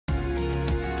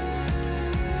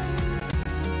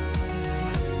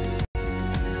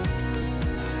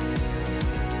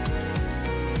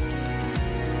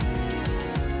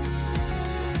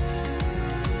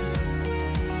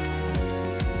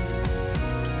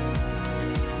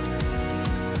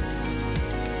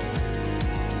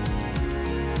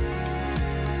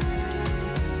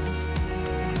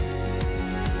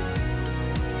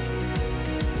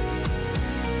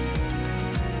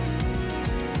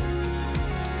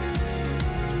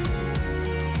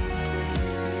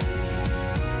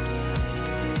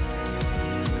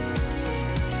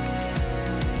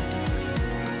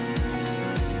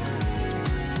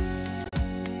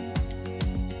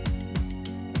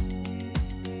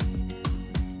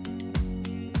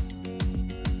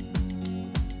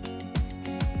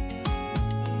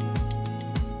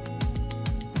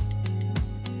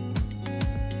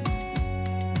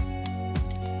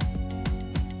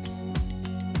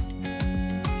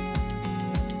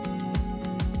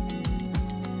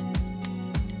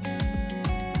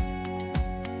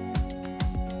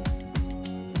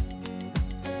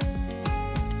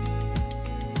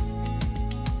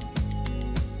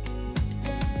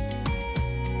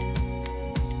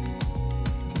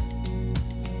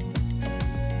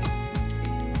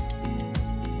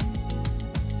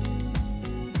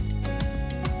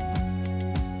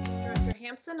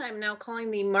Hampson. I'm now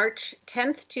calling the March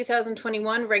 10th,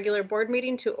 2021 regular board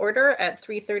meeting to order at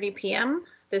 3:30 p.m.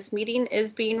 This meeting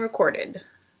is being recorded.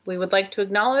 We would like to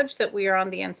acknowledge that we are on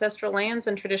the ancestral lands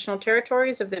and traditional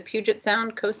territories of the Puget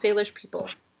Sound Coast Salish people.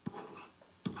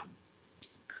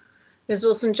 Ms.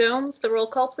 Wilson-Jones, the roll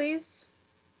call, please.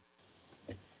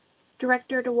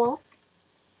 Director DeWolf.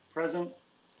 Present.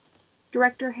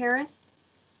 Director Harris.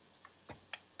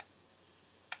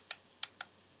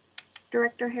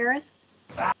 Director Harris.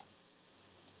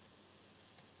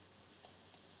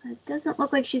 It doesn't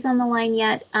look like she's on the line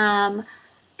yet.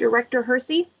 Director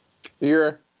Hersey.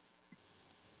 Here.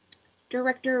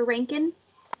 Director Rankin.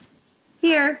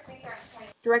 Here.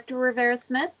 Director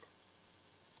Rivera-Smith.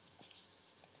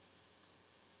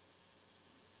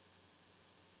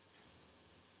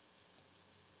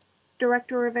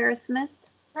 Director Rivera-Smith.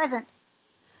 Present.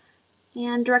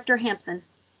 And Director Hampson.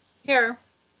 Here.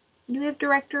 Do we have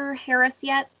Director Harris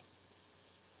yet?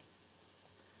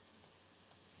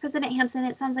 President Hampson,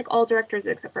 it sounds like all directors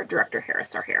except for Director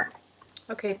Harris are here.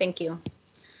 Okay, thank you.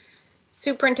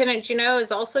 Superintendent Juneau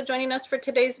is also joining us for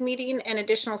today's meeting, and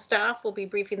additional staff will be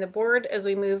briefing the board as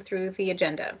we move through the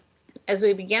agenda. As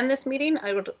we begin this meeting,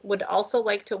 I would also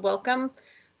like to welcome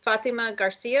Fatima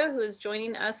Garcia, who is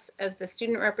joining us as the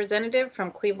student representative from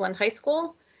Cleveland High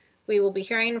School. We will be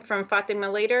hearing from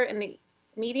Fatima later in the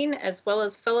meeting, as well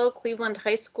as fellow Cleveland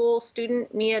High School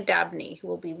student Nia Dabney, who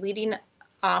will be leading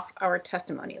off our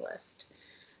testimony list.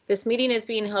 This meeting is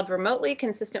being held remotely,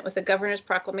 consistent with the governor's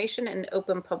proclamation and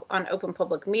on open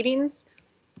public meetings.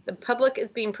 The public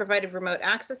is being provided remote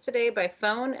access today by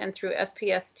phone and through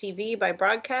SPS TV by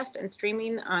broadcast and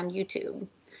streaming on YouTube.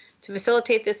 To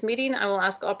facilitate this meeting, I will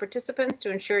ask all participants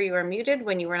to ensure you are muted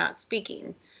when you are not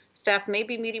speaking. Staff may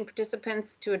be muting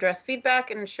participants to address feedback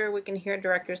and ensure we can hear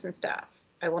directors and staff.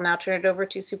 I will now turn it over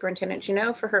to Superintendent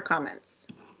Juneau for her comments.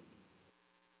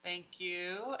 Thank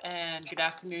you, and good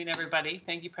afternoon, everybody.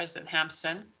 Thank you, President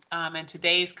Hampson. And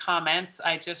today's comments,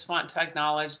 I just want to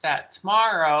acknowledge that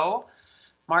tomorrow,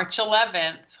 March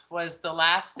 11th, was the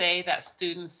last day that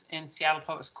students in Seattle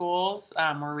Public Schools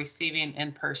were receiving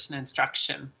in-person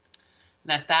instruction.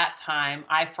 And at that time,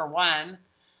 I, for one,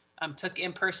 took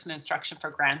in-person instruction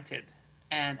for granted.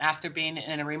 And after being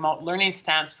in a remote learning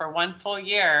stance for one full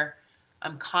year,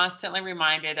 I'm constantly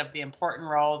reminded of the important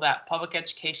role that public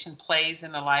education plays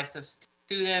in the lives of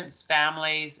students,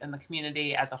 families, and the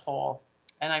community as a whole.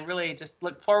 And I really just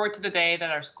look forward to the day that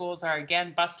our schools are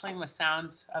again bustling with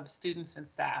sounds of students and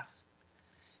staff.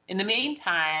 In the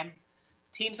meantime,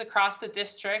 teams across the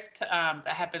district that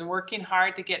have been working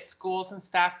hard to get schools and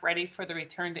staff ready for the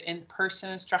return to in-person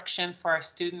instruction for our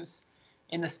students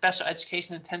in the special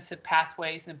education intensive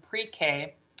pathways in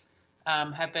pre-K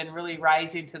have been really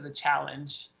rising to the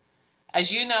challenge.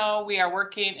 As you know, we are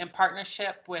working in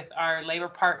partnership with our labor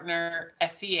partner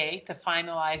SEA to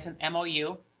finalize an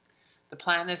MOU. The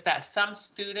plan is that some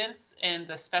students in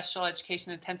the special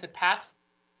education intensive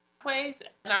pathways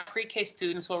and our pre-K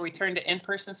students will return to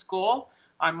in-person school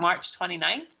on March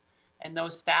 29th, and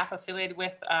those staff affiliated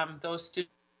with those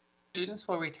students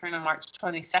will return on March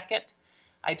 22nd.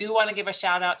 I do want to give a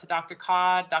shout out to Dr.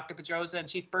 Codd, Dr. Pedroza, and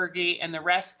Chief Berge, and the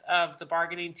rest of the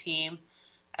bargaining team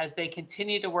as they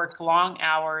continue to work long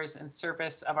hours in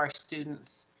service of our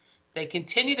students. They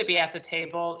continue to be at the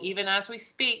table, even as we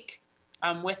speak,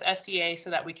 with SEA so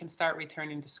that we can start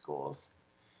returning to schools.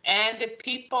 And if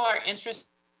people are interested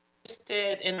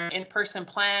in our in-person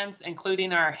plans,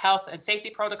 including our health and safety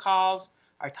protocols,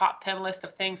 our top 10 list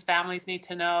of things families need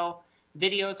to know,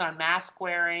 videos on mask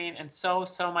wearing, and so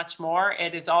much more,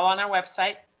 it is all on our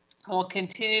website. We'll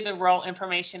continue to roll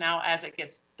information out as it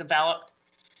gets developed.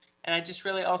 And I just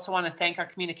really also want to thank our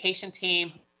communication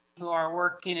team who are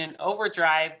working in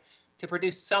overdrive to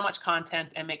produce so much content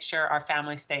and make sure our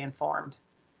families stay informed.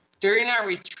 During our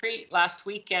retreat last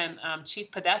weekend, Chief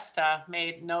Podesta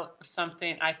made note of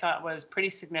something I thought was pretty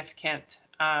significant,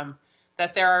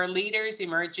 that there are leaders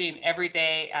emerging every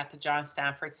day at the John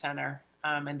Stanford Center.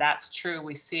 And that's true.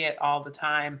 We see it all the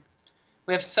time.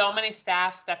 We have so many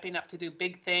staff stepping up to do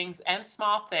big things and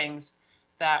small things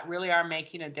that really are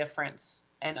making a difference.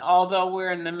 And although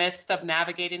we're in the midst of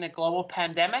navigating a global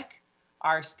pandemic,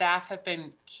 our staff have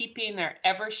been keeping their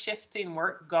ever-shifting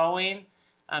work going.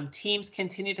 Teams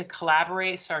continue to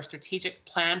collaborate, so our strategic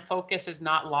plan focus is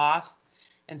not lost.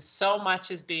 And so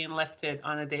much is being lifted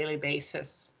on a daily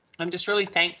basis. I'm just really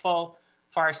thankful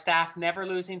for our staff never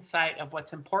losing sight of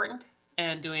what's important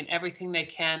and doing everything they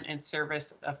can in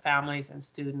service of families and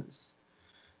students.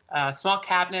 Small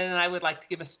cabinet, and I would like to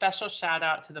give a special shout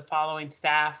out to the following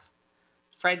staff: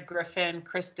 Fred Griffin,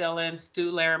 Chris Dillon,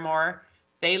 Stu Larimore,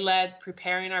 They led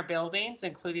preparing our buildings,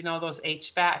 including all those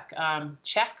HVAC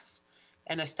checks,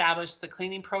 and established the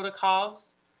cleaning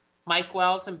protocols. Mike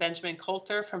Wells and Benjamin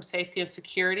Coulter from Safety and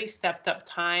Security stepped up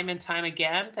time and time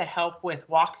again to help with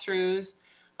walkthroughs.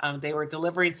 They were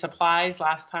delivering supplies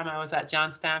last time I was at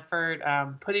John Stanford,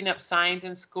 putting up signs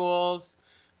in schools,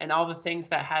 and all the things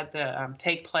that had to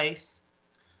take place.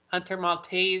 Hunter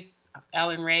Maltese,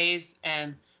 Ellen Reyes,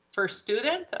 and First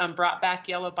Student brought back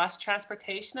yellow bus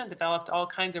transportation and developed all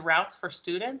kinds of routes for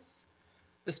students.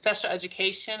 The special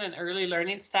education and early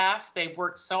learning staff, they've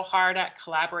worked so hard at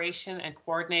collaboration and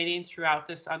coordinating throughout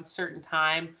this uncertain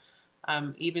time,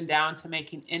 even down to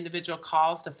making individual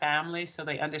calls to families so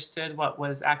they understood what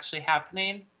was actually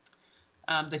happening.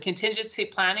 The contingency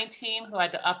planning team, who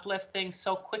had to uplift things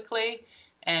so quickly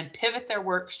and pivot their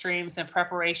work streams in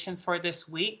preparation for this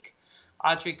week.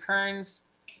 Audrey Kearns,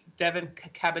 Devin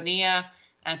Cabanilla,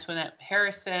 Antoinette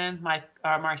Harrison,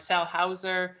 Marcel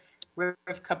Hauser,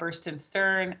 Rivka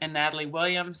Burston-Stern, and Natalie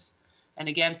Williams. And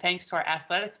again, thanks to our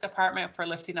athletics department for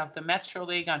lifting up the Metro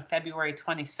League on February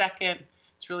 22nd.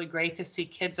 It's really great to see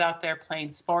kids out there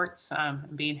playing sports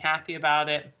and being happy about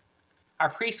it. Our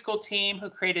preschool team, who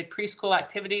created preschool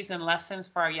activities and lessons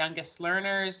for our youngest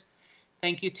learners.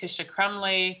 Thank you, Tisha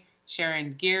Crumley,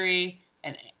 Sharon Geary,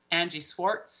 and Angie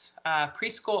Swartz.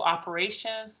 Preschool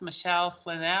operations, Michelle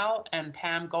Flanell and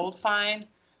Pam Goldfine.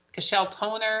 Cashel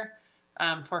Toner,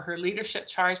 for her leadership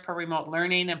charge for remote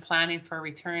learning and planning for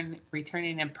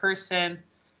returning in person.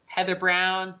 Heather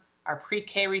Brown, our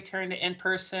pre-K return to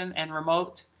in-person and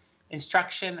remote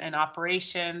instruction and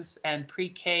operations, and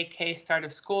pre-K, K start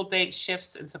of school date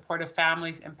shifts in support of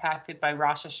families impacted by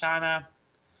Rosh Hashanah.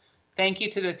 Thank you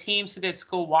to the teams who did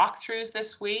school walkthroughs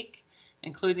this week,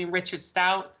 including Richard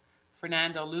Stout,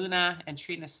 Fernando Luna, and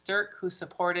Trina Sturck, who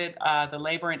supported the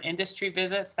labor and industry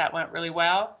visits. That went really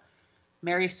well.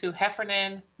 Mary Sue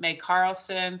Heffernan, Meg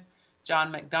Carlson,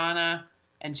 John McDonough,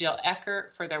 and Jill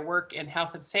Eckert for their work in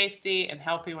health and safety and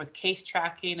helping with case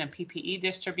tracking and PPE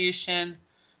distribution.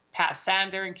 Pat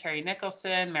Sander and Carrie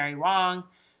Nicholson, Mary Wong,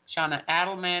 Shauna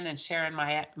Adelman, and Sharon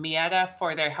Mieta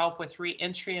for their help with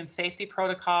re-entry and safety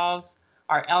protocols.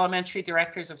 Our elementary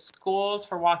directors of schools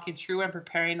for walking through and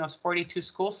preparing those 42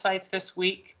 school sites this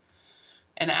week.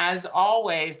 And as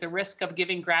always, the risk of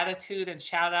giving gratitude and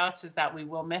shout outs is that we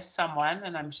will miss someone,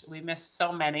 and we miss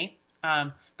so many.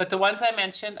 But the ones I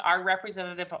mentioned are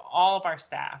representative of all of our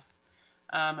staff.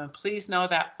 And please know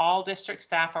that all district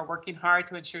staff are working hard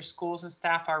to ensure schools and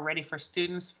staff are ready for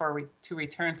students to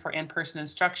return for in-person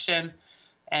instruction.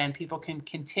 And people can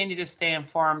continue to stay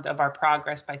informed of our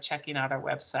progress by checking out our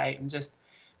website. And just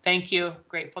thank you.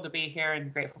 Grateful to be here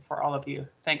and grateful for all of you.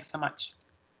 Thanks so much.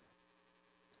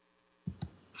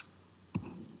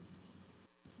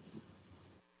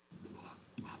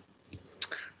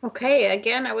 Okay,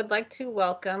 again, I would like to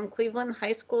welcome Cleveland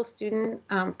High School student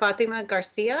Fatima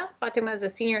Garcia. Fatima is a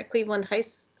senior at Cleveland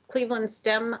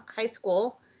STEM High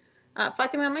School.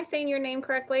 Fatima, am I saying your name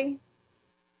correctly?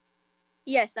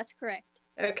 Yes, that's correct.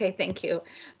 Okay, thank you.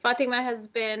 Fatima has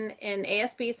been in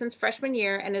ASB since freshman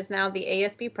year and is now the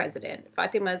ASB president.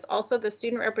 Fatima is also the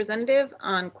student representative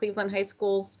on Cleveland High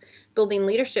School's building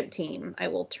leadership team. I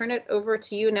will turn it over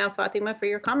to you now, Fatima, for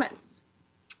your comments.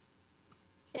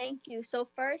 Thank you. So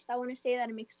first, I want to say that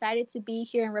I'm excited to be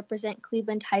here and represent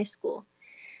Cleveland High School.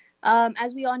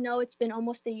 As we all know, it's been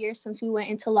almost a year since we went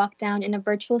into lockdown in a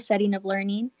virtual setting of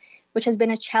learning, which has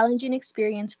been a challenging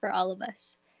experience for all of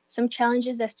us. Some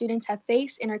challenges that students have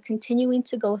faced and are continuing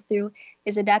to go through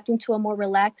is adapting to a more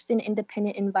relaxed and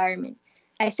independent environment.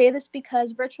 I say this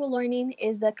because virtual learning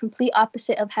is the complete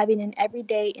opposite of having an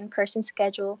everyday in-person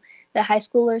schedule that high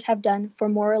schoolers have done for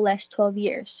more or less 12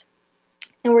 years.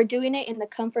 And we're doing it in the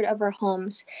comfort of our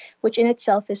homes, which in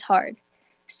itself is hard.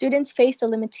 Students face the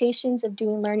limitations of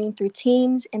doing learning through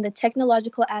teams and the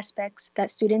technological aspects that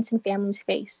students and families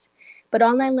face. But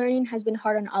online learning has been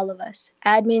hard on all of us,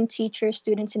 admin, teachers,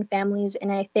 students, and families,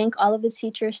 and I thank all of the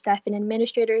teachers, staff, and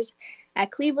administrators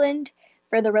at Cleveland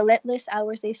for the relentless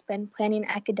hours they spend planning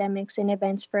academics and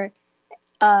events for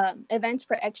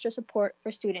extra support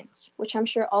for students, which I'm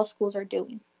sure all schools are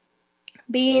doing.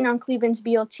 Being on Cleveland's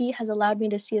BLT has allowed me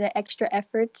to see the extra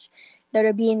efforts that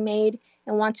are being made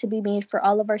and want to be made for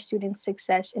all of our students'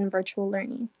 success in virtual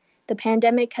learning. The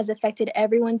pandemic has affected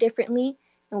everyone differently,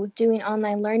 and with doing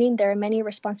online learning, there are many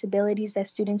responsibilities that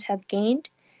students have gained.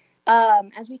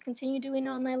 As we continue doing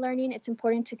online learning, it's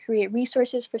important to create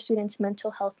resources for students'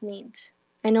 mental health needs.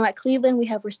 I know at Cleveland we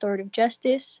have restorative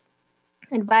justice,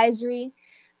 advisory.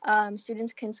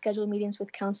 Students can schedule meetings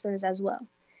with counselors as well.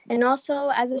 And also,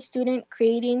 as a student,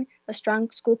 creating a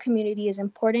strong school community is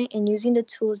important in using the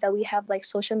tools that we have like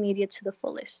social media to the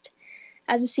fullest.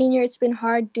 As a senior, it's been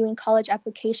hard doing college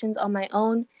applications on my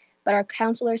own, but our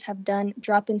counselors have done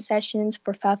drop-in sessions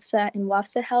for FAFSA and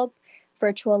WAFSA help,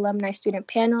 virtual alumni student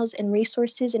panels, and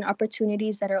resources and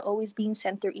opportunities that are always being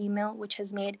sent through email, which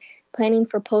has made planning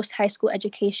for post-high school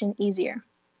education easier.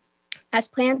 As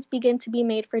plans begin to be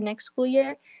made for next school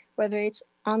year, whether it's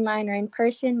online or in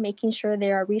person, making sure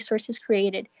there are resources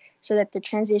created so that the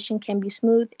transition can be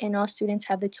smooth and all students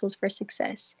have the tools for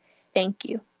success. Thank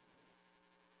you.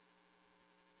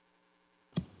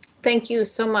 Thank you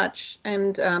so much.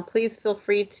 And please feel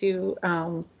free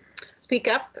to speak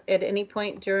up at any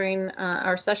point during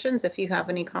our sessions if you have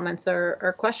any comments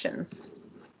or questions.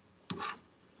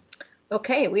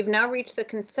 Okay, we've now reached the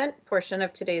consent portion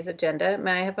of today's agenda.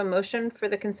 May I have a motion for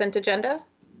the consent agenda?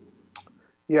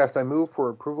 Yes, I move for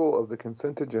approval of the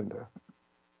consent agenda.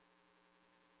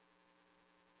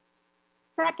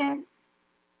 Second.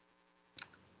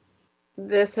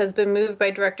 This has been moved by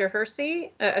Director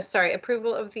Hersey.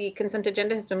 Approval of the consent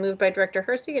agenda has been moved by Director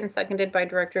Hersey and seconded by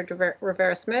Director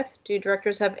Rivera-Smith. Do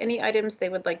directors have any items they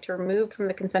would like to remove from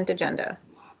the consent agenda?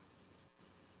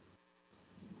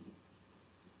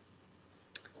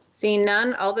 Seeing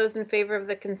none, all those in favor of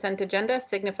the consent agenda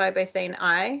signify by saying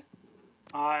aye.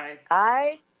 Aye.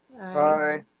 Aye.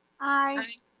 Aye. Aye.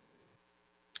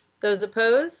 Those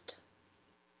opposed?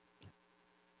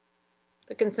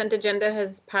 The consent agenda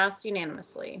has passed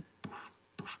unanimously.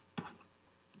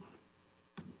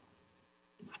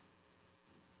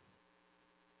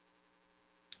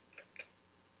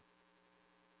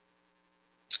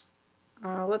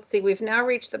 Let's see, we've now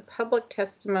reached the public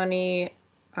testimony,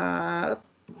 not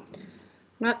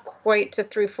quite to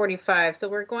 3:45. So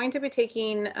we're going to be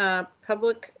taking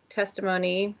public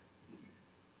testimony.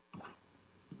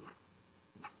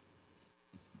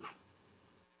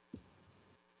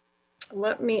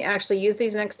 Let me actually use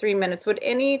these next 3 minutes. Would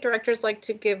any directors like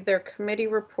to give their committee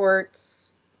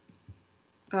reports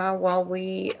while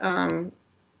we, in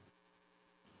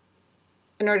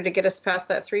order to get us past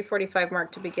that 3:45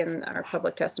 mark to begin our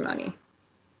public testimony?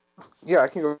 Yeah, I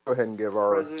can go ahead and give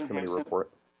our President committee Hampson.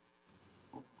 report.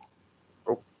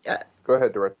 Oh, Yeah. Go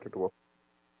ahead, Director DeWolf.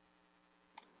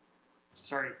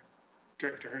 Sorry,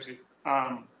 Director Hersey.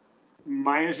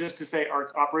 Mine is just to say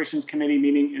our operations committee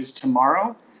meeting is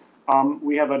tomorrow.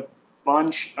 We have a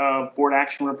bunch of board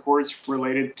action reports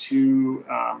related to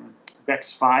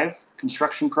BEX 5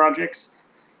 construction projects,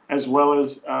 as well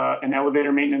as an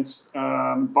elevator maintenance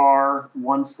bar,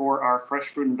 one for our fresh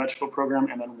fruit and vegetable program,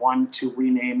 and then one to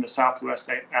rename the Southwest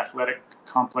Athletic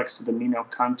Complex to the Nino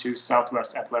Cantu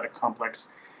Southwest Athletic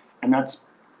Complex. And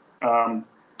that's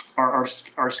our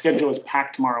schedule is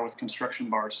packed tomorrow with construction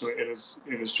bars, so it is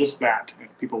just that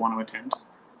if people want to attend.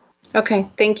 Okay,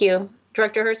 thank you.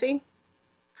 Director Hersey?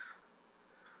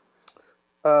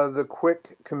 The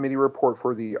quick committee report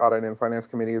for the Audit and Finance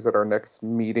Committee is that our next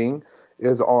meeting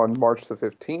is on March the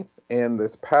 15th. And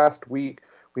this past week,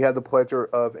 we had the pleasure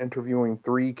of interviewing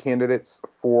 3 candidates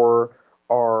for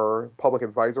our public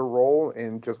advisor role,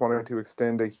 and just wanted to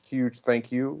extend a huge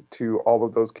thank you to all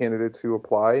of those candidates who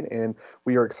applied. And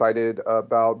we are excited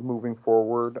about moving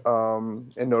forward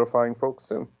and notifying folks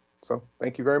soon. So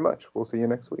thank you very much. We'll see you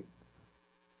next week.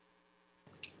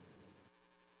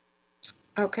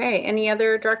 Okay, any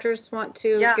other directors want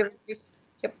to Yeah. give?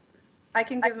 Yep. I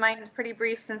can give mine pretty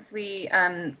brief since we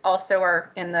also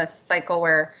are in the cycle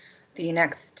where the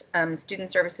next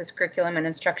student services curriculum and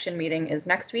instruction meeting is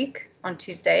next week on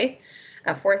Tuesday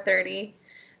at 4:30.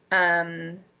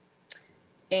 And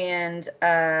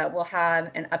we'll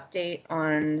have an update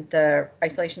on the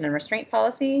isolation and restraint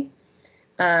policy,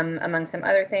 among some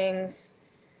other things.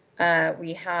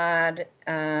 We had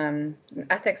an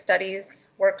ethics studies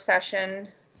work session.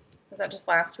 Was that just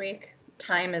last week?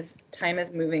 Time is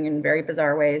moving in very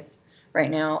bizarre ways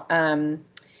right now.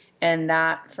 And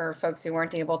that, for folks who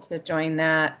weren't able to join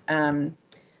that,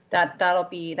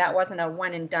 that wasn't a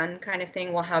one and done kind of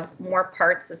thing. We'll have more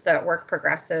parts as that work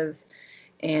progresses,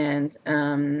 and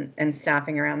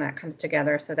staffing around that comes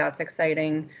together. So that's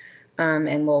exciting.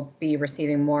 And we'll be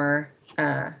receiving more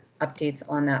updates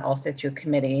on that also through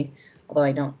committee,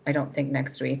 although I don't think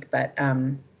next week, but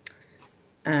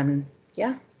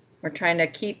yeah, we're trying to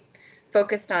keep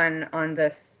focused on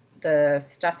the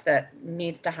stuff that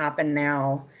needs to happen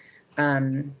now,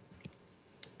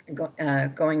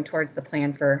 going towards the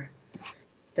plan for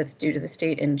that's due to the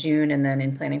state in June, and then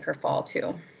in planning for fall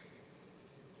too.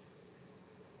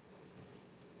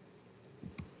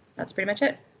 That's pretty much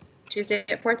it. Tuesday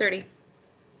at 4:30.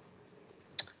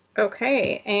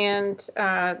 Okay, and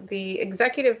the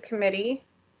executive committee,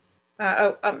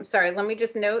 I'm sorry, let me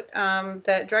just note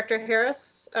that Director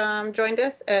Harris joined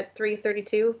us at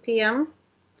 3:32 p.m.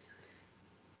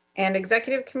 And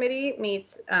executive committee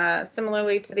meets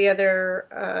similarly to the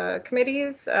other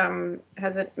committees,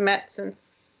 hasn't met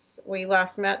since we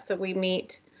last met, so we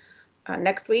meet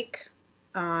next week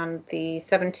on the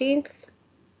 17th.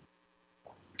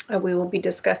 We will be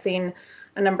discussing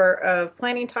a number of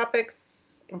planning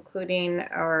topics, including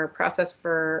our process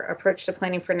for approach to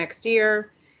planning for next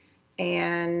year.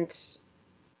 And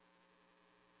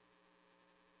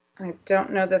I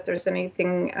don't know that there's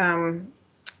anything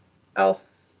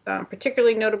else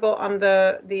particularly notable on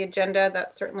the agenda.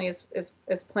 That certainly is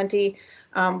plenty.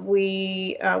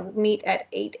 We meet at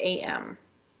 8 a.m.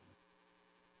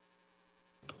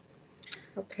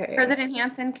 Okay. President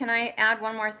Hampson, can I add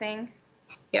one more thing?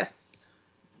 Yes.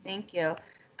 Thank you.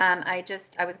 I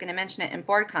was going to mention it in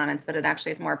board comments, but it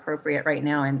actually is more appropriate right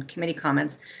now in committee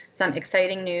comments. Some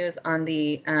exciting news on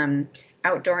the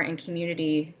Outdoor and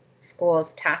Community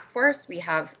Schools Task Force. We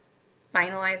have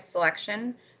finalized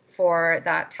selection for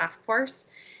that task force,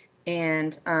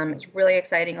 and it's really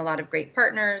exciting. A lot of great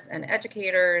partners and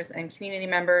educators and community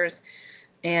members,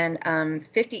 and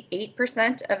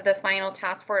 58% of the final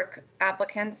task force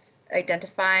applicants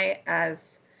identify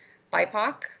as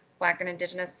BIPOC, Black and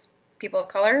Indigenous people of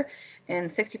color, and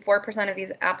 64% of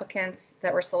these applicants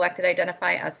that were selected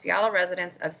identify as Seattle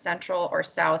residents of Central or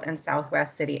South and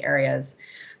Southwest city areas.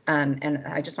 And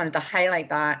I just wanted to highlight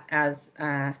that as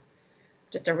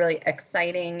just a really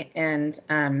exciting and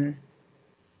kind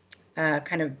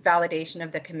of validation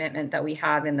of the commitment that we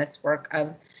have in this work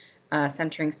of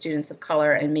centering students of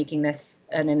color and making this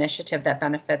an initiative that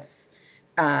benefits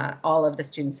all of the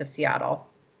students of Seattle,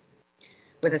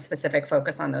 with a specific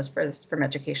focus on those from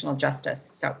educational justice.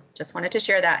 So just wanted to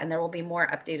share that, and there will be more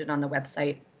updated on the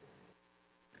website.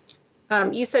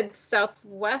 You said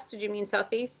Southwest, did you mean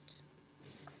Southeast?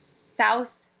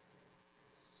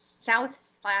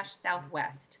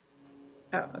 South/Southwest.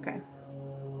 Oh, okay.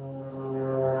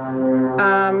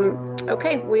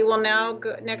 Okay, we will now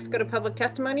next go to public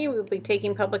testimony. We will be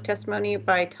taking public testimony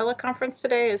by teleconference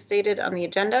today, as stated on the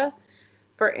agenda.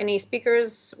 For any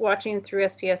speakers watching through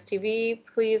SPS TV,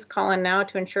 please call in now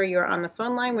to ensure you are on the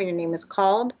phone line when your name is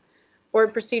called.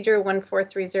 Board Procedure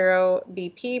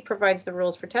 1430BP provides the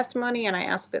rules for testimony, and I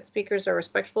ask that speakers are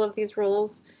respectful of these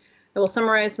rules. I will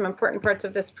summarize some important parts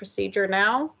of this procedure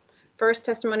now. First,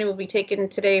 testimony will be taken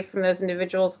today from those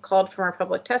individuals called from our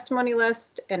public testimony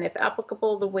list, and if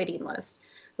applicable, the waiting list,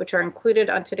 which are included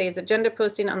on today's agenda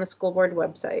posting on the school board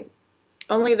website.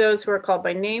 Only those who are called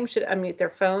by name should unmute their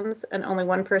phones, and only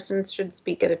one person should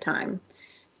speak at a time.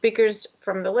 Speakers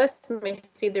from the list may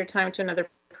cede their time to another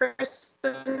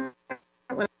person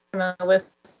when the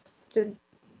listed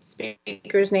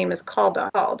speaker's name is called.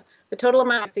 The total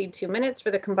amount exceeds 2 minutes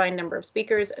for the combined number of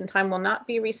speakers, and time will not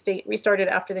be restarted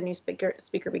after the new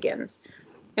speaker begins.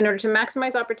 In order to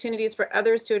maximize opportunities for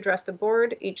others to address the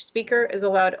board, each speaker is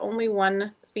allowed only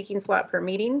one speaking slot per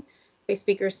meeting. If a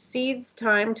speaker cedes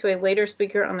time to a later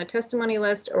speaker on the testimony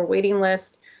list or waiting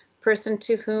list, the person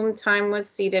to whom time was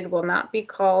ceded will not be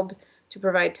called to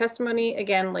provide testimony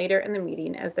again later in the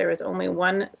meeting, as there is only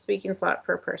one speaking slot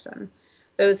per person.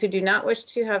 Those who do not wish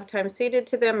to have time ceded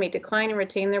to them may decline and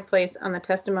retain their place on the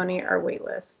testimony or wait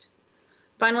list.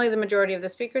 Finally, the majority of the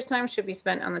speaker's time should be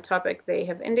spent on the topic they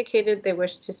have indicated they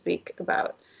wish to speak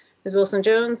about. Ms.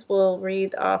 Wilson-Jones will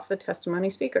read off the testimony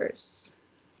speakers.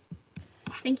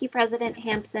 Thank you, President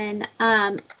Hampson.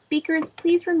 Speakers,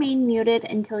 please remain muted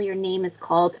until your name is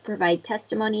called to provide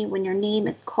testimony. When your name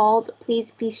is called,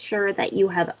 please be sure that you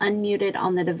have unmuted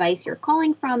on the device you're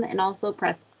calling from, and also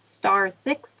press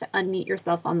 *6 to unmute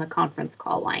yourself on the conference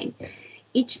call line.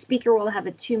 Each speaker will have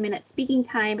a 2-minute speaking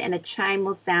time, and a chime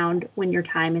will sound when your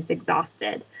time is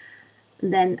exhausted.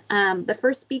 Then the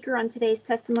first speaker on today's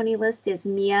testimony list is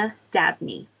Mia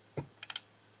Dabney.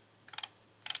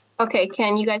 Okay,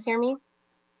 can you guys hear me?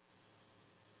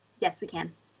 Yes, we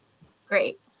can.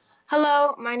 Great.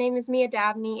 Hello, my name is Mia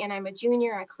Dabney, and I'm a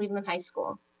junior at Cleveland High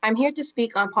School. I'm here to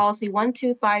speak on Policy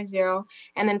 1250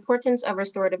 and the importance of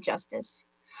restorative justice.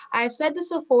 I have said this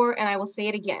before, and I will say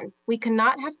it again. We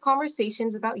cannot have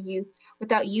conversations about youth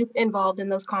without youth involved in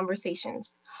those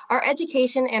conversations. Our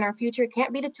education and our future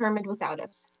can't be determined without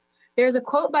us. There's a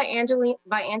quote by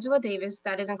Angela Davis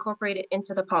that is incorporated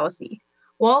into the policy.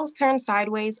 Walls turned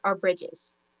sideways are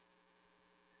bridges.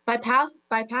 By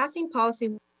passing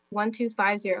Policy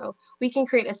 1250, we can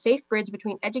create a safe bridge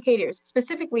between educators,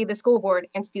 specifically the school board,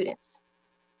 and students.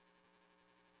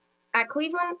 At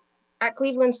Cleveland At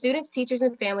Cleveland, students, teachers,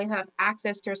 and families have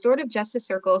access to restorative justice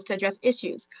circles to address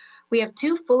issues. We have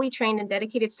 2 fully trained and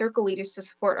dedicated circle leaders to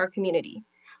support our community.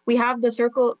 We have the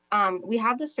circles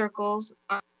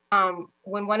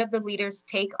when one of the leaders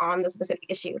take on the specific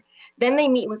issue. Then they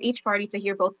meet with each party to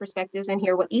hear both perspectives and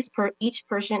hear what each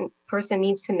person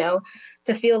needs to know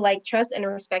to feel like trust and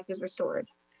respect is restored.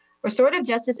 Restorative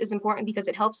justice is important because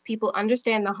it helps people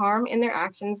understand the harm in their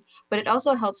actions, but it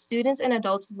also helps students and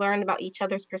adults learn about each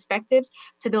other's perspectives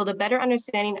to build a better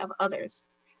understanding of others.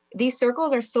 These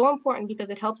circles are so important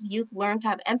because it helps youth learn to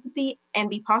have empathy and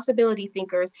be possibility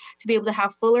thinkers to be able to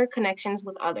have fuller connections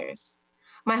with others.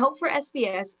 My hope for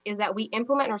SBS is that we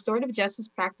implement restorative justice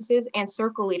practices and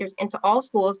circle leaders into all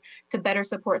schools to better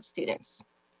support students.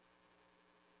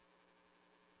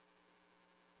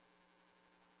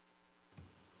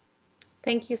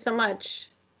 Thank you so much.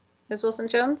 Ms.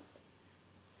 Wilson-Jones?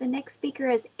 The next speaker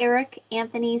is Eric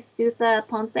Anthony Sousa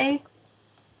Ponce.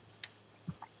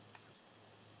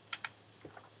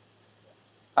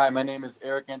 Hi, my name is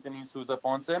Eric Anthony Sousa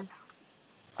Ponce.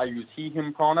 I use he,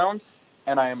 him pronouns,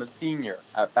 and I am a senior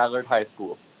at Ballard High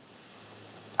School.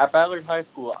 At Ballard High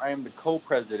School, I am the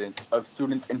co-president of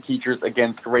Students and Teachers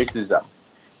Against Racism,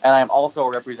 and I am also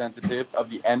a representative of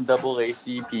the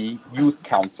NAACP Youth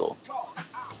Council.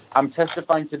 I'm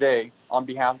testifying today on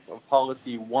behalf of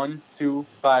Policy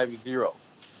 1250,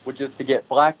 which is to get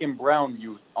Black and Brown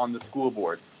youth on the school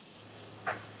board.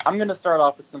 I'm going to start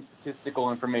off with some statistical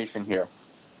information here.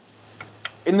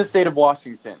 In the state of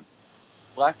Washington,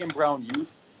 Black and Brown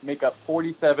youth make up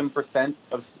 47%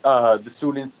 of the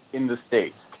students in the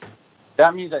state.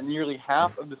 That means that nearly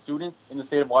half of the students in the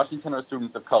state of Washington are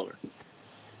students of color.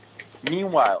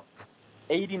 Meanwhile,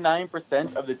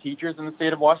 89% of the teachers in the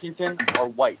state of Washington are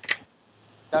white.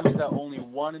 That means that only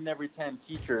 1 in every 10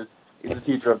 teachers is a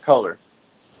teacher of color.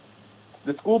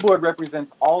 The school board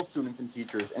represents all students and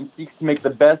teachers and seeks to make the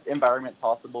best environment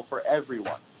possible for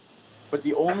everyone. But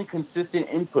the only consistent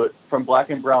input from Black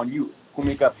and Brown youth, who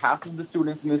make up half of the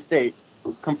students in the state,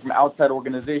 come from outside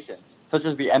organizations, such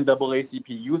as the NAACP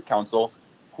Youth Council,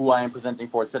 who I am presenting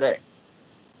for today.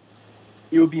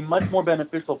 It would be much more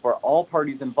beneficial for all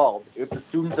parties involved if the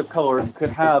students of color could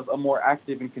have a more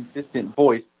active and consistent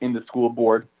voice in the school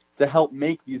board to help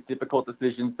make these difficult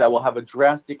decisions that will have a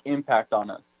drastic impact on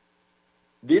us.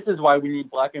 This is why we need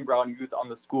Black and Brown youth on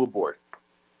the school board.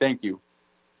 Thank you.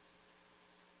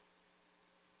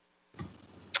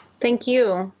 Thank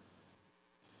you.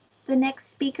 The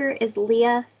next speaker is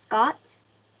Leah Scott.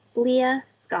 Leah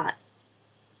Scott.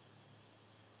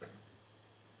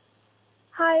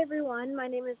 Hi everyone, my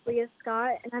name is Leah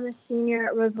Scott and I'm a senior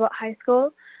at Roosevelt High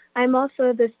School. I'm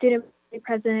also the student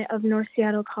president of North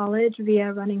Seattle College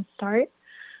via Running Start.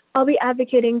 I'll be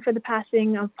advocating for the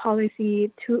passing of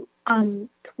Policy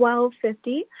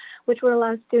 1250, which would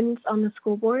allow students on the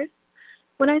school board.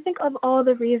 When I think of all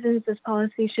the reasons this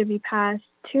policy should be passed,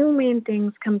 2 main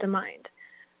things come to mind.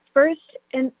 First,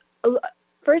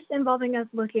 involving us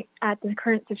looking at the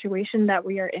current situation that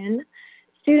we are in.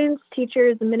 Students,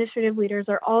 teachers, administrative leaders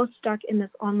are all stuck in this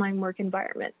online work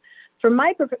environment. From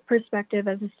my perspective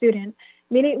as a student,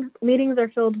 meetings are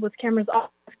filled with cameras off,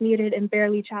 muted, and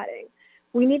barely chatting.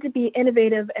 We need to be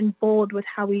innovative and bold with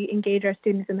how we engage our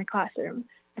students in the classroom,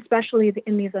 especially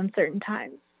in these uncertain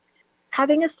times.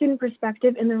 Having a student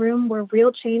perspective in the room where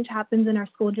real change happens in our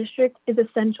school district is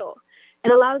essential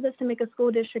and allows us to make a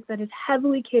school district that is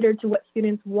heavily catered to what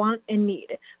students want and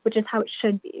need, which is how it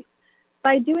should be.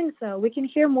 By doing so, we can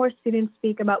hear more students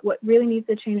speak about what really needs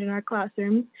to change in our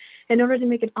classrooms in order to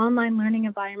make an online learning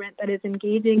environment that is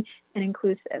engaging and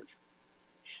inclusive.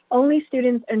 Only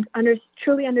students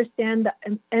truly understand the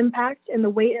impact and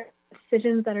the weight of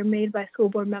decisions that are made by school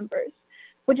board members,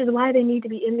 which is why they need to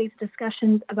be in these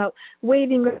discussions about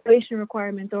waiving graduation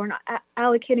requirements or not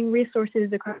allocating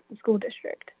resources across the school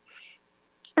district.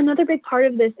 Another big part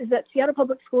of this is that Seattle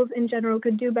Public Schools in general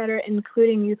could do better in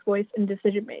including youth voice in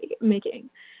decision making.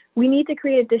 We need to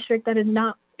create a district that is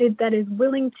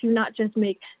willing to not just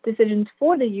make decisions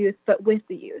for the youth, but with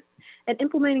the youth. And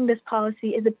implementing this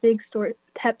policy is a big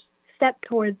step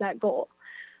towards that goal.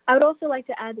 I would also like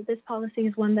to add that this policy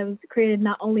is one that was created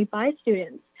not only by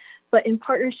students, but in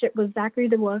partnership with Zachary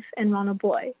DeWolf and Ronald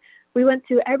Boy. We went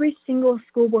to every single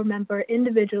school board member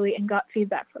individually and got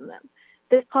feedback from them.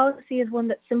 This policy is one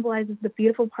that symbolizes the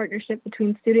beautiful partnership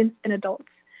between students and adults.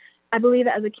 I believe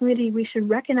that as a community, we should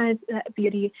recognize that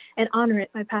beauty and honor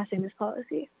it by passing this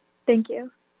policy. Thank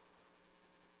you.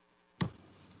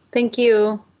 Thank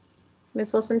you.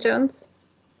 Ms. Wilson-Jones?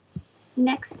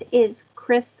 Next is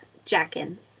Chris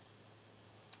Jackins.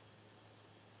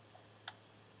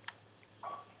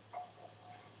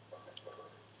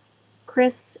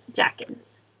 Chris Jackins.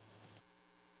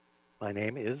 My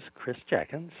name is Chris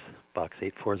Jackins, Box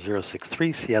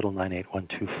 84063, Seattle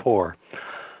 98124.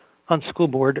 On school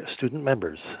board student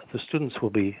members, the students will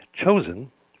be chosen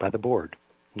by the board.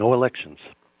 No elections.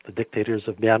 The dictators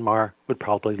of Myanmar would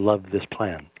probably love this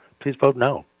plan. Please vote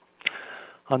no.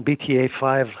 On BTA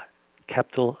 5,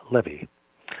 capital levy.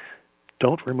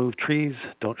 Don't remove trees,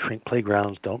 don't shrink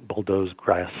playgrounds, don't bulldoze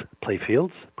grass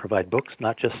playfields. Provide books,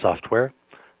 not just software.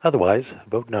 Otherwise,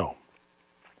 vote no.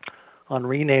 On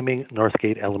renaming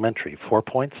Northgate Elementary, 4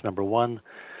 points. Number 1,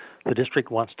 the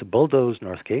district wants to bulldoze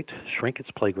Northgate, shrink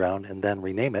its playground, and then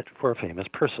rename it for a famous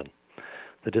person.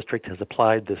 The district has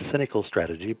applied this cynical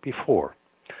strategy before.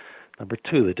 Number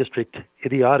 2, the district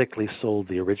idiotically sold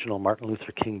the original Martin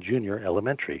Luther King Jr.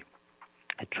 Elementary.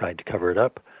 It tried to cover it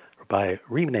up by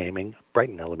renaming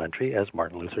Brighton Elementary as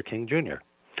Martin Luther King Jr.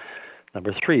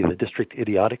 Number 3, the district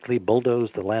idiotically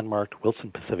bulldozed the landmarked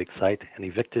Wilson Pacific site and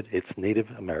evicted its Native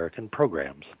American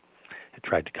programs. It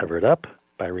tried to cover it up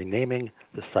by renaming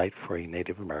the site for a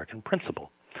Native American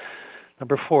principal.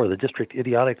 Number 4, the district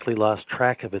idiotically lost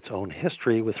track of its own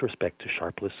history with respect to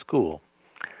Sharpless School.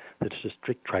 The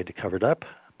district tried to cover it up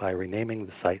by renaming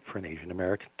the site for an Asian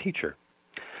American teacher.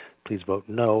 Please vote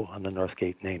no on the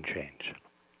Northgate name change.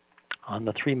 On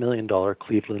the $3 million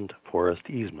Cleveland Forest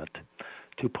easement,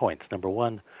 2 points. Number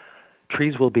 1,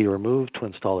 trees will be removed to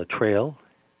install a trail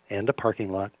and a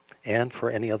parking lot, and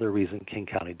for any other reason King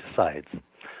County decides.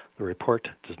 The report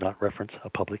does not reference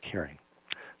a public hearing.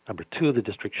 Number 2, the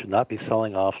district should not be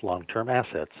selling off long-term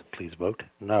assets. Please vote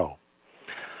no.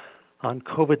 On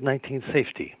COVID-19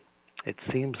 safety, it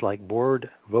seems like board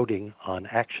voting on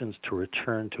actions to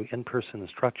return to in-person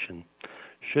instruction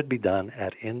should be done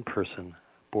at in-person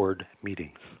board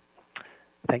meetings.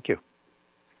 Thank you.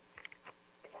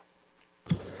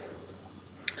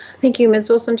 Thank you, Ms.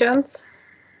 Wilson-Jones.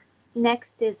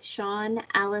 Next is Sean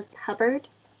Alice Hubbard.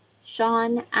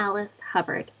 Sean Alice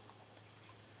Hubbard.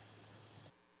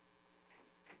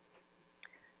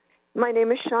 My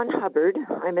name is Sean Hubbard.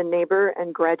 I'm a neighbor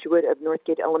and graduate of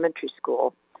Northgate Elementary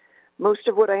School. Most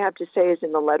of what I have to say is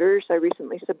in the letters I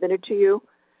recently submitted to you.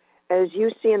 As you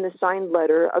see in the signed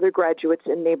letter, other graduates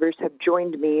and neighbors have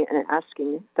joined me in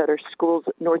asking that our school's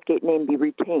Northgate name be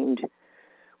retained.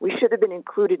 We should have been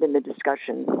included in the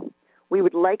discussion. We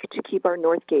would like to keep our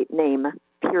Northgate name,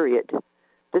 period.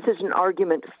 This is an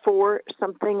argument for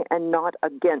something and not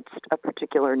against a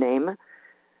particular name.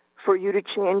 For you to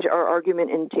change our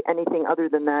argument into anything other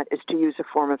than that is to use a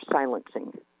form of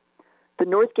silencing. The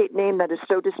Northgate name that is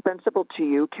so dispensable to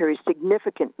you carries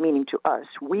significant meaning to us.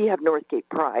 We have Northgate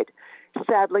pride.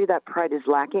 Sadly, that pride is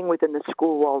lacking within the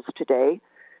school walls today,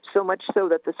 so much so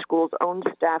that the school's own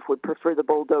staff would prefer the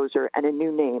bulldozer and a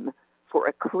new name for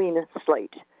a clean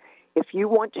slate. If you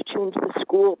want to change the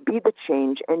school, be the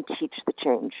change and teach the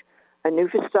change. A new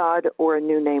facade or a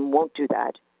new name won't do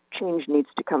that. Change needs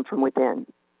to come from within.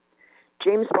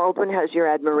 James Baldwin has your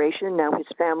admiration. Now his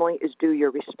family is due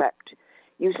your respect.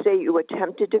 You say you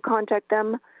attempted to contact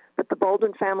them, but the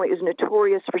Baldwin family is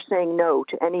notorious for saying no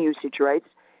to any usage rights,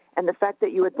 and the fact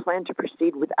that you had planned to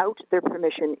proceed without their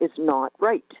permission is not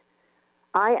right.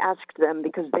 I asked them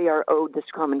because they are owed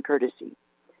this common courtesy.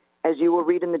 As you will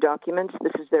read in the documents,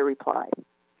 this is their reply.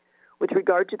 With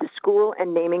regard to the school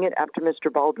and naming it after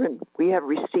Mr. Baldwin, we have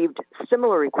received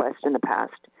similar requests in the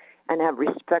past and have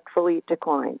respectfully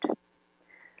declined.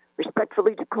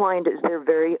 Respectfully declined is their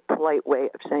very polite way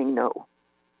of saying no.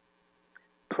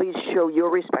 Please show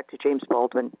your respect to James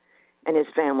Baldwin and his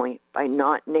family by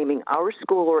not naming our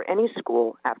school or any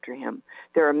school after him.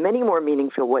 There are many more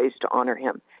meaningful ways to honor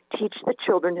him. Teach the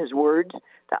children his words,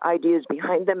 the ideas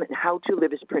behind them, and how to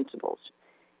live his principles.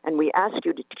 And we ask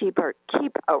you to keep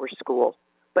our school,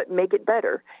 but make it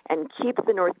better, and keep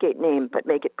the Northgate name, but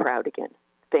make it proud again.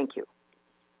 Thank you.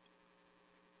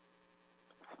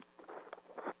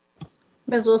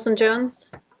 Ms. Wilson-Jones.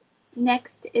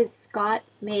 Next is Scott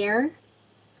Mayer.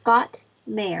 Scott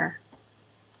Mayer.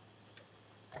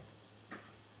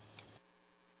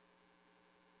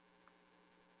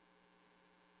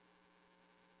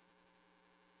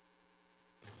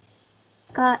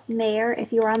 Scott Mayer,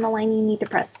 if you are on the line, you need to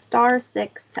press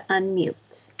 *6 to unmute.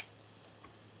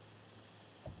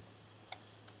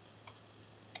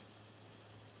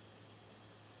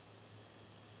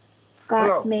 Scott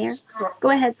Hello. Mayer.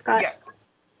 Go ahead, Scott. Yeah.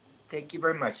 Thank you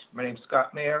very much. My name's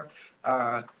Scott Mayer.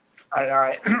 I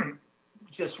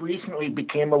just recently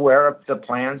became aware of the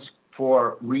plans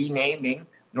for renaming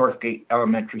Northgate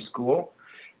Elementary School,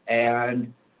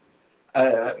 and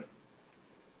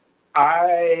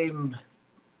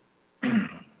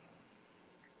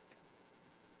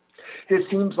this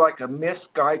seems like a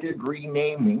misguided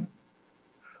renaming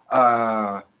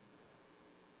that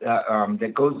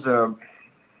goes,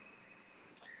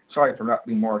 sorry for not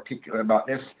being more articulate about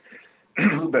this, a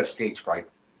little bit of stage fright.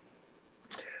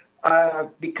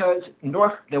 Because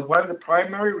one of the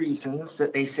primary reasons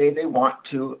that they say they want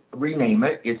to rename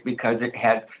it is because it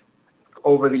has,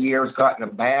 over the years, gotten a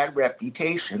bad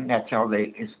reputation. That's how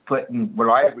it's put in what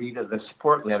I read of the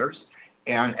support letters.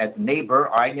 And as a neighbor,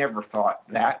 I never thought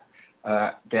that.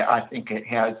 That I think it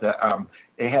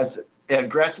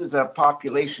addresses a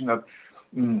population of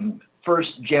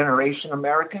first-generation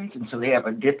Americans, and so they have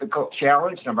a difficult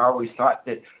challenge. And I've always thought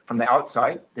that from the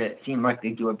outside, that it seemed like they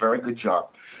do a very good job.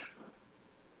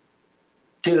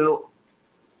 So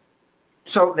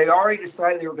they already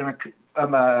decided they were going to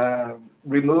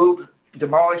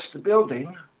demolish the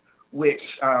building, which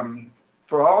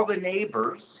for all the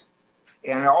neighbors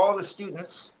and all the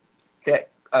students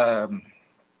that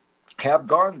have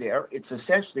gone there,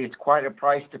 it's quite a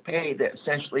price to pay. That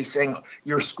essentially saying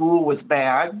your school was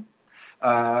bad,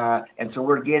 and so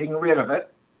we're getting rid of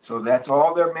it. So that's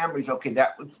all their memories. Okay,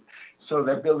 so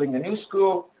they're building a new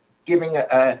school, giving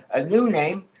a new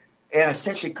name, and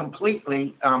essentially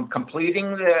completing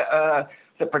the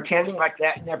pretending like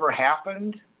that never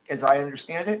happened, as I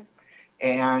understand it.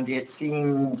 And it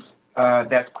seems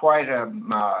that's quite a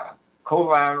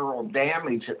collateral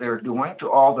damage that they're doing to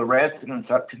all the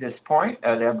residents up to this point.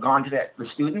 They've gone to that, the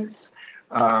students,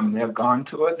 they've gone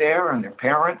to it there, and their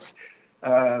parents.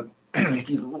 If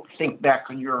you think back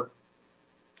on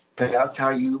that's how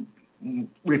you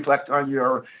reflect on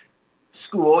your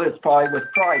school, it's probably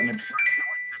with pride.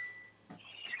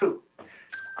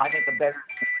 I think a better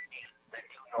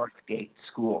Northgate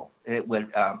School. It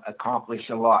would accomplish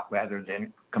a lot rather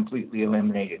than completely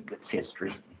eliminating its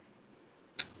history.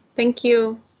 Thank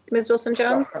you, Ms.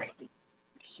 Wilson-Jones.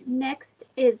 Next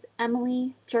is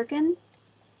Emily Churkin.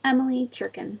 Emily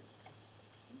Churkin.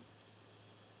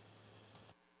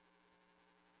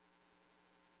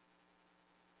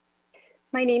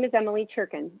 My name is Emily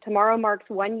Churkin. Tomorrow marks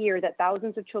 1 year that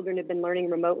thousands of children have been learning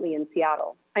remotely in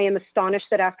Seattle. I am astonished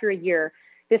that after a year,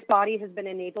 this body has been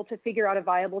unable to figure out a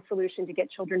viable solution to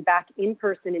get children back in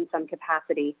person in some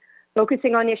capacity.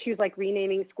 Focusing on issues like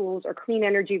renaming schools or clean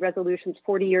energy resolutions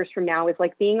 40 years from now is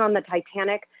like being on the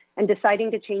Titanic and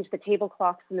deciding to change the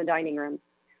tablecloths in the dining room.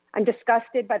 I'm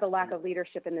disgusted by the lack of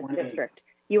leadership in this district.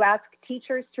 You ask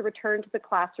teachers to return to the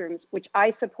classrooms, which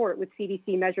I support with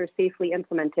CDC measures safely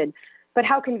implemented, but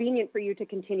how convenient for you to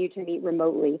continue to meet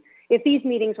remotely. If these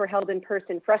meetings were held in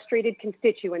person, frustrated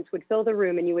constituents would fill the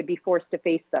room and you would be forced to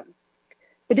face them.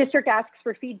 The district asks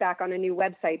for feedback on a new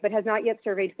website, but has not yet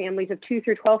surveyed families of 2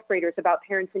 through 12th graders about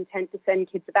parents' intent to send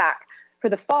kids back. For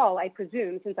the fall, I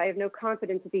presume, since I have no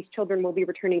confidence that these children will be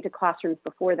returning to classrooms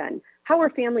before then. How are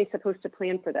families supposed to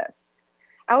plan for this?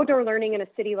 Outdoor learning in a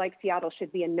city like Seattle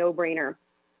should be a no-brainer.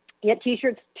 Yet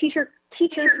teachers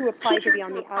who applied to be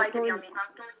on the Outdoor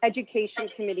Education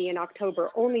Committee in October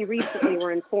only recently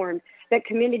were informed that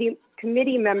committee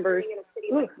members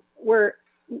were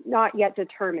not yet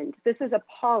determined. This is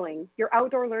appalling. Your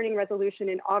outdoor learning resolution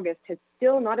in August has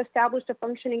still not established a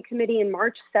functioning committee in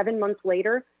March, 7 months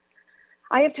later.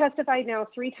 I have testified now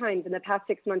 3 times in the past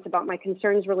 6 months about my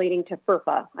concerns relating to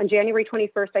FERPA. On January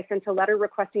 21st, I sent a letter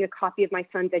requesting a copy of my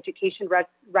son's education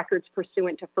records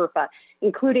pursuant to FERPA,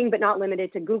 including but not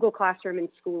limited to Google Classroom and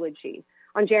Schoology.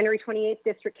 On January 28th,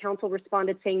 District Council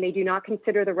responded saying they do not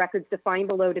consider the records defined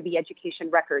below to be education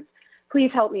records.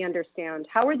 Please help me understand.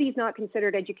 How are these not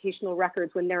considered educational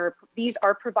records when these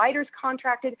are providers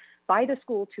contracted by the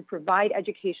school to provide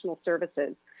educational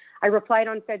services? I replied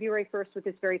on February 1st with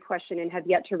this very question and have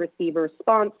yet to receive a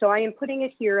response, so I am putting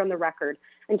it here on the record.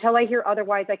 Until I hear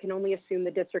otherwise, I can only assume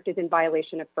the district is in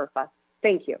violation of FERPA.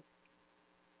 Thank you.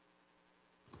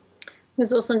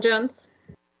 Ms. Wilson-Jones.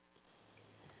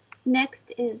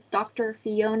 Next is Dr.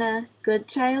 Fiona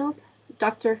Goodchild.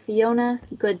 Dr. Fiona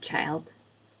Goodchild.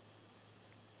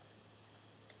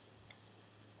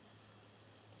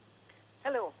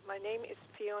 Hello, my name is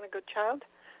Fiona Goodchild.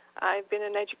 I've been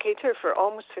an educator for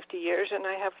almost 50 years, and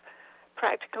I have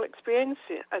practical experience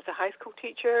as a high school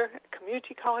teacher, a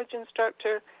community college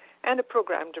instructor, and a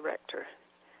program director.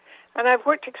 And I've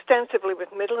worked extensively with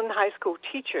middle and high school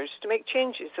teachers to make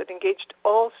changes that engaged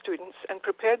all students and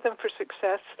prepared them for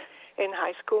success in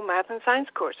high school math and science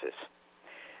courses.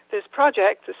 This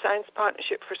project, the Science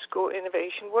Partnership for School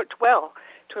Innovation, worked well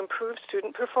to improve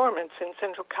student performance in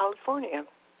Central California,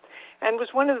 and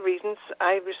was one of the reasons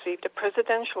I received a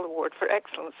Presidential Award for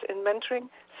Excellence in Mentoring,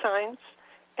 Science,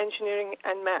 Engineering,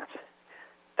 and Math.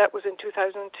 That was in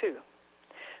 2002.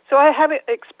 So I have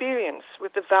experience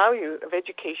with the value of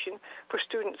education for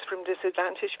students from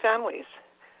disadvantaged families.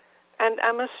 And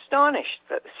I'm astonished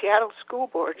that the Seattle School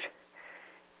Board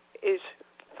is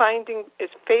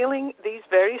failing these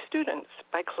very students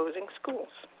by closing schools.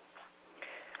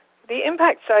 The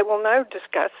impacts I will now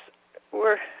discuss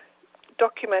were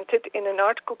documented in an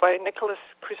article by Nicholas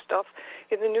Kristof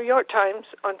in the New York Times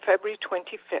on February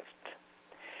 25th.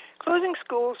 Closing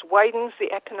schools widens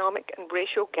the economic and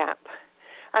racial gap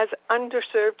as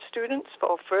underserved students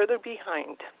fall further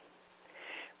behind.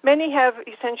 Many have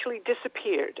essentially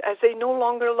disappeared as they no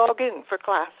longer log in for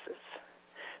classes.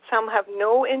 Some have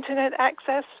no internet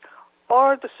access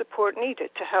or the support needed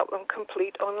to help them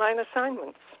complete online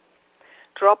assignments.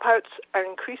 Dropouts are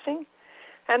increasing,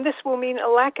 and this will mean a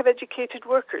lack of educated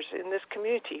workers in this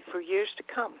community for years to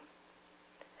come.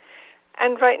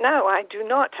 And right now, I do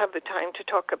not have the time to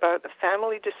talk about the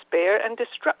family despair and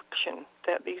destruction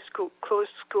that these closed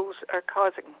schools are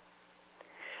causing.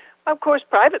 Of course,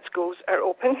 private schools are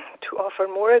open to offer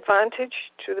more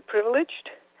advantage to the privileged,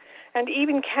 and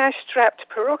even cash-strapped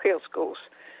parochial schools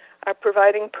are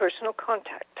providing personal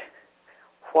contact.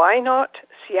 Why not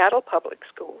Seattle Public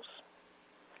Schools?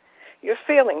 You're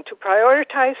failing to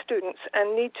prioritize students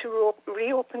and need to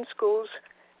reopen schools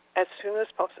as soon as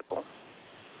possible.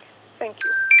 Thank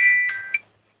you.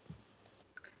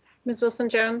 Ms.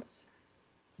 Wilson-Jones.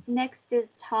 Next is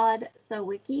Todd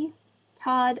Sawicki.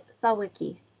 Todd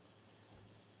Sawicki.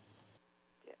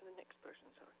 Yeah, the next person,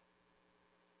 sorry.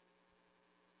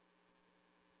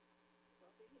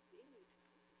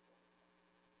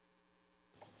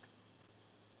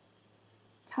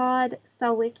 Todd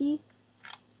Sawicki.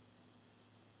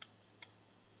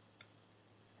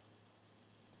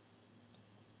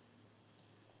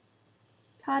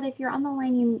 Todd, if you're on the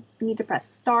line, you need to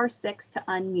press *6 to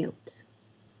unmute.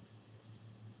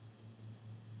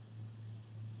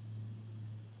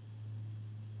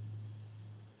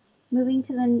 Moving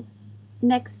to the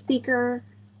next speaker,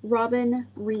 Robin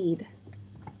Reed.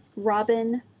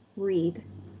 Robin Reed.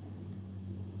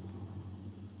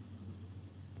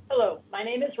 Hello, my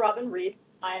name is Robin Reed.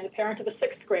 I am the parent of a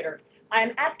 6th grader. I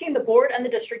am asking the board and the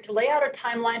district to lay out a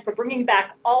timeline for bringing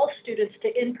back all students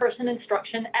to in-person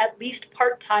instruction at least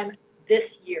part-time this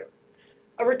year.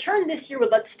 A return this year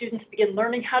would let students begin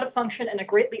learning how to function in a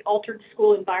greatly altered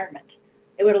school environment.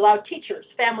 It would allow teachers,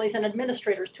 families, and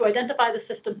administrators to identify the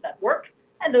systems that work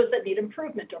and those that need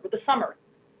improvement over the summer.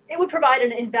 It would provide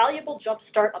an invaluable jump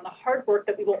start on the hard work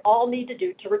that we will all need to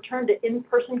do to return to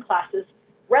in-person classes,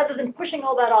 rather than pushing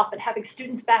all that off and having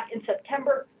students back in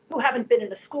September who haven't been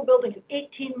in a school building in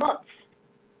 18 months.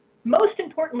 Most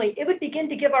importantly, it would begin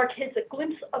to give our kids a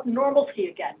glimpse of normalcy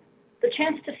again, the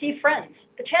chance to see friends,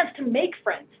 the chance to make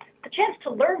friends, the chance to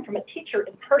learn from a teacher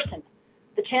in person,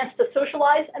 the chance to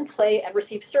socialize and play and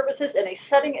receive services in a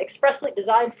setting expressly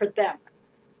designed for them,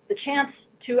 the chance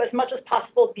to, as much as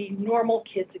possible, be normal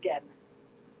kids again.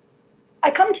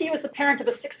 I come to you as the parent of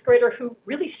a 6th grader who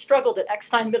really struggled at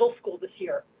Eckstein Middle School this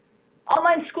year.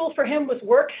 Online school for him was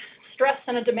work, stress,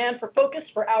 and a demand for focus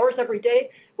for hours every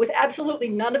day, with absolutely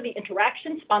none of the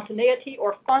interaction, spontaneity,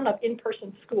 or fun of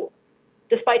in-person school.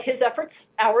 Despite his efforts,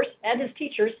 ours, and his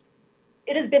teachers,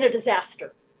 it has been a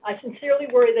disaster. I sincerely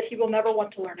worry that he will never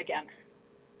want to learn again.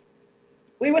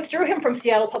 We withdrew him from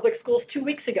Seattle Public Schools 2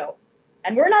 weeks ago,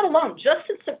 and we're not alone. Just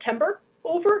in September,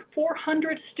 over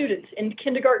 400 students in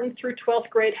kindergarten through 12th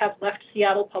grade have left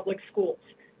Seattle Public Schools.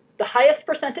 The highest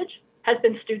percentage has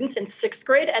been students in 6th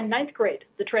grade and 9th grade,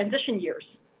 the transition years.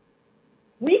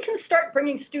 We can start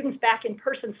bringing students back in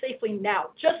person safely now,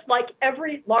 just like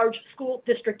every large school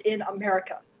district in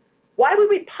America. Why would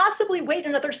we possibly wait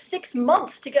another 6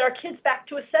 months to get our kids back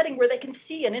to a setting where they can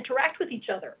see and interact with each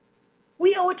other?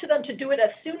 We owe it to them to do it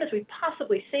as soon as we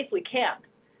possibly safely can.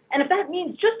 And if that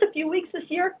means just a few weeks this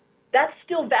year, that's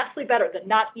still vastly better than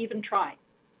not even trying.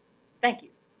 Thank you.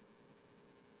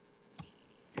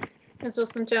 Ms.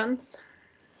 Wilson-Jones.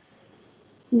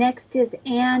 Next is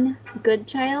Anne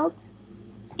Goodchild.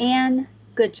 Anne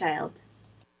Goodchild.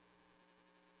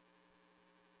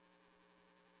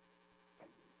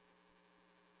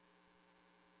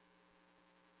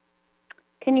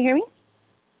 Can you hear me?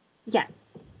 Yes.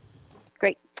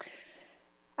 Great.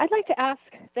 I'd like to ask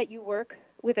that you work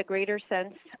with a greater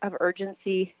sense of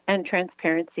urgency and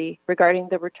transparency regarding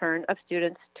the return of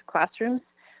students to classrooms,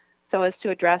 so as to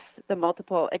address the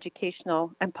multiple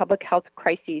educational and public health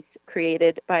crises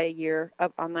created by a year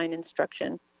of online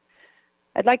instruction.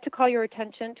 I'd like to call your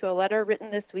attention to a letter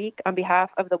written this week on behalf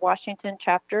of the Washington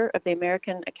chapter of the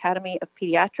American Academy of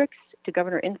Pediatrics to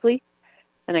Governor Inslee,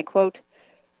 and I quote,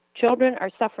 "Children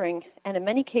are suffering, and in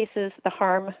many cases, the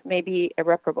harm may be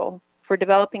irreparable. For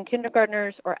developing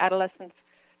kindergartners or adolescents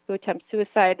who attempt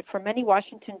suicide, for many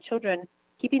Washington children,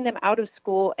 keeping them out of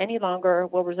school any longer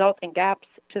will result in gaps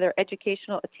to their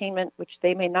educational attainment, which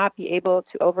they may not be able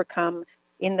to overcome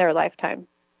in their lifetime.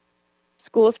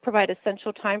 Schools provide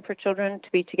essential time for children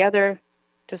to be together,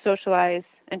 to socialize,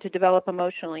 and to develop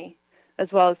emotionally, as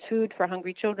well as food for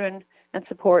hungry children and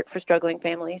support for struggling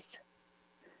families.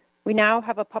 We now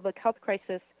have a public health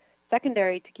crisis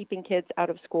secondary to keeping kids out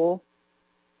of school.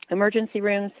 Emergency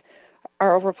rooms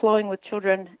are overflowing with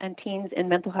children and teens in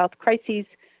mental health crises,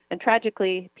 and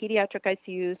tragically, pediatric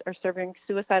ICUs are serving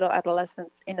suicidal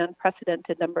adolescents in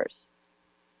unprecedented numbers.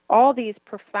 All these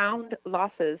profound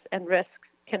losses and risks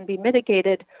can be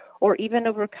mitigated or even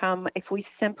overcome if we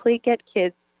simply get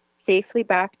kids safely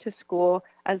back to school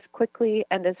as quickly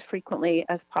and as frequently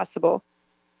as possible.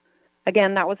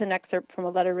 Again, that was an excerpt from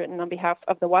a letter written on behalf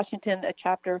of the Washington, a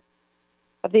chapter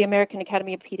of the American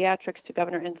Academy of Pediatrics, to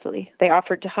Governor Inslee. They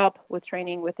offered to help with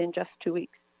training within just 2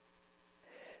 weeks.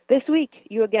 This week,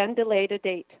 you again delayed a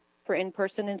date for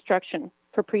in-person instruction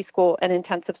for preschool and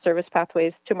intensive service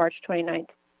pathways to March 29th,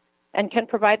 and can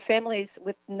provide families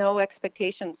with no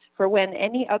expectations for when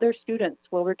any other students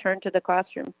will return to the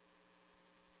classroom.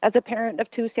 As a parent of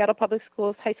 2 Seattle Public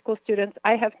Schools high school students,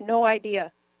 I have no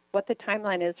idea what the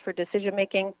timeline is for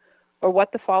decision-making or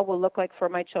what the fall will look like for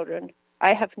my children.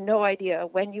 I have no idea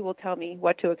when you will tell me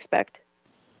what to expect.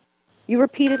 You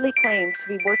repeatedly claim to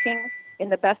be working in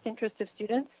the best interest of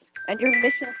students, and your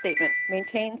mission statement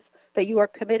maintains that you are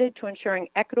committed to ensuring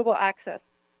equitable access,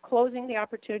 closing the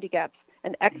opportunity gaps,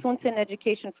 and excellence in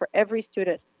education for every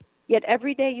student. Yet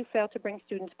every day you fail to bring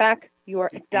students back, you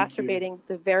are exacerbating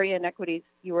the very inequities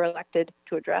you were elected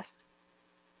to address.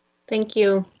 Thank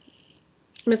you.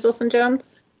 Ms.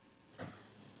 Wilson-Jones?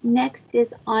 Next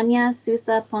is Anya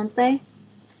Sousa Ponce.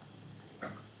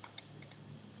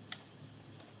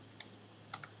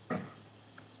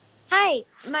 Hi,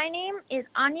 my name is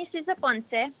Anya Sousa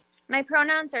Ponce. My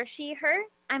pronouns are she, her.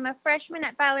 I'm a freshman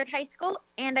at Ballard High School,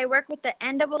 and I work with the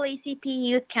NAACP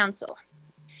Youth Council.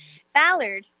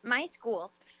 Ballard, my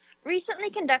school,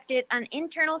 recently conducted an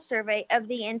internal survey of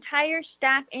the entire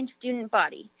staff and student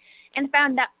body and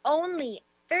found that only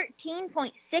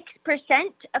 13.6%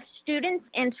 of students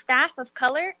and staff of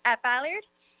color at Ballard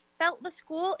felt the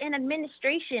school and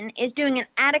administration is doing an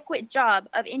adequate job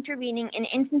of intervening in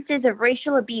instances of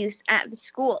racial abuse at the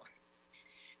school.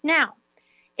 Now,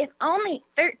 if only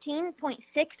 13.6%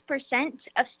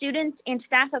 of students and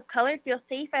staff of color feel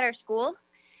safe at our school,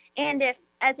 and if,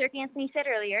 as Eric Anthony said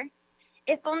earlier,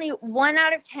 if only 1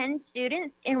 out of 10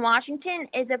 students in Washington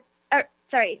is if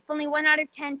only 1 out of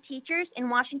 10 teachers in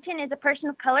Washington is a person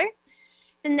of color,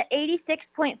 then the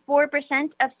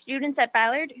 86.4% of students at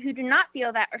Ballard who do not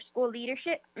feel that our school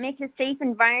leadership makes a safe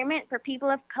environment for people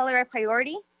of color a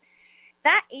priority,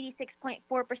 that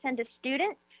 86.4% of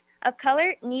students of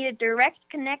color need a direct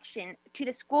connection to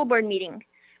the school board meeting,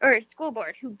 or school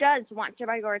board who does want to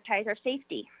prioritize our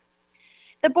safety.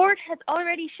 The board has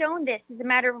already shown this as a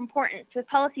matter of importance with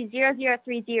policy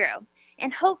 0030,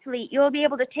 and hopefully you will be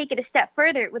able to take it a step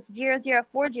further with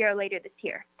 0040 later this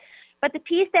year. But the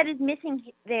piece that is missing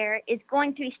there is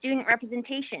going to be student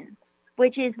representation,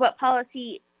 which is what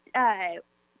policy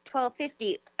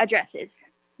 1250 addresses.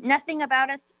 Nothing about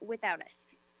us without us.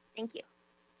 Thank you.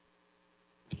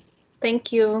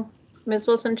 Thank you. Ms.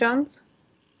 Wilson-Jones?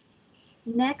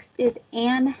 Next is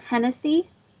Ann Hennessy.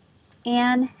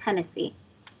 Ann Hennessy.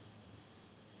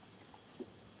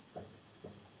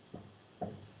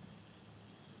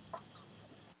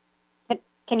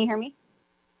 Can you hear me?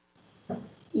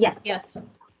 Yes. Yes.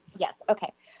 Yes.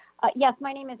 Okay. Yes,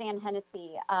 my name is Ann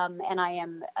Hennessy, and I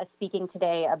am speaking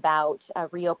today about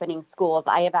reopening schools.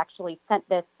 I have actually sent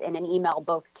this in an email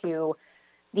both to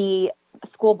the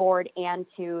school board and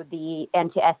to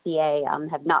SEA.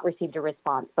 Have not received a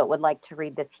response, but would like to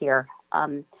read this here.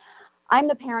 I'm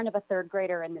the parent of a 3rd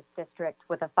grader in this district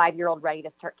with a 5-year-old ready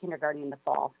to start kindergarten in the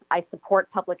fall. I support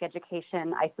public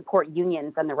education. I support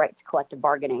unions and the right to collective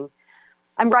bargaining.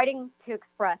 I'm writing to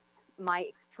express my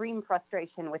extreme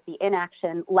frustration with the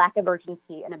inaction, lack of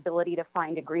urgency, and ability to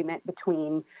find agreement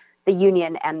between the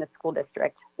union and the school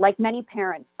district. Like many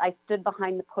parents, I stood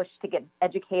behind the push to get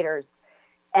educators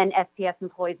and SPS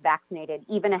employees vaccinated,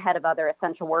 even ahead of other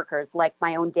essential workers like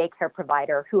my own daycare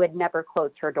provider who had never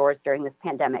closed her doors during this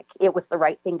pandemic. It was the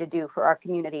right thing to do for our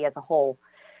community as a whole.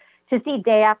 To see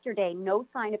day after day no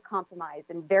sign of compromise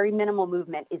and very minimal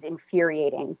movement is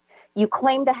infuriating. You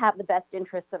claim to have the best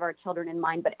interests of our children in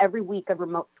mind, but every week of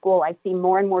remote school, I see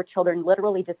more and more children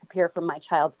literally disappear from my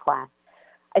child's class.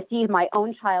 I see my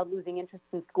own child losing interest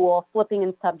in school, flipping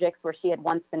in subjects where she had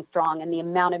once been strong, and the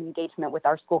amount of engagement with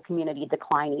our school community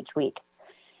decline each week.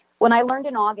 When I learned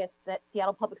in August that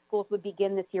Seattle Public Schools would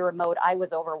begin this year remote, I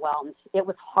was overwhelmed. It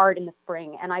was hard in the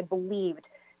spring, and I believed,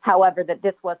 however, that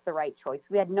this was the right choice.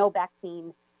 We had no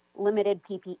vaccine, limited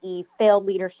PPE, failed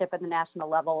leadership at the national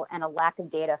level, and a lack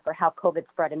of data for how COVID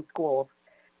spread in schools.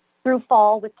 Through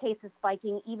fall, with cases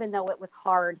spiking, even though it was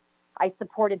hard, I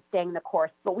supported staying the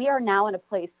course. But we are now in a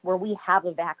place where we have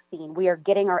a vaccine. We are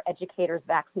getting our educators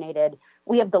vaccinated.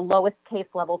 We have the lowest case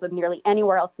levels of nearly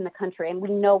anywhere else in the country, and we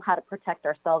know how to protect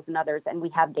ourselves and others, and we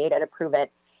have data to prove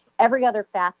it. Every other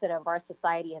facet of our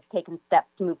society has taken steps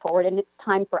to move forward, and it's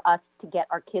time for us to get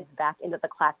our kids back into the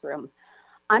classroom.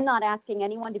 I'm not asking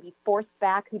anyone to be forced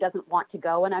back who doesn't want to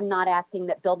go, and I'm not asking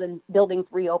that buildings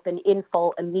reopen in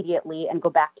full immediately and go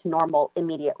back to normal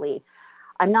immediately.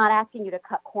 I'm not asking you to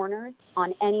cut corners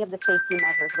on any of the safety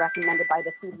measures recommended by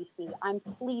the CDC. I'm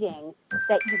pleading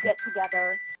that you get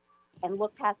together and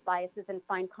look past biases and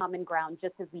find common ground,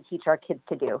 just as we teach our kids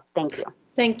to do. Thank you.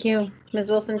 Thank you. Ms.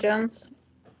 Wilson-Jones.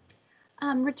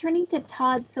 Returning to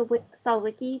Todd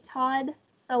Sawicki. Todd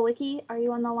Sawicki, are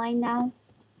you on the line now?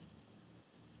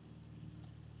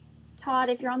 Todd,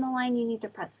 if you're on the line, you need to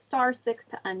press *6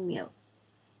 to unmute.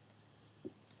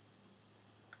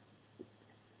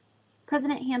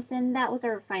 President Hampson, that was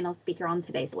our final speaker on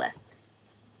today's list.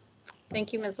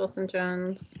 Thank you, Ms.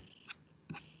 Wilson-Jones.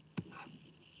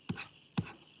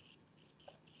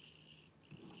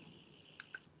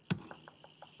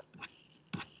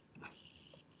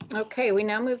 Okay, we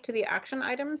now move to the action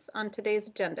items on today's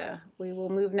agenda. We will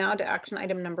move now to action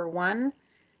item number 1,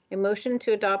 a motion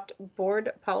to adopt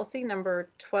board policy number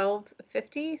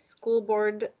 1250, school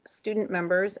board student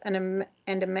members, and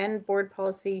amend board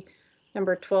policy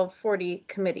number 1240,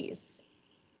 committees.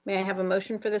 May I have a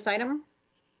motion for this item?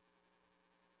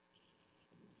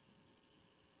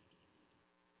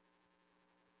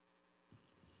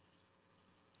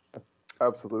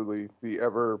 Absolutely. The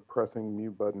ever-pressing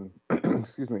mute button.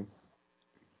 Excuse me.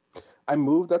 I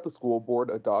move that the school board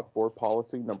adopt board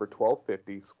policy number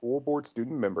 1250, school board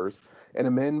student members, and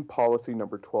amend policy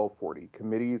number 1240,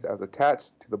 committees, as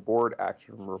attached to the board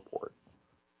action report.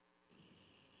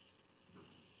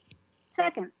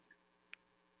 Second.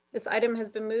 This item has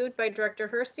been moved by Director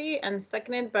Hersey and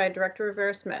seconded by Director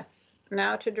Rivera-Smith.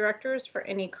 Now to directors for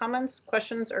any comments,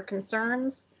 questions, or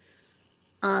concerns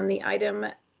on the item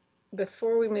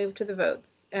before we move to the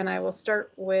votes. And I will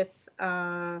start with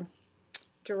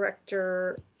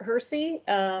Director Hersey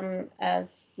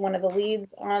as one of the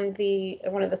leads on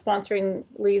one of the sponsoring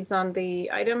leads on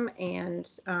the item, and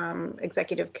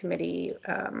executive committee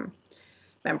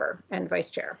member and vice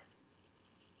chair.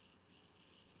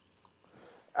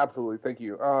 Absolutely, thank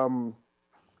you.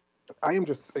 I am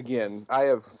just, again, I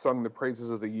have sung the praises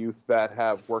of the youth that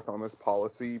have worked on this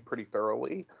policy pretty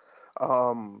thoroughly.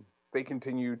 They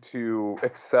continue to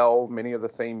excel. Many of the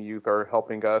same youth are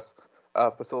helping us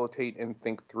facilitate and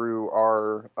think through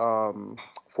our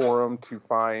forum to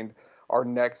find our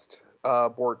next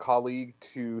board colleague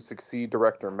to succeed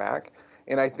Director Mack.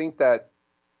 And I think that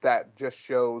just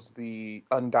shows the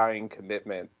undying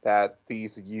commitment that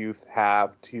these youth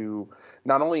have to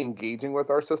not only engaging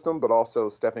with our system, but also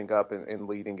stepping up and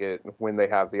leading it when they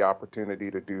have the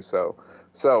opportunity to do so.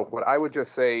 So what I would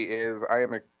just say is I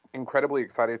am incredibly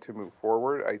excited to move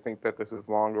forward. I think that this is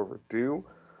long overdue.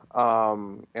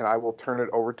 And I will turn it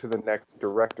over to the next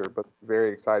director, but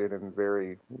very excited and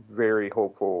very, very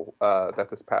hopeful that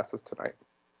this passes tonight.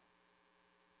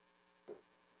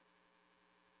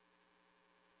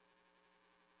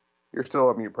 You're still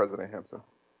on mute, President Hampson.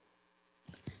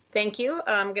 Thank you.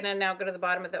 I'm going to now go to the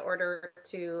bottom of the order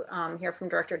to hear from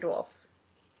Director DeWolf.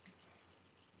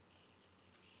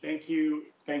 Thank you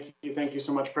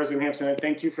so much, President Hampson, and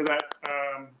thank you for that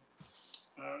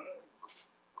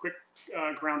quick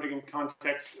grounding in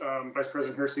context, Vice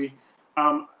President Hersey.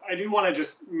 I do want to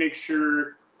just make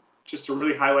sure, just to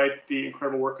really highlight the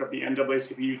incredible work of the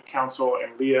NAACP Youth Council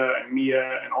and Leah and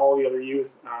Mia and all the other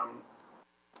youth,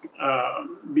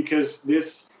 because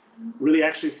this really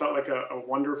actually felt like a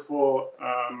wonderful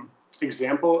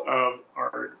example of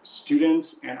our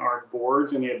students and our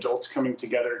boards and the adults coming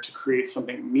together to create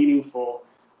something meaningful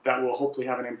that will hopefully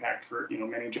have an impact for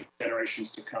many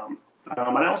generations to come.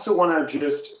 And I also want to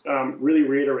just really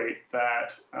reiterate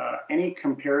that any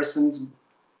comparisons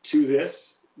to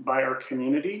this by our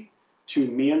community to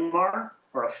Myanmar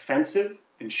are offensive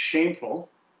and shameful.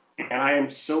 And I am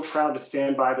so proud to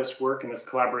stand by this work and this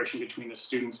collaboration between the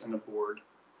students and the board.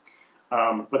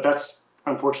 But that's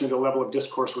unfortunately the level of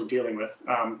discourse we're dealing with.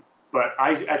 But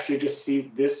I actually just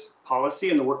see this policy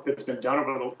and the work that's been done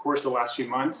over the course of the last few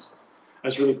months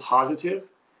as really positive.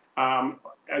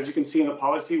 As you can see in the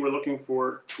policy, we're looking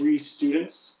for 3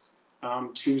 students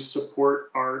to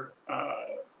support our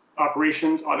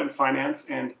operations, audit and finance,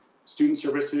 and student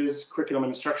services, curriculum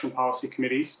and instruction policy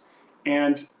committees.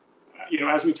 And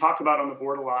as we talk about on the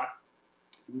board a lot,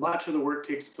 much of the work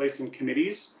takes place in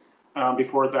committees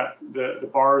before that the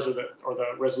bars or the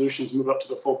resolutions move up to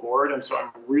the full board. And so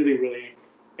I'm really, really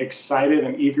excited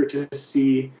and eager to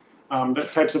see the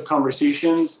types of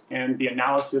conversations and the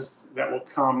analysis that will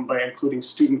come by including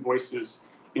student voices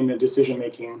in the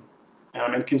decision-making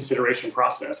and consideration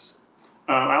process.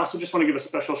 I also just want to give a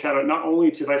special shout out not only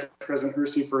to Vice President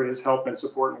Hersey for his help and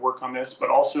support and work on this, but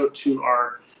also to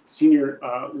our senior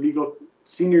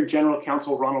General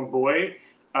Counsel, Ronald Boy,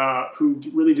 who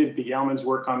really did the yeoman's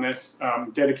work on this,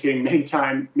 dedicating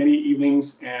many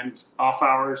evenings and off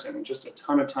hours and just a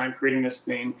ton of time creating this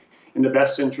thing in the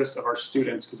best interest of our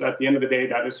students, because at the end of the day,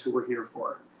 that is who we're here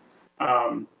for.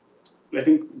 I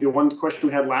think the one question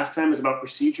we had last time is about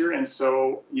procedure, and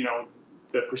so,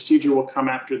 the procedure will come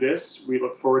after this. We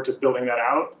look forward to building that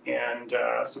out and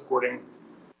supporting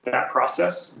that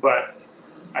process. But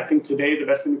I think today the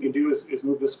best thing we can do is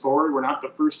move this forward. We're not the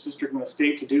first district in the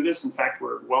state to do this. In fact,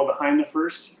 we're well behind the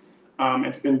first.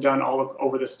 It's been done all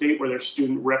over the state where there's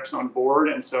student reps on board.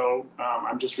 And so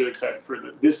I'm just really excited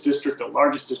for this district, the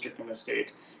largest district in the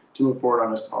state, to move forward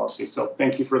on this policy. So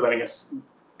thank you for letting us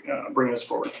bring this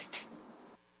forward.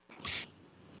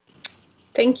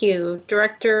 Thank you.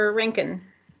 Director Rankin.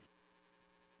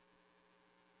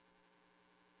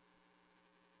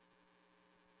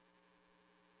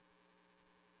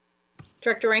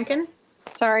 Director Rankin?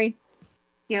 Sorry.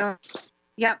 Yep.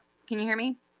 Can you hear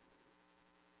me?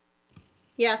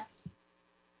 Yes.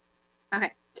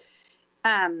 Okay.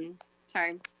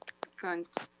 Sorry.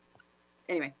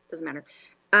 Anyway, doesn't matter.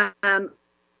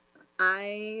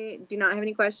 I do not have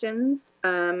any questions.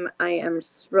 I am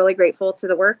really grateful to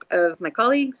the work of my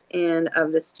colleagues and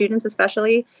of the students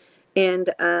especially. And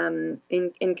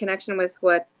in connection with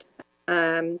what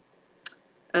Director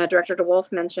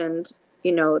DeWolf mentioned,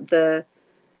 the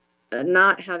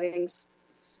not having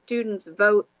students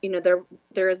vote,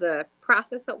 there is a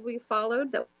process that will be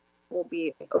followed that will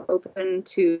be open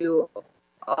to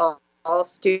all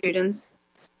students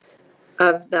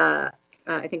of the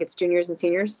I think it's juniors and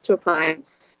seniors to apply,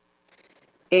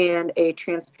 and a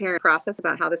transparent process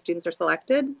about how the students are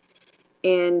selected.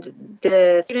 And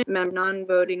the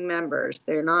non-voting members,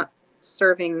 they're not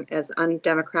serving as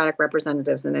undemocratic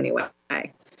representatives in any way.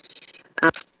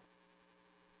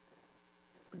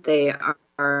 They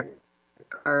are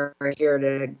here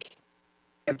to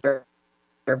give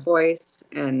their voice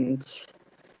and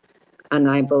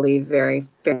I believe very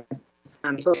fair,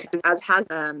 as has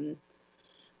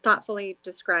thoughtfully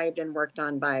described and worked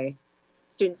on by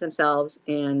students themselves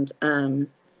and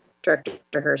Director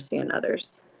Hersey and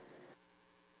others.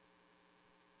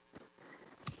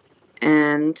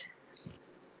 And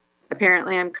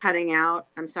apparently I'm cutting out.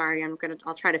 I'm sorry,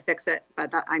 I'll try to fix it,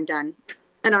 but I'm done.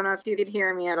 I don't know if you could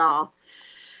hear me at all.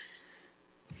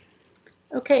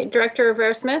 Okay, Director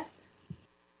Rivera-Smith.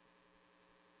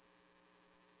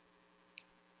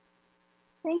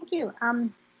 Thank you.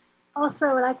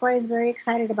 Also, likewise, very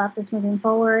excited about this moving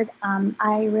forward.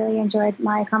 I really enjoyed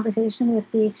my conversation with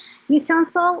the Youth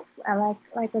Council.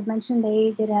 Like was mentioned,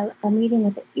 they did a meeting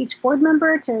with each board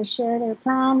member to share their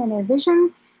plan and their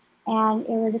vision. And it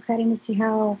was exciting to see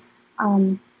how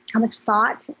much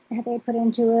thought they put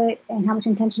into it and how much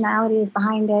intentionality is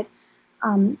behind it.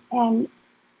 And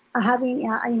having,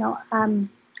 I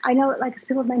know, like as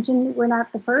people mentioned, we're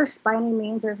not the first by any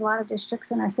means. There's a lot of districts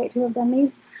in our state who have done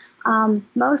these.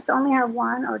 Most only have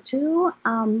 1 or 2,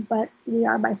 but we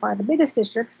are by far the biggest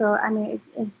district. So, I mean,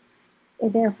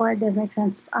 therefore, it does make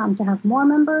sense to have more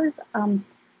members. I'm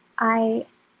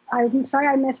sorry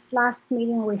I missed last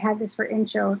meeting where we had this for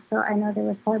intro, so I know there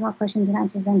was probably more questions and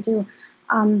answers then too.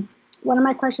 One of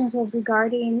my questions was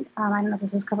regarding, I don't know if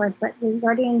this was covered, but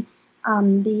regarding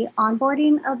the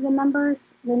onboarding of the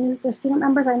members, the student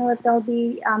members. I know that there'll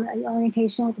be an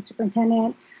orientation with the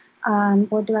superintendent,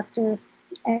 board director,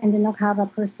 and then they'll have a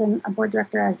board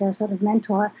director as their sort of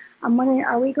mentor. I'm wondering,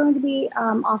 are we going to be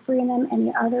offering them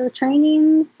any other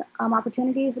trainings,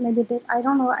 opportunities? Maybe I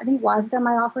don't know, I think WASDA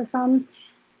might offer some.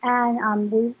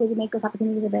 And will we make those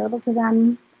opportunities available to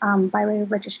them by way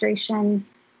of registration?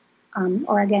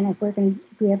 Or again, if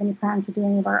we have any plans to do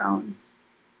any of our own?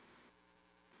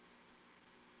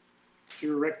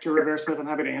 Director Rivera-Smith, I'm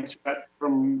happy to answer that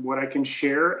from what I can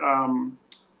share.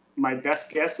 My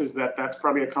best guess is that that's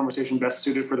probably a conversation best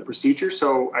suited for the procedure.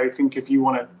 So I think if you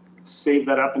want to save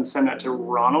that up and send that to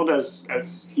Ronald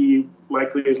as he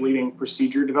likely is leading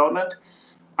procedure development.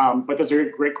 But that's a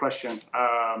great question.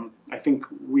 I think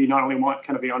we not only want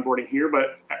kind of the onboarding here,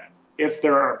 but if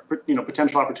there are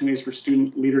potential opportunities for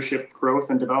student leadership growth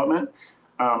and development,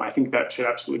 I think that should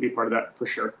absolutely be part of that for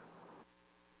sure.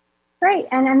 Great,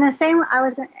 and then the same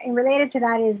related to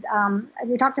that is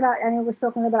we talked about, I know we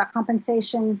spoke a little bit about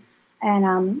compensation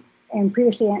and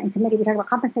previously in committee we talked about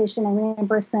compensation and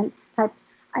reimbursement types,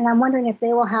 and I'm wondering if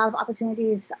they will have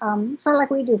opportunities sort of like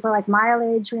we do for like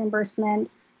mileage reimbursement,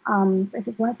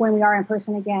 when we are in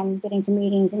person again, getting to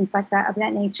meetings, things like that of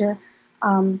that nature,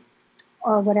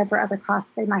 or whatever other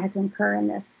costs they might have to incur in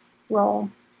this role.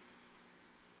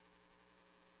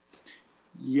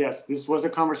 Yes, this was a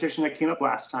conversation that came up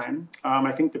last time.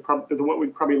 I think what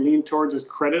we'd probably lean towards is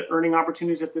credit earning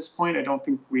opportunities at this point. I don't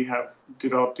think we have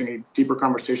developed any deeper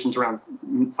conversations around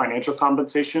financial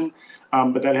compensation,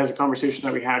 but that has a conversation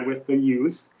that we had with the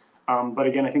youth. But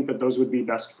again, I think that those would be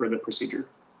best for the procedure.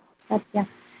 Yeah,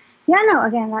 no,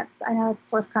 again, I know it's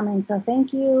forthcoming. So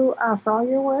thank you for all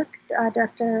your work,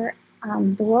 Director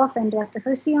DeWolf and Director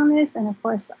Hersey on this, and of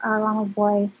course, Ronald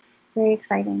Boyd, very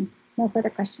exciting. No further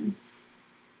questions.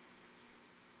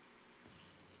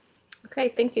 Okay,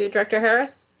 thank you. Director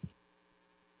Harris?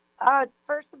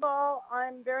 First of all,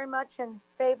 I'm very much in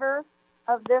favor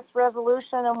of this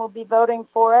resolution and will be voting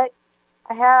for it.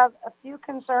 I have a few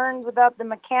concerns about the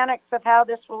mechanics of how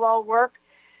this will all work,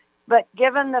 but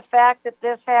given the fact that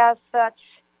this has such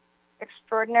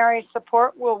extraordinary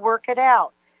support, we'll work it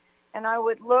out. And I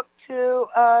would look to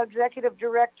Executive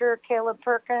Director Caleb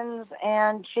Perkins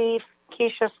and Chief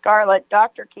Keisha Scarlett,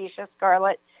 Dr. Keisha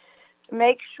Scarlett, to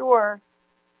make sure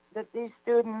that these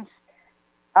students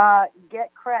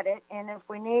get credit, and if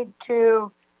we need to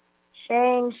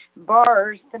change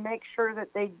bars to make sure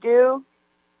that they do,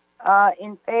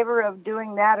 in favor of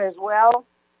doing that as well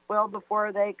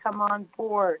before they come on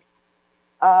board.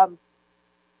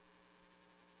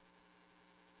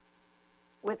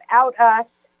 Without us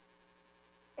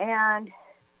and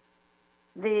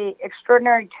the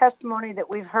extraordinary testimony that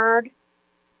we've heard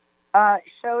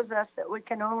shows us that we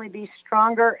can only be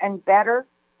stronger and better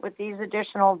with these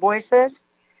additional voices.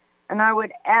 And I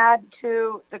would add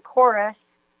to the chorus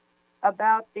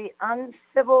about the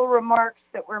uncivil remarks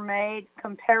that were made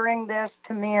comparing this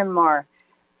to Myanmar.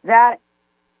 That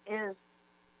is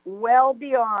well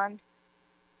beyond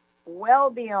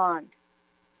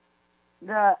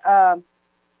the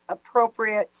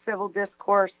appropriate civil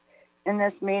discourse in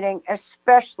this meeting,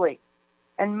 especially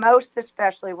and most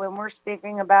especially when we're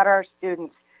speaking about our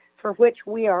students, for which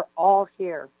we are all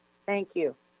here. Thank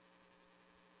you.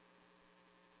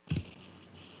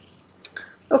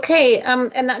 Okay,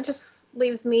 and that just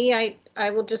leaves me. I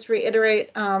will just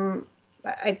reiterate,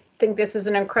 I think this is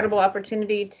an incredible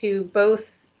opportunity to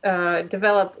both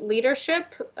develop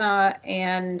leadership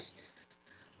and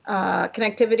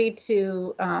connectivity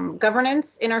to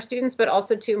governance in our students, but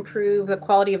also to improve the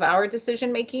quality of our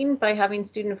decision making by having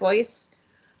student voice,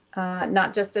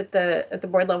 not just at the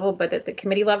board level, but at the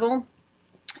committee level.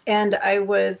 And I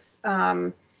was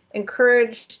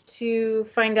encouraged to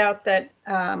find out that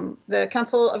the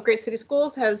Council of Great City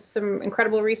Schools has some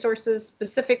incredible resources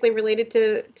specifically related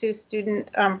to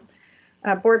student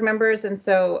board members, and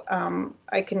so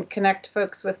I can connect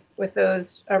folks with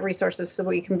those resources so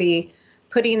we can be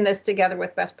putting this together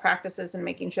with best practices and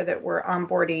making sure that we're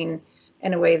onboarding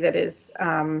in a way that is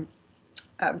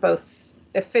both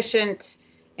efficient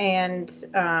and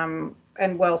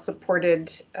well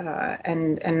supported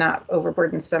and not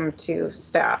overburdensome to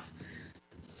staff.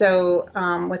 So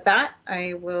with that,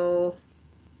 I will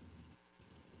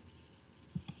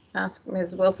ask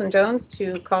Ms. Wilson-Jones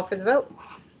to call for the vote.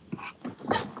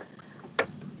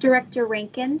 Director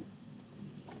Rankin?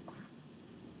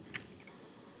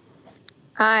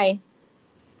 Aye.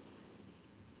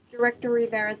 Director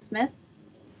Rivera-Smith?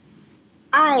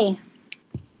 Aye.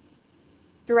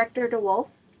 Director DeWolf?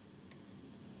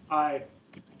 Aye.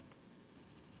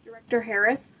 Director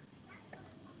Harris?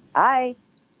 Aye.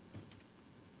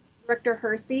 Director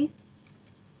Hersey?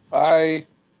 Aye.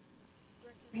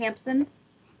 Director Hampson?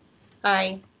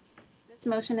 Aye. This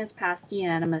motion is passed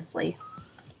unanimously.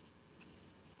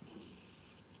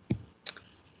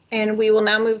 And we will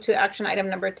now move to action item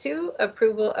number 2,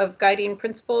 approval of guiding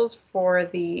principles for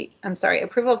the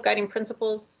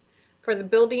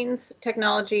buildings,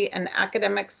 technology, and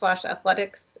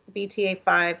academic/athletics BTA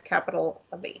 5 capital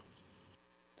levy.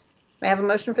 May I have a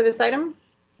motion for this item?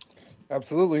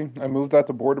 Absolutely. I move that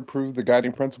the board approve the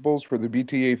guiding principles for the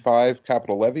BTA 5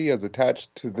 capital levy as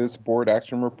attached to this board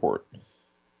action report.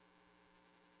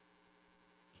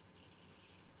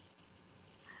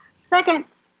 Second.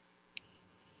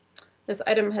 This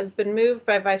item has been moved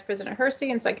by Vice President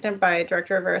Hersey and seconded by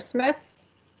Director Rivera Smith.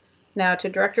 Now to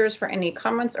directors for any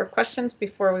comments or questions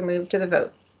before we move to the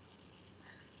vote.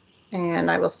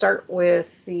 And I will start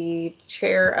with the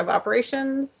Chair of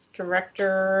Operations,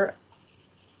 Director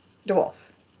DeWolf.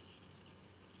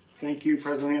 Thank you,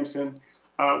 President Hampson.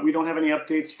 We don't have any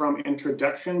updates from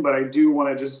introduction, but I do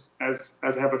want to just, as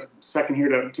I have a second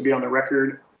here to be on the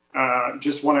record,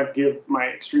 just want to give my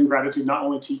extreme gratitude not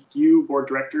only to you, board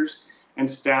directors and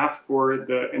staff, for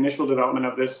the initial development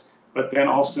of this, but then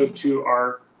also to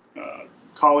our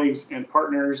colleagues and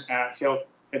partners at Seattle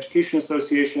Education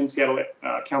Association, Seattle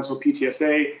Council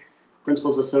PTSA,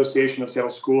 Principals Association of Seattle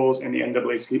Schools, and the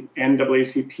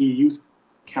NAACP Youth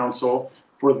Council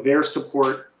for their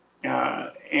support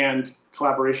and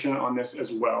collaboration on this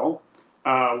as well.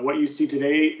 What you see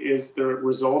today is the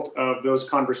result of those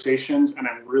conversations, and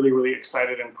I'm really, really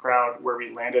excited and proud where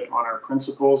we landed on our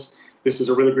principles. This is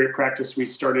a really great practice we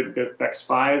started with BEX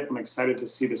 5. I'm excited to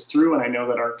see this through, and I know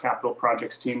that our capital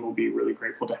projects team will be really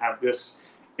grateful to have this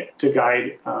to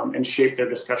guide and shape their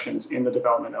discussions in the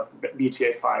development of the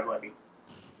BTA 5 levy.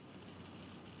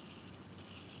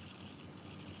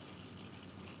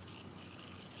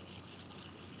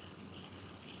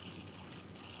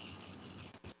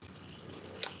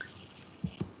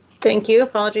 Thank you.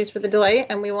 Apologies for the delay.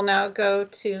 And we will now go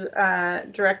to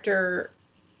Director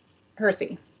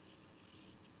Hersey.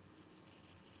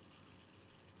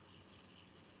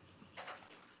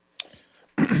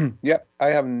 Yep, I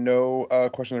have no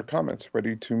questions or comments.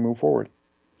 Ready to move forward.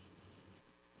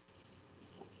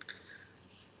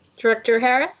 Director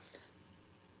Harris?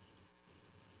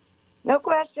 No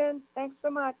questions. Thanks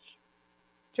so much.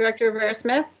 Director Rivera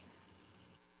Smith?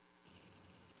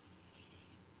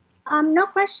 No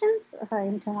questions. Sorry,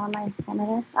 I'm turning on my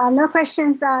camera there. No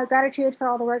questions. Gratitude for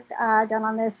all the work done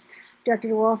on this. Director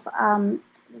DeWolf,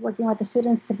 working with the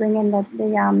students to bring in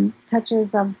the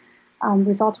touches of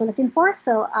results we're looking for.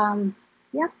 So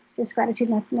yeah, just gratitude,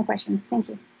 no questions. Thank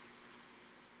you.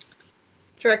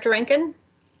 Director Rankin?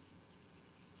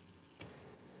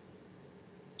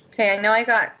 Okay, I know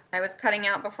I was cutting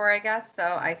out before, I guess,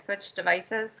 so I switched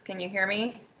devices. Can you hear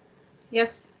me?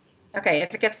 Yes. Okay,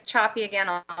 if it gets choppy again,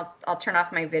 I'll turn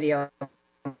off my video.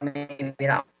 Maybe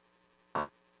that'll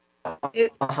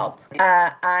help.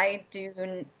 I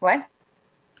do what?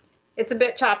 It's a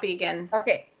bit choppy again.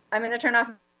 Okay, I'm going to turn off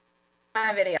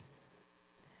my video.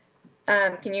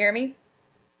 Can you hear me?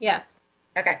 Yes.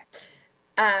 Okay.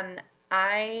 No,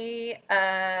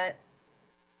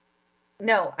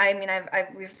 I mean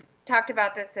we've talked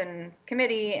about this in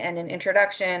committee and in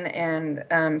introduction,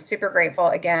 and super grateful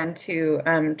again to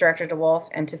Director DeWolf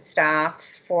and to staff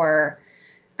for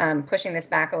pushing this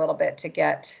back a little bit to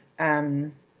get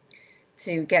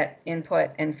input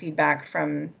and feedback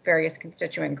from various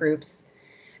constituent groups.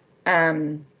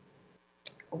 One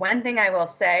thing I will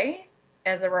say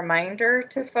as a reminder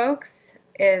to folks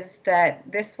is that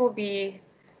this will be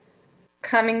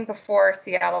coming before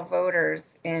Seattle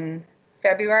voters in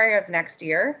February of next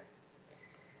year,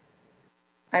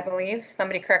 I believe.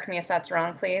 Somebody correct me if that's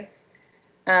wrong, please.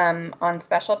 On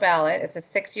special ballot. It's a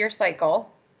 6-year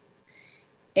cycle.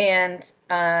 And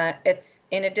it's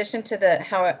in addition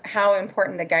to how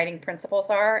important the guiding principles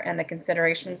are and the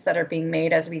considerations that are being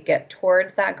made as we get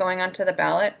towards that going onto the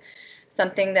ballot,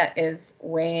 something that is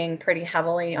weighing pretty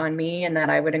heavily on me and that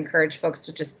I would encourage folks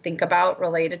to just think about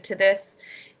related to this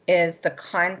is the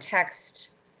context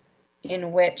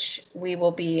in which we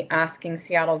will be asking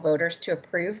Seattle voters to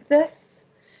approve this,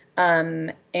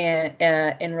 and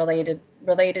related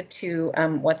to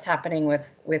what's happening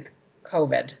with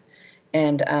COVID,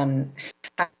 and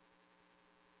how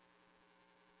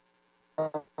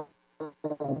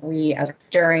we as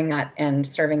during that and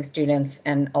serving students,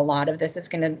 and a lot of this is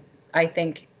going to, I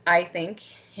think,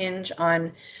 hinge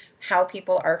on how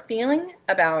people are feeling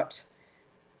about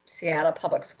Seattle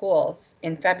Public Schools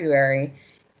in February.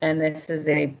 And this is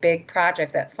a big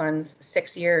project that funds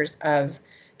 6 years of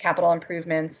capital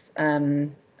improvements. Their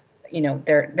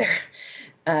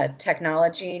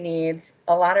technology needs,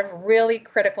 a lot of really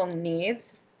critical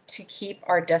needs to keep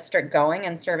our district going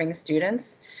and serving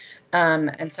students.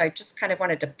 And so I just kind of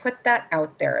wanted to put that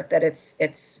out there, that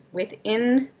it's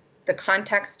within the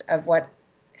context of what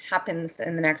happens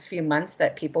in the next few months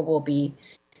that people will be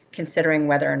considering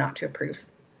whether or not to approve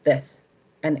this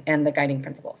and the guiding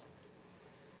principles.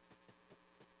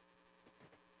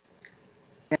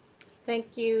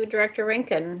 Thank you, Director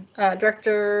Rankin.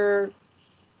 Director,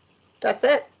 that's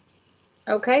it.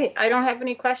 Okay, I don't have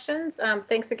any questions.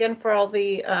 Thanks again for all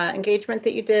the engagement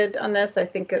that you did on this. I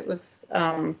think it was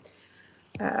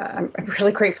I'm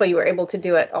really grateful you were able to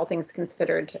do it, all things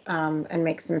considered, and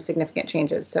make some significant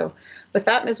changes. So with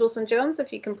that, Ms. Wilson-Jones,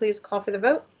 if you can please call for the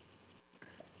vote.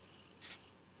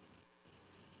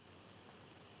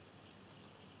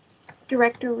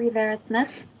 Director Rivera-Smith.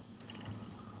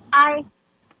 Aye.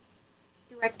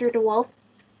 Director DeWolf.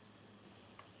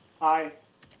 Aye.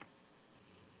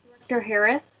 Director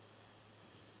Harris.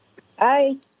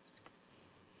 Aye.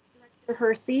 Director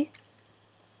Hersey.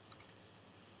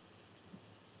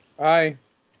 Aye.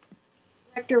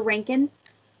 Director Rankin.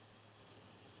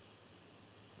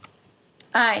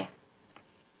 Aye.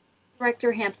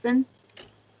 Director Hampson.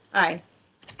 Aye.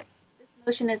 This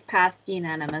motion is passed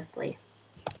unanimously.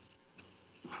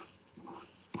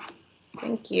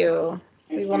 Thank you.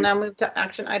 We will now move to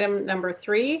action item number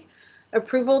 3,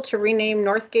 approval to rename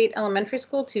Northgate Elementary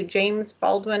School to James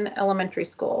Baldwin Elementary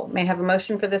School. May I have a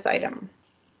motion for this item?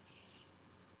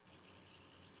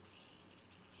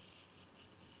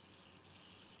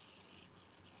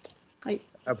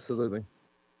 Absolutely.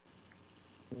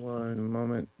 One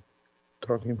moment.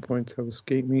 Talking points have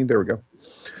escaped me. There we go.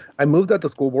 I move that the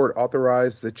school board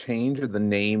authorize the change of the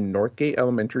name Northgate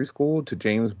Elementary School to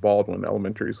James Baldwin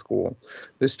Elementary School.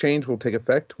 This change will take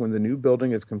effect when the new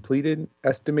building is completed,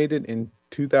 estimated in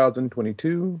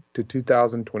 2022 to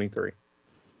 2023.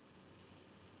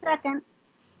 Second.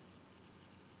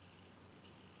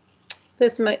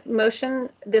 This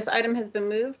item has been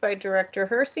moved by Director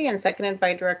Hersey and seconded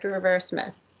by Director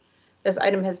Rivera-Smith. This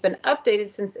item has been updated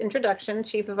since introduction.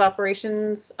 Chief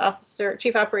Operations Officer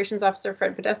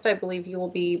Fred Podesta, I believe you will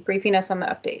be briefing us on the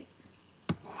update.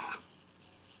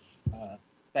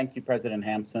 Thank you, President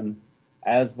Hampson.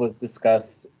 As was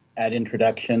discussed at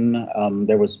introduction,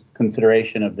 there was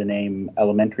consideration of the name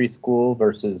elementary school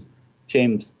versus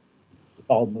James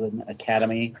Baldwin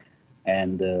Academy,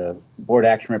 and the board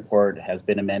action report has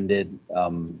been amended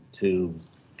to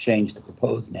change the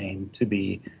proposed name to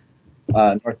be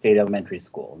Northgate Elementary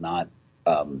School, not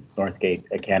Northgate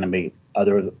Academy.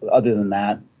 Other than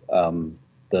that,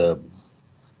 the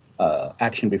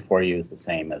action before you is the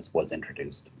same as was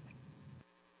introduced.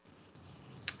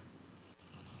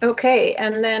 Okay,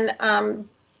 and then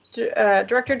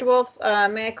Director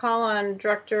DeWolf, may I call on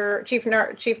Chief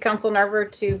Counsel Narver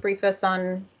to brief us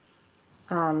on?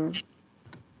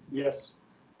 Yes.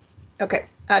 Okay,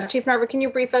 Chief Narver, can you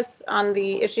brief us on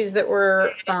the issues that were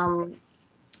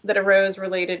that arose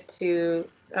related to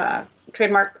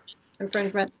trademark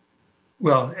infringement?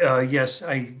 Well, yes,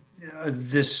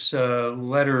 this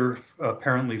letter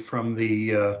apparently from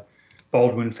the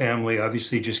Baldwin family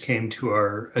obviously just came to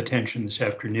our attention this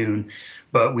afternoon,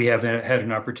 but we haven't had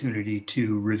an opportunity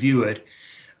to review it.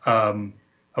 I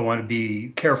want to be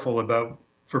careful about,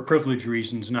 for privilege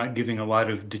reasons, not giving a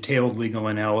lot of detailed legal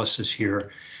analysis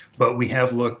here, but we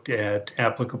have looked at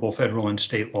applicable federal and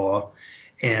state law.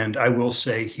 And I will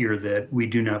say here that we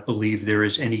do not believe there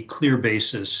is any clear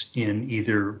basis in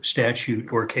either statute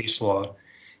or case law,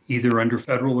 either under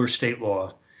federal or state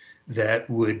law, that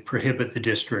would prohibit the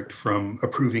district from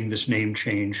approving this name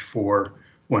change for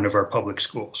one of our public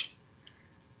schools.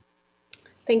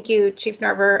 Thank you, Chief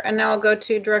Narver. And now I'll go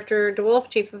to Director DeWolf,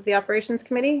 Chief of the Operations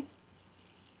Committee.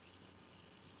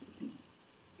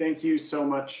 Thank you so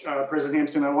much, President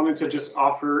Hampson. I wanted to just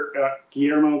offer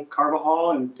Guillermo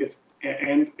Carvajal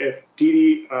and if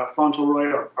Didi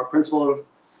Fauntleroy, our principal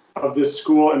of this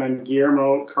school, and then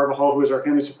Guillermo Carvajal, who is our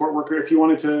family support worker, if you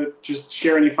wanted to just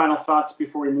share any final thoughts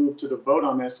before we move to the vote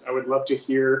on this, I would love to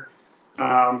hear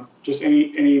just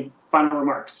any final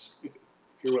remarks, if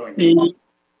you're willing. Do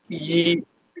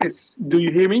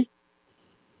you hear me?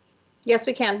 Yes,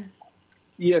 we can.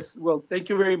 Yes, well, thank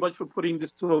you very much for putting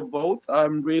this to a vote.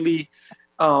 I'm really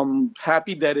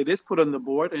happy that it is put on the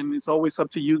board, and it's always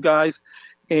up to you guys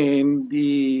and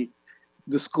the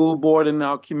school board and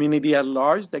our community at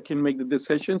large that can make the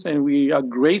decisions, and we are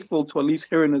grateful to at least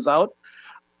hearing us out.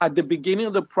 At the beginning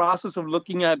of the process of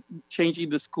looking at changing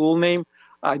the school name,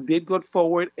 I did go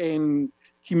forward and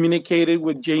communicated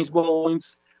with James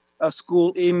Baldwin's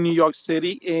school in New York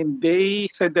City, and they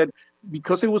said that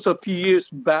because it was a few years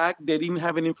back, they didn't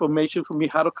have any information for me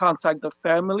how to contact the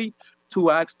family to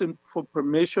ask them for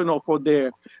permission or for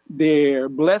their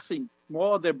blessing,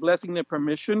 more of their blessing than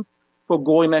permission for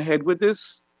going ahead with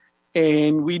this.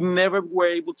 And we never were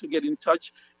able to get in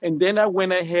touch. And then I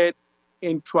went ahead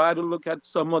and tried to look at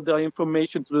some of the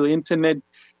information through the internet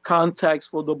contacts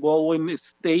for the Baldwin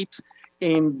estate.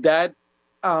 And that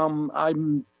I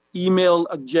emailed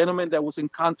a gentleman that was in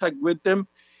contact with them,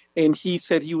 and he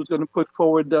said he was going to put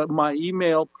forward my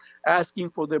email asking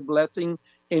for their blessing,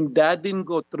 and that didn't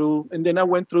go through. And then I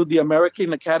went through the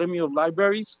American Academy of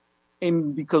Libraries,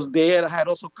 and because they had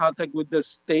also contact with the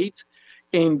state,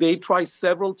 and they tried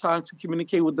several times to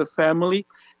communicate with the family,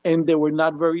 and they were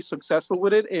not very successful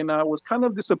with it. And I was kind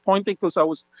of disappointed because I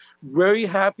was very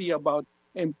happy about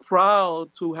and proud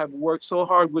to have worked so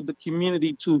hard with the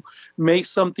community to make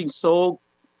something so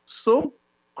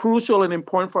crucial and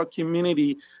important for our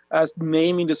community as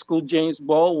naming the school James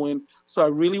Baldwin. So I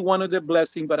really wanted a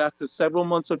blessing, but after several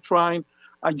months of trying,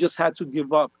 I just had to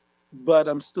give up. But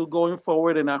I'm still going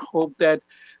forward, and I hope that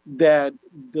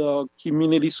the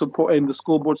community support and the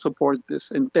school board supports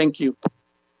this. And thank you.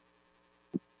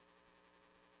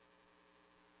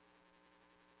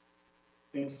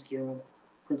 Thanks, Kira.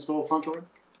 Principal Fontoura?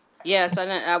 Yes, and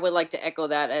I would like to echo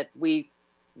that. We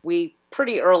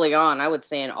pretty early on, I would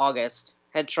say in August,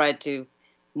 had tried to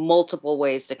multiple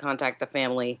ways to contact the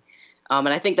family. And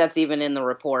I think that's even in the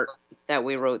report that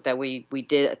we wrote, that we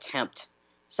did attempt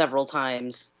several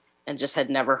times and just had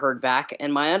never heard back.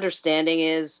 And my understanding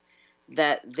is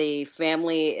that the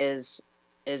family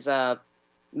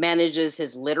manages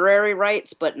his literary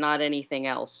rights, but not anything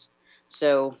else.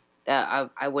 So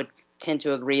I would tend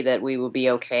to agree that we will be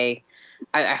okay.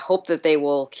 I hope that they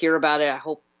will hear about it. I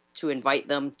hope to invite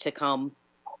them to come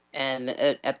and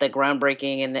at the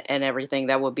groundbreaking and everything.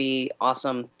 That would be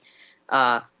awesome.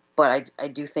 But I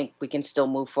do think we can still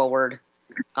move forward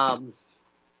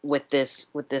with this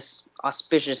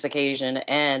auspicious occasion.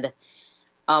 And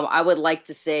I would like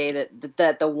to say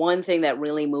that the one thing that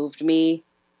really moved me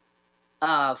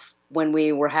when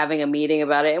we were having a meeting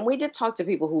about it, and we did talk to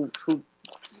people who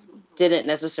didn't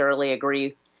necessarily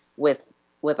agree with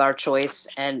our choice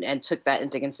and took that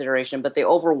into consideration, but the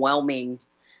overwhelming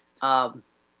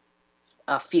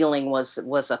feeling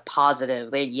was a positive.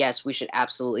 Yes, we should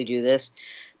absolutely do this.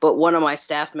 But one of my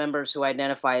staff members who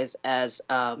identifies as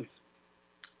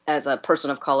a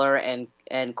person of color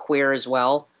and queer as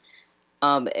well,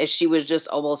 she was just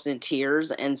almost in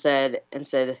tears and said,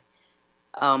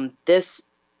 I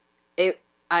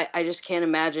just can't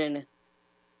imagine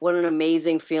what an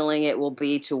amazing feeling it will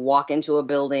be to walk into a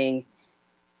building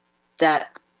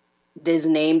that is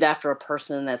named after a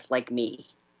person that's like me.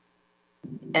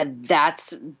 And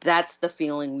that's the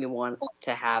feeling we want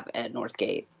to have at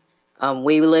Northgate.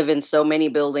 We live in so many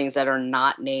buildings that are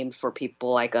not named for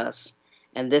people like us.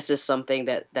 And this is something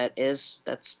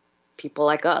that's people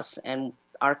like us, and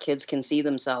our kids can see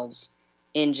themselves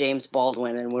in James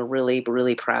Baldwin. And we're really,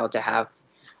 really proud to have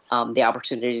the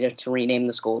opportunity to rename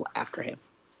the school after him.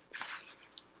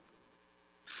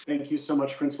 Thank you so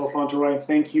much, Principal Fontoura, and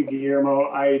thank you,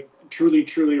 Guillermo. I truly,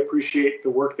 truly appreciate the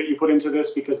work that you put into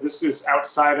this, because this is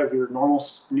outside of your normal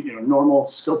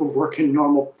scope of work and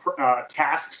normal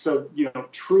tasks. So,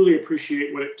 truly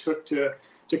appreciate what it took to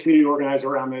community organize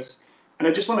around this. And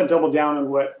I just want to double down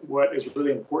on what is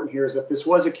really important here is that this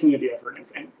was a community effort.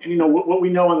 And what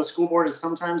we know on the school board is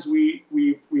sometimes we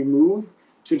move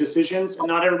to decisions, and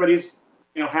not everybody's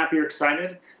happy or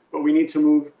excited, but we need to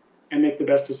move and make the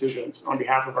best decisions on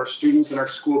behalf of our students and our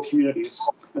school communities.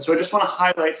 And so I just want to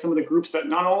highlight some of the groups that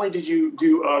not only did you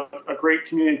do a great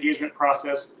community engagement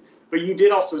process, but you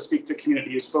did also speak to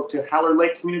community. You spoke to Haller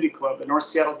Lake Community Club, the North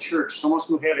Seattle Church, Somos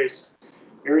Mujeres,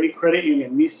 Verity Credit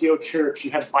Union, Missio Church.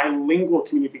 You had bilingual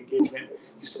community engagement.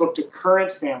 You spoke to current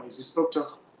families. You spoke to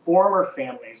former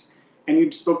families, and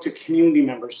you spoke to community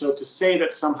members. So to say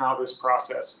that somehow this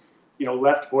process,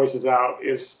 left voices out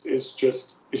is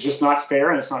just not fair,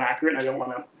 and it's not accurate, and I don't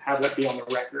want to have that be on the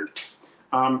record.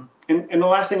 And the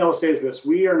last thing I will say is this: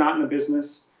 we are not in the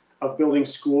business of building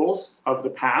schools of the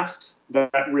past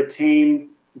that retain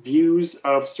views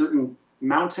of certain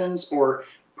mountains or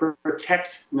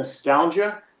protect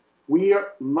nostalgia. We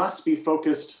must be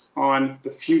focused on the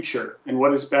future and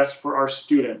what is best for our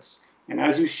students. And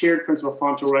as you shared, Principal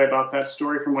Fontoura, about that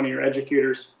story from one of your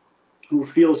educators who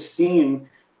feels seen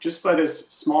just by this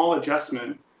small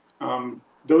adjustment,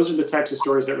 those are the types of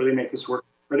stories that really make this work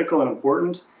critical and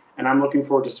important. And I'm looking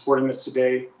forward to supporting this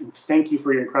today. And thank you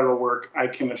for your incredible work. I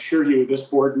can assure you this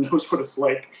board knows what it's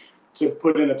like to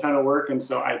put in a ton of work. And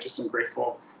so I just am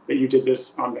grateful that you did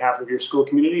this on behalf of your school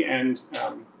community, and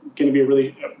going to be a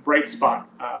really bright spot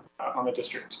on the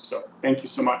district. So thank you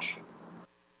so much.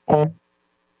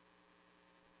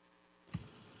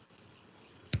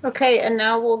 Okay, and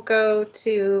now we'll go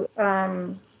to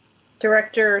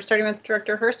starting with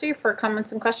Director Hersey for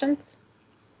comments and questions.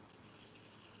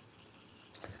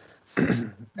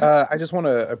 I just want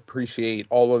to appreciate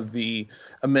all of the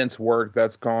immense work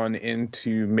that's gone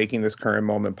into making this current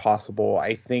moment possible.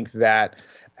 I think that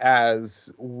as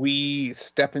we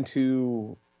step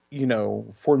into,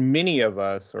 for many of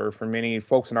us, or for many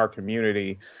folks in our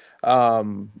community,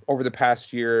 over the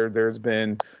past year, there's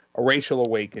been a racial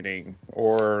awakening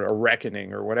or a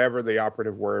reckoning or whatever the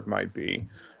operative word might be.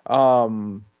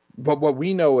 But what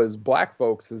we know as Black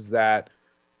folks is that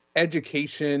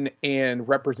education and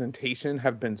representation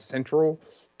have been central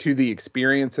to the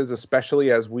experiences,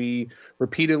 especially as we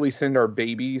repeatedly send our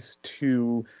babies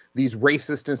to these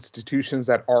racist institutions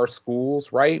that are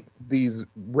schools, right? These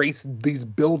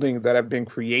buildings that have been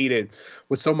created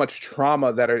with so much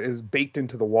trauma that is baked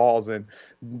into the walls, and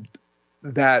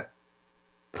that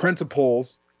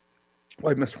principals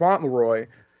like Ms. Fauntleroy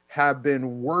have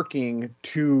been working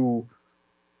to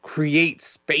create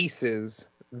spaces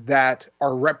that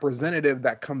are representative,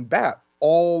 that combat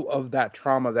all of that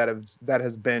trauma that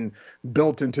has been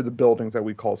built into the buildings that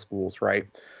we call schools, right?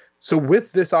 So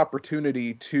with this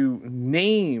opportunity to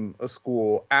name a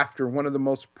school after one of the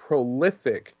most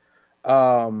prolific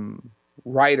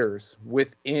writers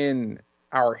within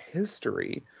our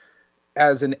history,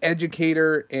 as an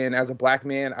educator and as a Black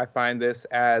man, I find this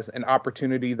as an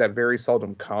opportunity that very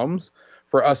seldom comes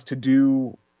for us to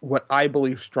do what I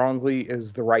believe strongly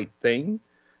is the right thing,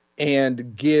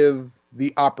 and give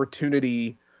the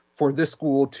opportunity for this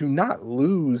school to not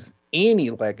lose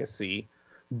any legacy,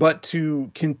 but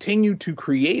to continue to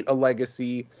create a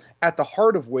legacy at the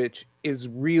heart of which is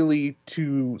really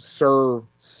to serve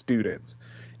students.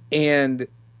 And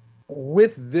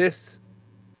with this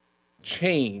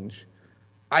change,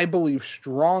 I believe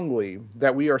strongly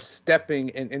that we are stepping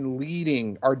and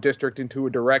leading our district into a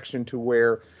direction to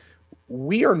where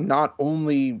we are not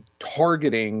only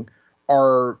targeting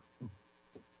our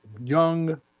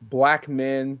young Black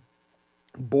men,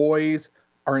 boys,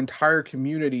 our entire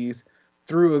communities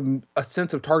through a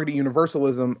sense of targeting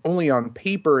universalism only on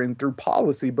paper and through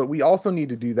policy, but we also need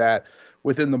to do that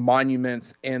within the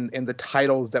monuments and the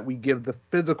titles that we give the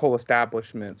physical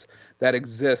establishments that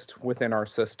exist within our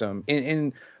system.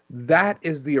 And that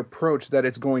is the approach that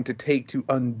it's going to take to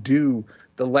undo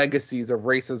the legacies of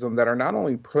racism that are not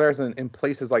only present in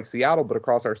places like Seattle, but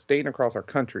across our state and across our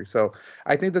country. So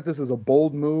I think that this is a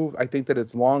bold move. I think that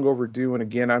it's long overdue. And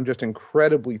again, I'm just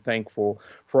incredibly thankful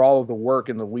for all of the work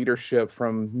and the leadership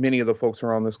from many of the folks who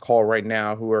are on this call right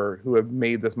now who have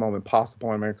made this moment possible.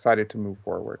 I'm excited to move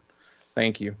forward.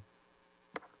 Thank you.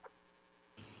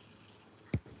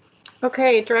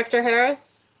 Okay, Director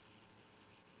Harris.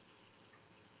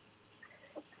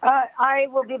 I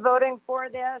will be voting for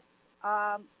this.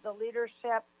 The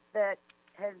leadership that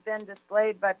has been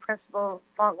displayed by Principal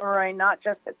Fauntleroy, not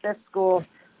just at this school,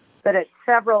 but at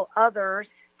several others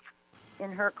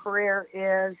in her career,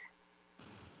 is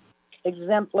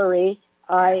exemplary.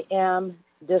 I am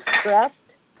distressed,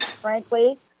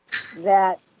 frankly,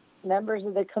 that members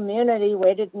of the community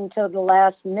waited until the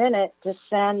last minute to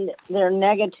send their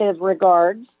negative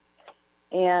regards,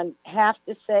 and have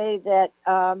to say that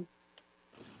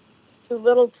too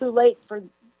little too late for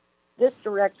this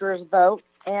director's vote,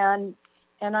 and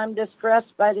I'm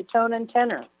distressed by the tone and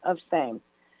tenor of same.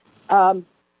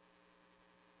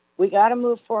 We got to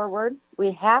move forward.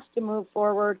 We have to move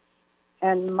forward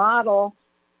and model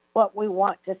what we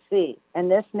want to see. And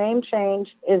this name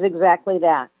change is exactly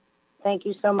that. Thank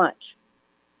you so much.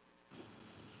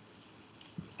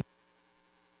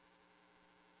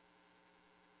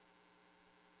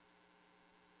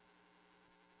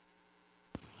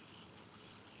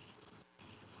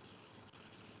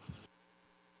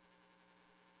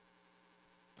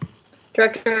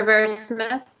 Director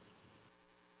Rivera-Smith.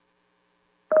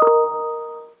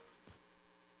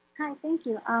 Hi, thank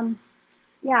you.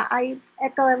 Yeah, I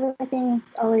echo everything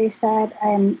already said,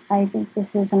 and I think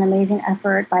this is an amazing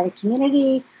effort by the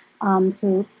community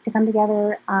to come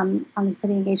together for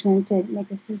the engagement to make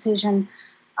this decision.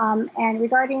 And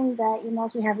regarding the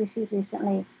emails we have received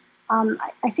recently,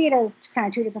 I see it as kind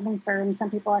of two different concerns. Some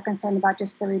people are concerned about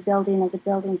just the rebuilding of the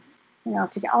building,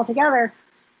 altogether.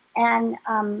 And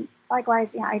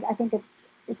likewise, yeah, I think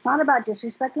it's not about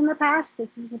disrespecting the past.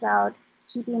 This is about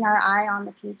keeping our eye on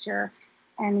the future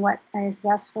and what is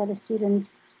best for the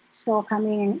students still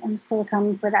coming and still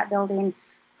coming for that building.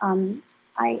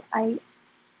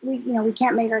 We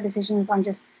can't make our decisions on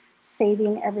just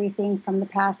saving everything from the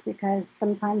past, because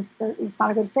sometimes it's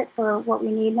not a good fit for what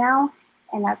we need now,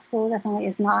 and that school definitely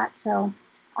is not. So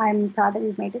I'm proud that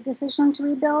we've made the decision to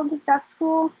rebuild that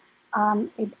school. I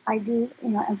do,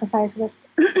 empathize with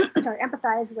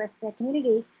the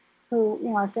community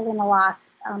who, are feeling a loss,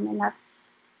 and that's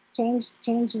change.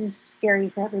 Change is scary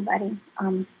for everybody,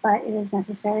 but it is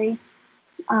necessary.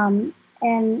 And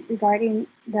regarding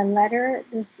the letter,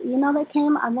 this email that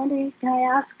came, I'm wondering, can I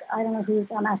ask? I don't know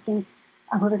who's I'm asking.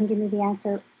 Whoever can give me the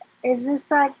answer. Is this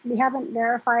that we haven't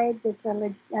verified it's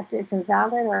a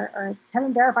valid or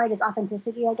haven't verified its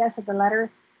authenticity, I guess, of the letter?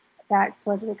 that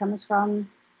supposedly comes from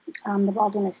the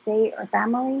Baldwin estate or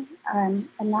family. I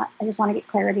just want to get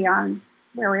clarity on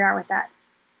where we are with that.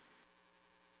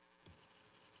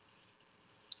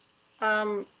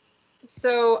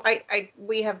 So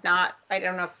we have not, I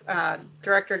don't know if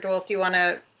Director Doyle, if you want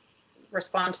to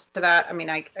respond to that. I mean,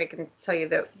 I can tell you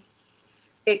that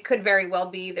it could very well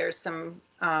be there's some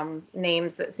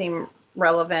names that seem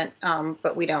relevant,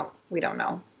 but we don't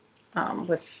know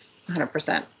with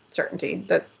 100% certainty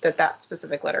that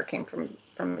specific letter came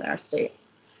from our state.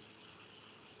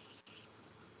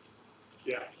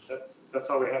 Yeah, that's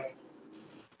all we have.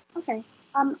 Okay.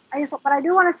 But I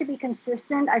do want us to be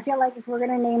consistent. I feel like if we're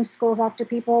going to name schools after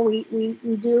people, we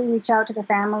do reach out to the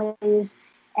families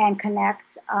and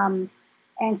connect.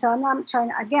 And so I'm not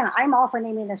trying, again, I'm all for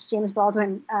naming this James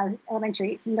Baldwin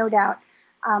Elementary, no doubt.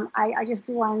 I just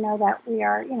do want to know that we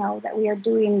are, that we are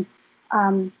doing,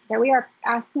 that we are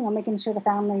asking, making sure the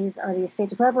families or the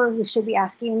estates, whoever we should be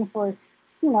asking for,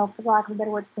 for lack of a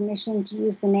better word, permission to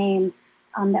use the name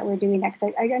that we're doing that.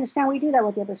 Because I understand we do that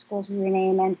with the other schools we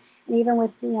rename, and even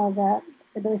with, the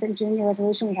Billy Frank Jr.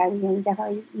 resolution we had, you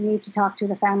definitely need to talk to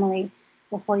the family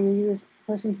before you use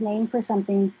a person's name for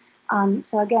something.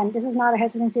 So again, this is not a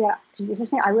hesitancy to use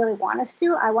this name. I really want us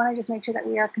to. I want to just make sure that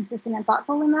we are consistent and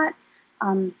thoughtful in that,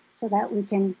 so that we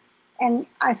can. And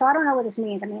so I don't know what this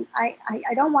means. I mean, I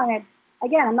don't want to.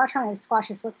 Again, I'm not trying to squash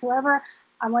this whatsoever.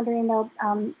 I'm wondering though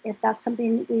if that's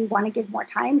something we want to give more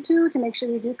time to make sure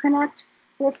we do connect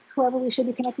with whoever we should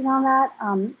be connecting on that.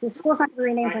 The school's not going to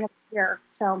rename for next year,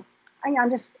 so I'm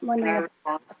just wondering if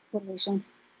that's a consideration.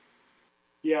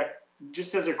 Yeah.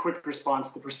 Just as a quick response,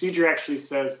 the procedure actually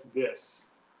says this.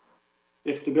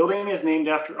 If the building is named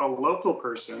after a local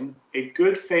person, a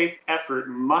good faith effort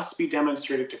must be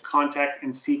demonstrated to contact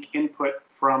and seek input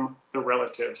from the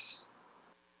relatives.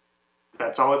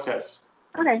 That's all it says.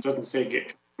 Okay. It doesn't say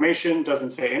get confirmation, doesn't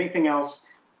say anything else,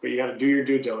 but you got to do your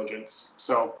due diligence.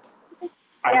 So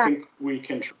I think we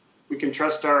can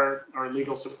trust our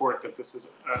legal support that this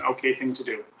is an okay thing to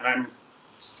do. And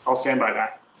I'll stand by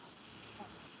that.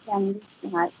 I just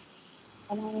want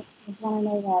to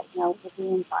know that, we're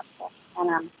being thoughtful.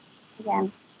 And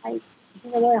again, this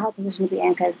is a really hard position to be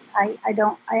in because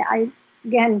I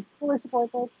again, fully support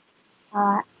this.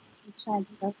 I'm trying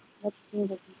to think of what this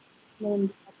means as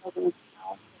named buildings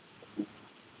now.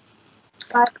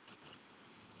 But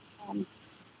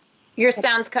your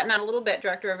sound's cutting out a little bit,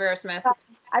 Director Rivera Smith.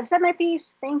 I've said my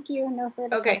piece. Thank you. No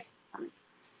further Okay.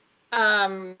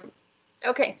 comments.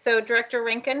 Okay, so Director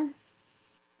Rankin.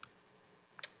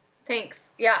 Thanks.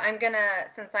 Yeah,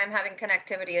 since I'm having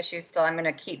connectivity issues still, I'm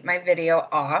gonna keep my video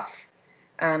off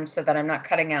so that I'm not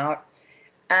cutting out.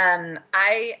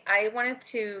 I wanted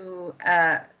to,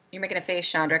 you're making a face,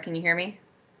 Chandra, can you hear me?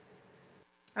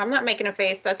 I'm not making a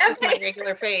face, that's just my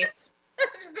regular face. I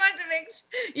just wanted to make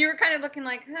sure. You were kind of looking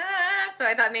like, so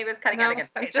I thought maybe it was cutting out again.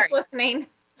 I'm just listening.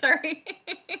 Sorry.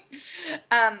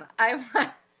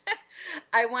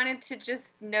 I wanted to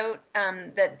just note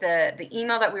that the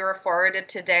email that we were forwarded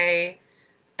today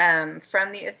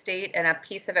from the estate, and a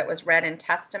piece of it was read in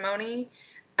testimony.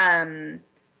 I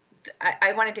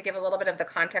wanted to give a little bit of the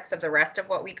context of the rest of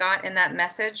what we got in that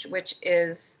message, which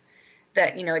is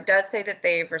that, it does say that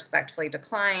they've respectfully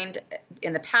declined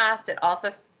in the past. It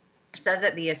also says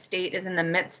that the estate is in the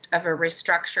midst of a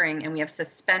restructuring, and we have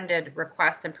suspended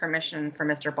requests and permission for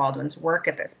Mr. Baldwin's work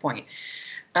at this point.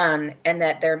 And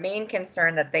that their main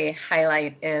concern that they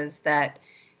highlight is that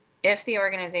if the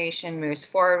organization moves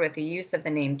forward with the use of the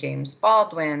name James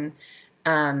Baldwin,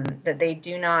 that they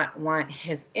do not want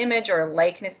his image or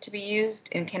likeness to be used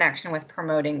in connection with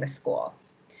promoting the school.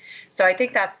 So I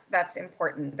think that's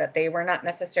important, that they were not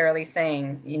necessarily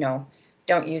saying,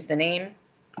 don't use the name,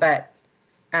 but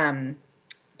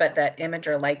that image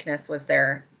or likeness was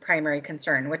their primary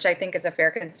concern, which I think is a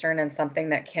fair concern and something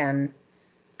that can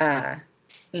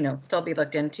still be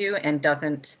looked into and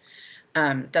doesn't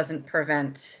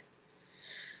prevent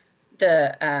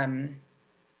the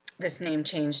this name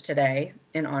change today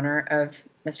in honor of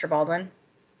Mr. Baldwin.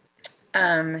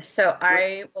 So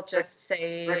I will just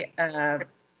say,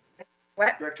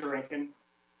 what? Director Rankin,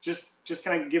 just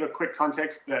kind of give a quick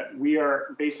context that we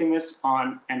are basing this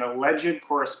on an alleged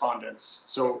correspondence.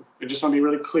 So I just want to be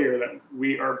really clear that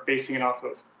we are basing it off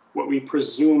of what we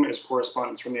presume is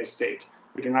correspondence from the estate.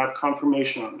 We do not have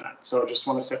confirmation on that. So I just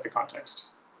want to set the context.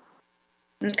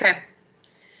 Okay.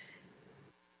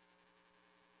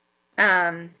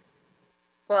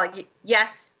 Well,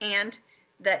 yes, and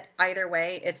that either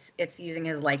way, it's using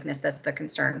his likeness that's the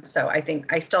concern. So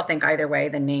I still think either way,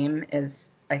 the name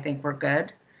is, I think we're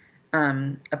good,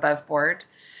 above board.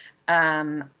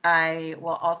 I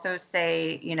will also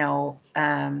say,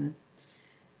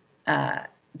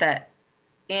 that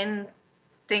in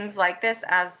things like this,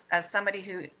 as somebody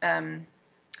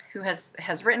who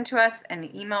has written to us and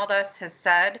emailed us has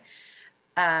said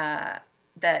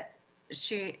that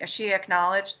she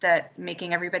acknowledged that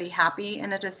making everybody happy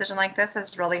in a decision like this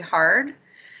is really hard,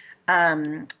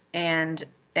 and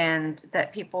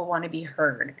that people want to be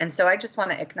heard. And so I just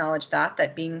want to acknowledge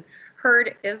that being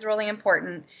heard is really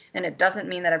important, and it doesn't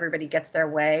mean that everybody gets their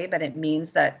way, but it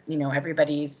means that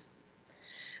everybody's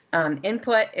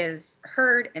input is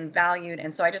heard and valued.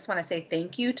 And so I just want to say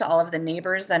thank you to all of the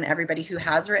neighbors and everybody who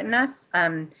has written us,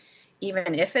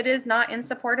 even if it is not in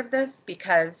support of this,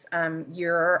 because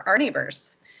you're our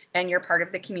neighbors and you're part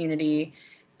of the community.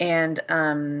 And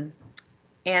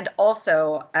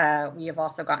also we have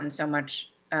also gotten so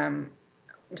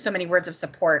many words of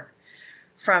support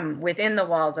from within the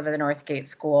walls of the Northgate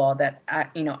School that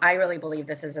I really believe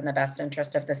this is in the best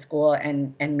interest of the school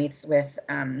and meets with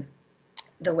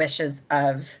the wishes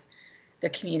of the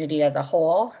community as a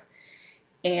whole.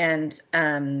 And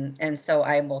so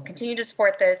I will continue to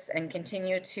support this and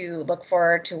continue to look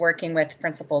forward to working with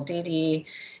Principal Didi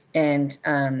and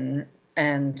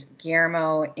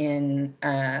Guillermo in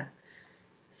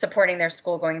supporting their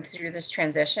school going through this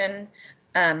transition.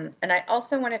 And I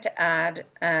also wanted to add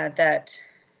that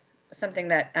something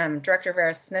that Director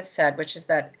Vera Smith said, which is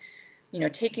that,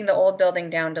 taking the old building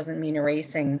down doesn't mean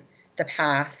erasing the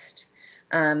past.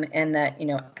 And that,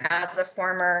 as a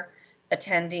former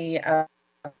attendee of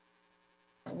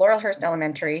Laurelhurst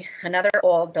Elementary, another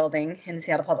old building in the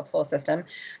Seattle Public School System,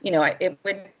 it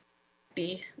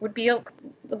would be a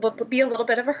little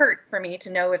bit of a hurt for me to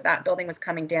know if that building was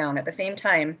coming down. At the same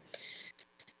time,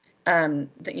 the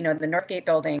Northgate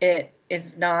building, it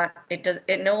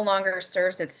no longer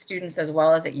serves its students as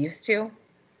well as it used to.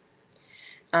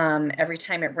 Every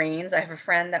time it rains, I have a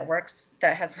friend that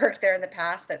has worked there in the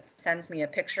past that sends me a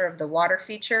picture of the water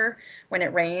feature when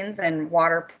it rains and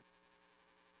water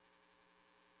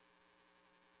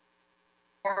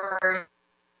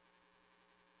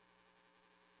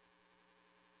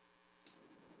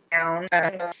down,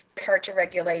 hard to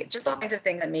regulate, just all kinds of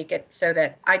things that make it so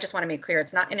that I just want to make clear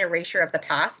it's not an erasure of the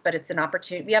past, but it's an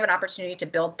opportunity. We have an opportunity to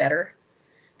build better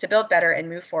and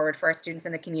move forward for our students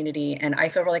in the community. And I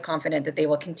feel really confident that they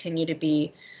will continue to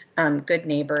be good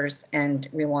neighbors, and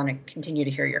we want to continue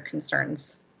to hear your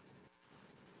concerns.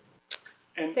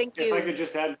 And thank you. If I could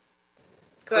just add,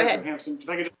 go ahead, Hampson.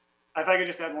 If I could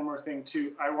just add one more thing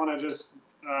too, I want to just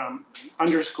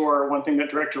underscore one thing that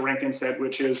Director Rankin said,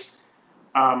 which is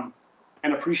an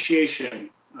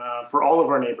appreciation for all of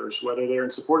our neighbors, whether they're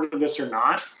in support of this or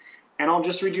not. And I'll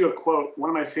just read you a quote, one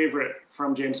of my favorite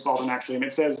from James Baldwin, actually, and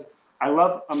it says, "I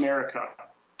love America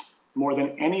more than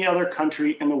any other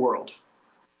country in the world.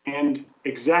 And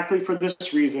exactly for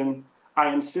this reason,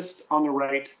 I insist on the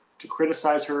right to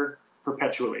criticize her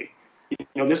perpetually."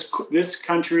 This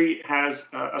country has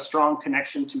a strong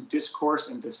connection to discourse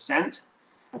and dissent.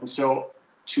 And so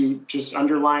to just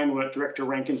underline what Director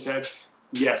Rankin said,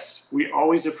 yes, we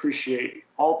always appreciate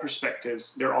all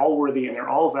perspectives. They're all worthy and they're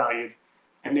all valued.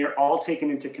 And they're all taken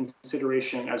into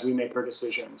consideration as we make our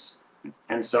decisions.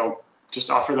 And so just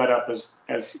offer that up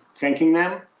as thanking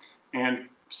them, and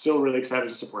still really excited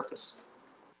to support this.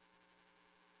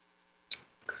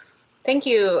 Thank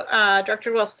you,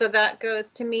 Director Wolf. So that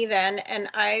goes to me then, and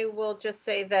I will just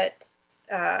say that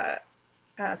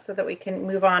so that we can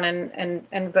move on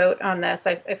and vote on this.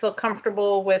 I feel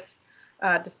comfortable with,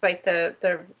 despite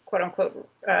the quote unquote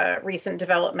recent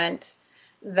development,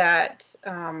 that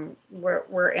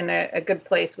we're in a good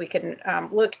place. We can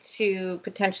look to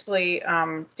potentially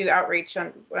do outreach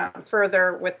on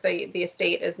further with the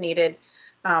estate as needed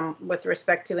with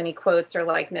respect to any quotes or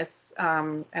likeness,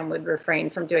 and would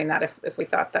refrain from doing that if we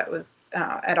thought that was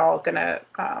at all going to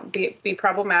be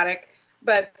problematic.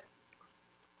 But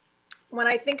when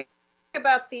I think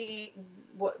about the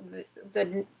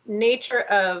nature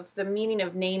of the meaning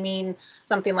of naming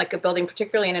something like a building,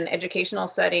 particularly in an educational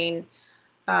setting,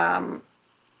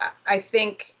 I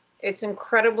think it's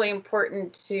incredibly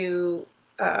important to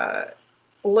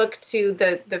look to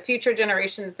the future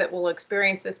generations that will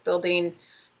experience this building,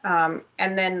 and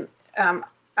then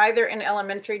either in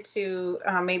elementary to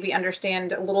maybe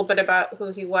understand a little bit about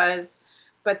who he was,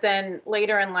 but then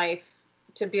later in life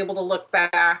to be able to look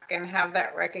back and have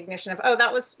that recognition of, oh,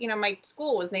 that was, my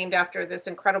school was named after this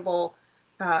incredible,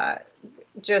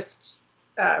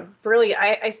 brilliant.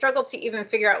 I struggled to even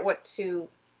figure out what to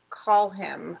call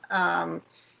him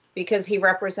because he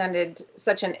represented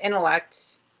such an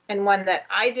intellect and one that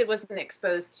I wasn't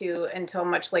exposed to until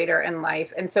much later in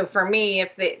life. And so for me,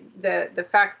 if the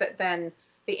fact that then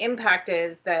the impact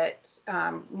is that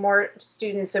more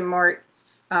students and more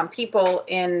people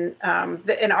in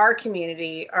our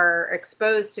community are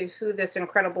exposed to who this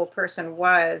incredible person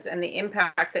was and the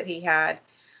impact that he had.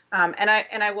 And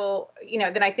I will,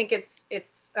 then I think it's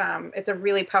a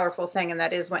really powerful thing, and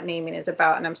that is what naming is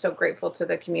about. And I'm so grateful to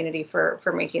the community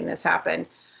for making this happen,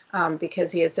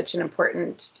 because he is such an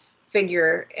important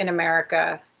figure in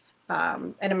America,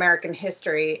 in American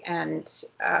history. And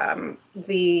I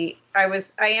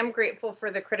am grateful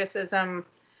for the criticism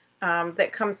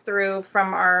that comes through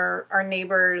from our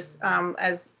neighbors,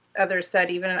 as others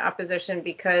said, even in opposition,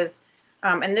 because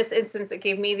in this instance, it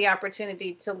gave me the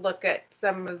opportunity to look at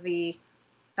some of the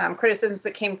criticisms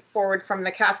that came forward from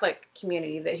the Catholic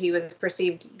community, that he was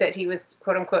perceived, that he was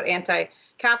quote unquote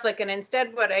anti-Catholic. And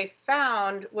instead what I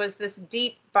found was this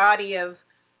deep body of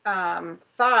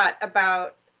thought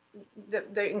about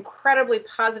the incredibly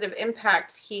positive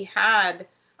impact he had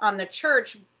on the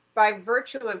church by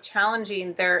virtue of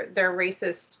challenging their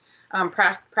racist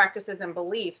practices and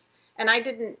beliefs. And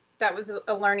that was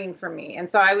a learning for me. And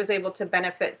so I was able to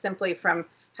benefit simply from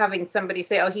having somebody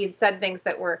say, oh, he had said things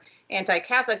that were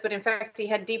anti-Catholic, but in fact, he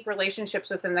had deep relationships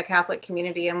within the Catholic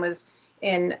community and was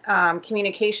in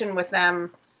communication with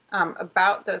them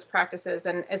about those practices.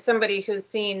 And as somebody who's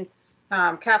seen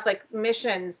Catholic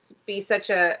missions be such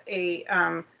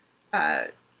a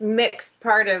mixed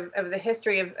part of the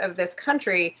history of this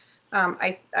country,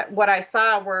 what I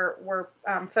saw were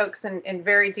folks in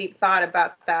very deep thought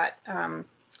about that,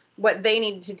 what they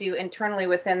needed to do internally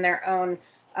within their own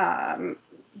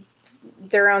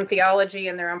theology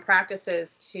and their own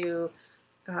practices to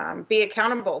be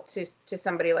accountable to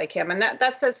somebody like him. And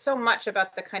that says so much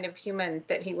about the kind of human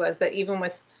that he was, that even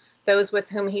with those with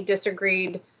whom he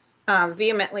disagreed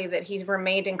vehemently, that he's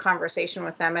remained in conversation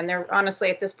with them. And they're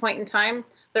honestly, at this point in time,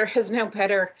 there's no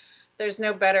better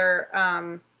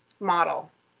model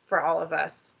for all of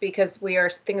us, because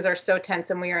things are so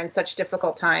tense and we are in such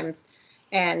difficult times,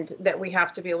 and that we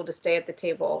have to be able to stay at the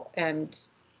table and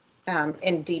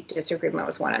in deep disagreement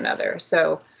with one another.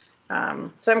 So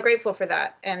I'm grateful for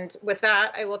that. And with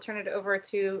that, I will turn it over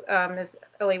to Ms.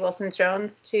 Ellie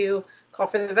Wilson-Jones to call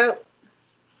for the vote.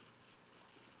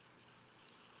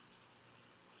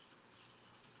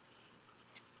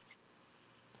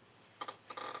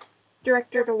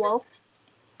 Director DeWolf?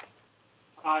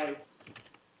 Aye.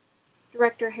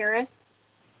 Director Harris?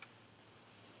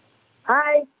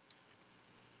 Aye.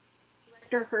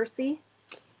 Director Hersey?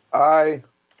 Aye.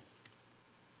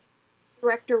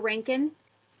 Director Rankin?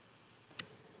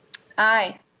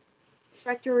 Aye.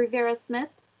 Director Rivera-Smith?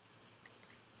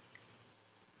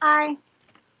 Aye.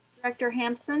 Director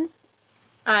Hampson?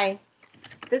 Aye.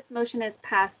 This motion is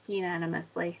passed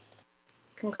unanimously.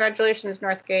 Congratulations,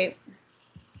 Northgate.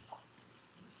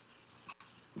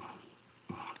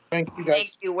 Thank you, guys. Thank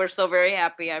you. We're so very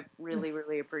happy. I really,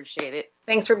 really appreciate it.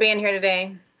 Thanks for being here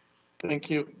today. Thank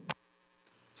you.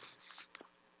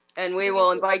 And we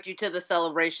will invite you to the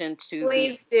celebration too.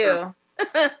 Please do.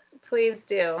 Please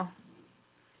do.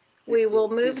 We will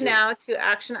move now to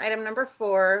action item number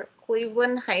 4,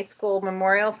 Cleveland High School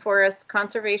Memorial Forest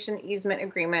Conservation Easement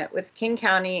Agreement with King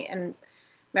County and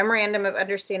Memorandum of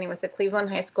Understanding with the Cleveland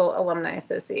High School Alumni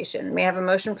Association. May I have a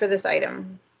motion for this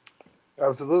item?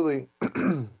 Absolutely.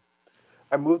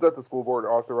 I move that the school board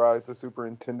authorize the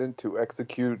superintendent to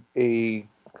execute a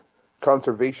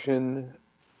conservation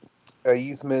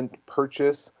easement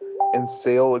purchase and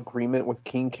sale agreement with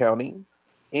King County,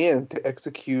 and to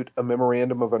execute a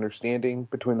memorandum of understanding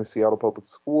between the Seattle Public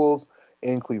Schools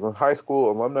and Cleveland High School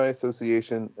Alumni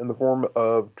Association in the form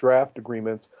of draft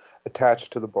agreements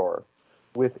attached to the bar,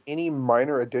 with any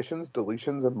minor additions,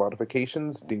 deletions, and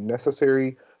modifications deemed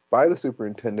necessary by the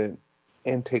superintendent,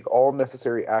 and take all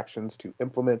necessary actions to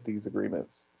implement these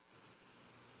agreements.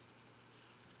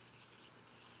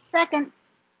 Second.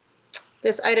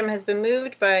 This item has been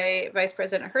moved by Vice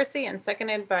President Hersey and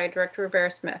seconded by Director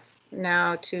Rivera-Smith.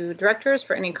 Now to directors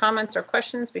for any comments or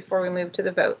questions before we move to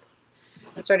the vote.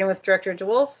 Starting with Director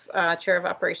DeWolf, Chair of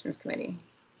Operations Committee.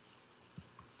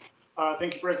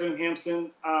 Thank you, President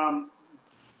Hampson.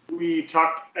 We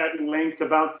talked at length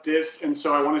about this, and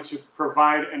so I wanted to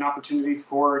provide an opportunity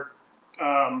for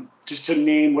just to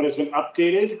name what has been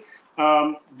updated.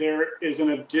 There is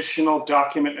an additional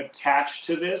document attached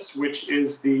to this, which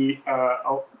is the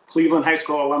Cleveland High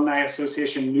School Alumni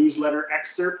Association newsletter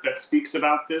excerpt that speaks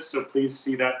about this. So please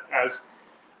see that as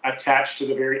attached to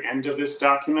the very end of this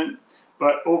document.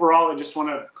 But overall, I just want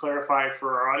to clarify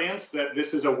for our audience that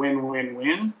this is a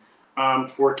win-win-win.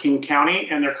 for King County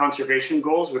and their conservation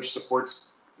goals, which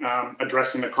supports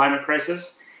addressing the climate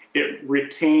crisis. It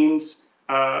retains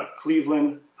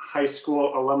Cleveland High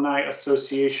School Alumni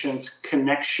Association's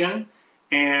connection,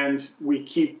 and we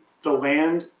keep the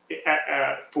land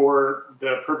for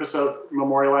the purpose of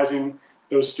memorializing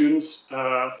those students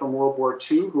from World War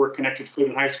II who are connected to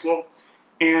Cleveland High School.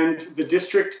 And the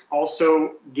district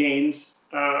also gains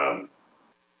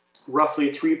roughly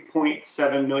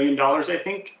 $3.7 million, I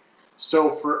think.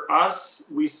 So for us,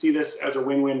 we see this as a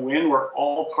win-win-win where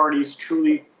all parties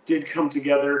truly did come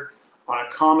together on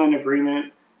a common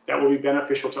agreement that will be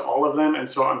beneficial to all of them. And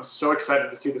so I'm so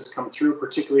excited to see this come through,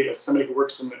 particularly as somebody who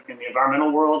works in the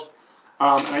environmental world.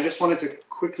 And I just wanted to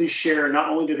quickly share, not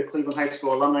only did the Cleveland High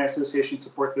School Alumni Association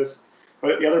support this,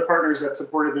 but the other partners that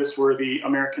supported this were the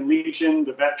American Legion,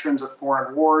 the Veterans of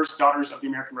Foreign Wars, Daughters of the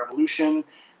American Revolution,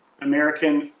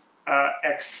 American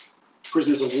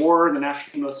Ex-Prisoners of War, the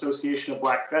National Association of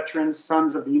Black Veterans,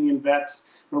 Sons of the Union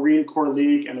Vets, Marine Corps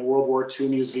League, and the World War II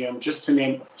Museum, just to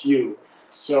name a few.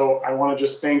 So I want to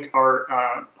just thank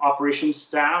our operations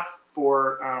staff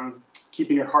for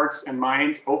keeping your hearts and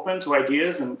minds open to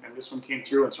ideas, and this one came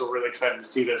through, and so we're really excited to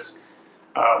see this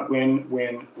win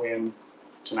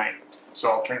tonight. So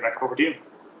I'll turn it back over to you.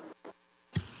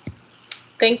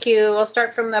 Thank you. We'll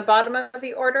start from the bottom of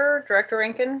the order. Director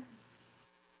Rankin.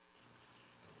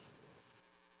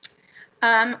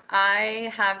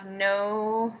 I have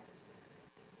no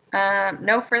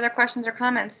further questions or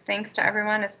comments. Thanks to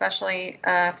everyone, especially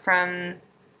from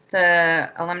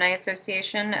the Alumni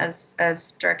Association.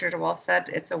 As Director DeWolf said,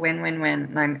 it's a win-win-win,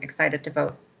 and I'm excited to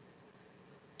vote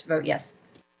yes.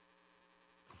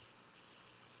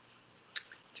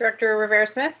 Director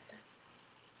Rivera-Smith.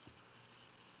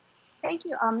 Thank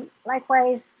you.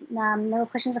 Likewise, no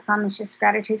questions or comments, just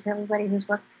gratitude for everybody who's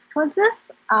worked towards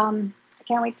this. I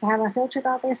can't wait to have a field trip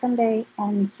out there someday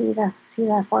and see the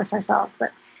forest ourselves.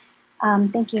 But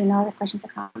thank you. No other questions or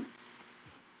comments.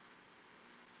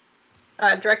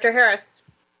 Director Harris.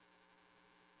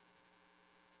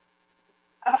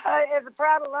 As a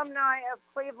proud alumni of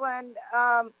Cleveland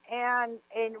and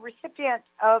a recipient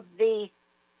of the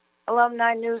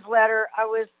alumni newsletter, I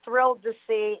was thrilled to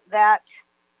see that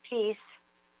piece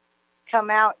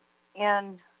come out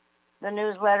in the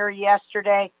newsletter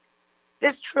yesterday.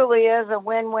 This truly is a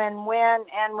win-win-win,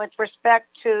 and with respect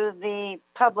to the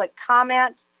public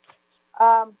comment,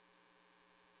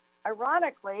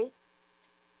 ironically,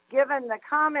 given the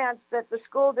comments that the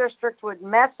school district would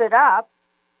mess it up,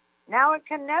 now it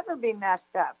can never be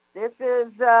messed up. This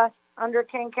is under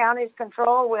King County's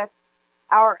control with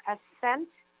our assent,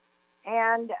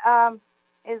 and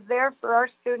is there for our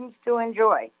students to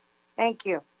enjoy. Thank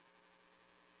you.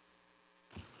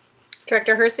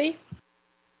 Director Hersey.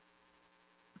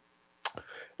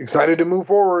 Excited to move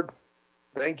forward.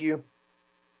 Thank you.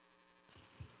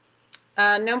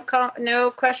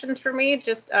 No questions for me.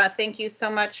 Just thank you so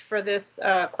much for this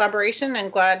collaboration,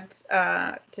 and glad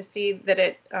to see that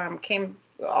it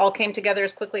all came together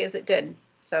as quickly as it did.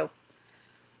 So,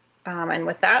 and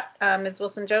with that, Ms.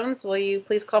 Wilson-Jones, will you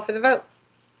please call for the vote?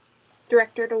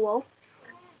 Director DeWolf.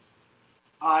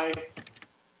 Aye.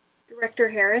 Director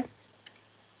Harris.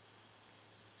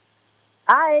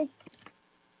 Aye.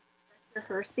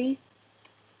 Director Hersey.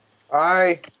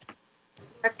 Aye.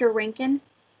 Director Rankin.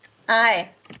 Aye.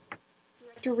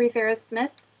 Director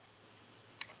Rivera-Smith.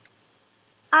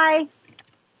 Aye.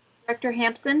 Director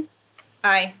Hampson.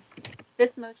 Aye.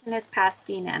 This motion is passed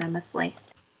unanimously.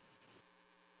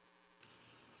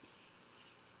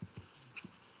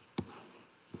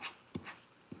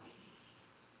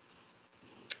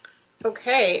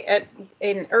 Okay, at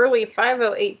an early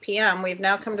 5:08 p.m., we've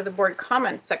now come to the board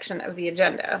comments section of the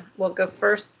agenda. We'll go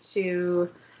first to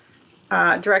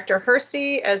Director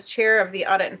Hersey as chair of the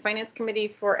Audit and Finance Committee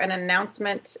for an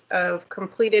announcement of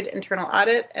completed internal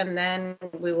audit, and then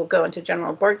we will go into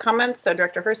general board comments. So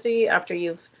Director Hersey, after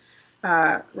you've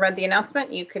read the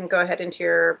announcement, you can go ahead into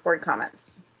your board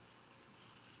comments.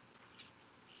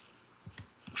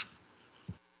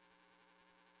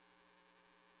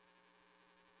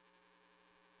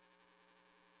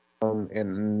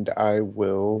 And I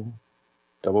will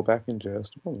double back in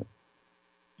just a moment.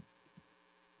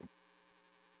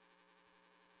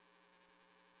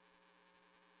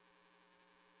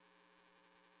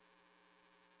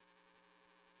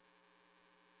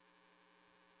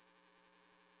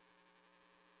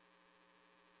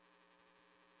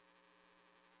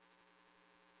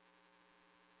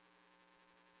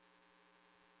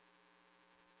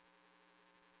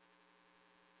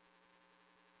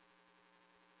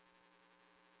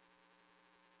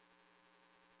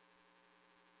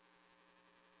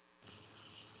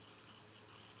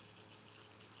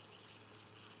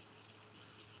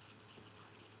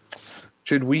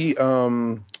 Should we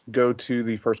go to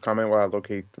the first comment while I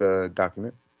locate the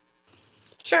document?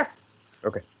 Sure.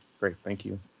 Okay, great. Thank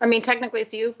you. I mean, technically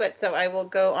it's you, but so I will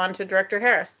go on to Director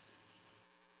Harris.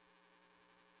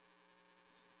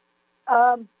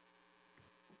 Thank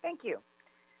you.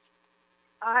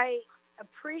 I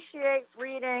appreciate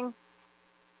reading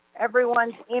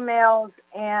everyone's emails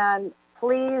and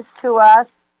pleas to us,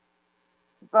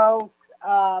 both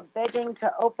begging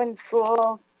to open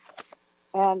schools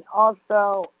and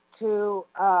also to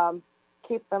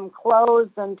keep them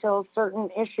closed until certain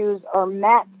issues are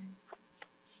met.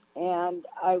 And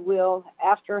I will,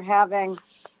 after having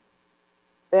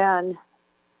been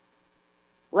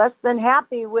less than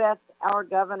happy with our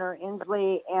Governor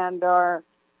Inslee and our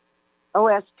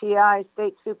OSPI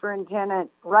State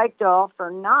Superintendent Reichdahl for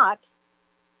not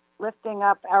lifting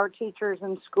up our teachers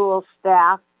and school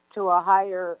staff to a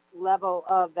higher level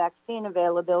of vaccine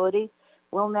availability,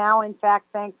 will now in fact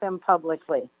thank them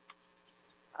publicly.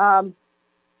 And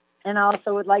I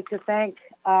also would like to thank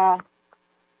the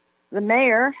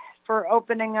mayor for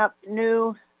opening up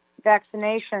new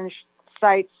vaccination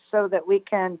sites so that we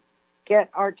can get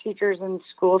our teachers and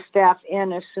school staff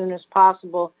in as soon as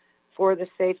possible for the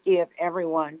safety of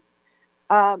everyone.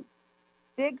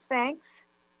 Big thanks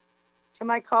to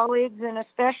my colleagues and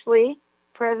especially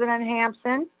President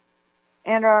Hampson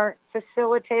and our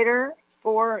facilitator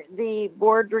for the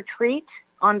board retreat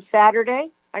on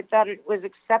Saturday. I thought it was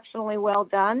exceptionally well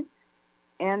done.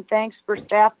 And thanks for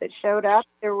staff that showed up.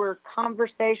 There were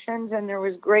conversations and there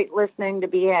was great listening to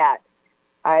be had.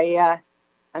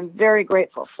 I'm very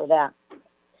grateful for that.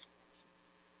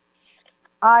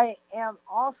 I am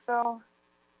also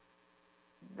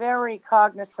very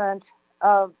cognizant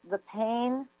of the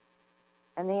pain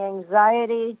and the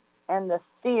anxiety and the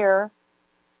fear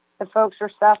that folks are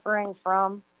suffering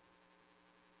from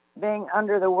being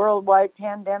under the worldwide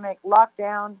pandemic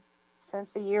lockdown since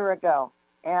a year ago.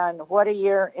 And what a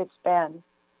year it's been.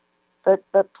 But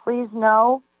please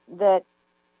know that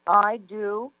I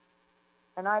do,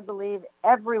 and I believe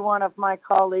every one of my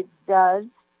colleagues does,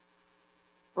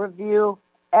 review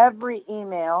every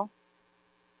email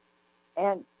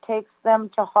and takes them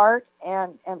to heart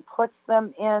and puts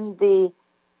them in the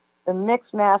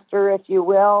mix master, if you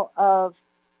will, of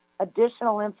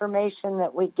additional information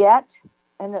that we get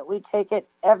and that we take it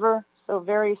ever so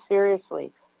very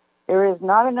seriously. There is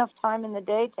not enough time in the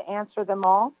day to answer them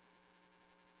all,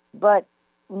 but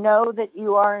know that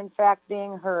you are in fact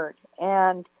being heard.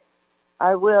 And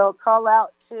I will call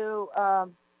out to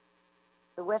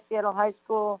the West Seattle High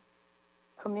School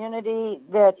community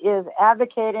that is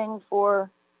advocating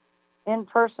for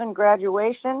in-person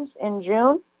graduations in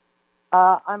June.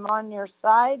 I'm on your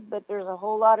side, but there's a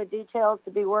whole lot of details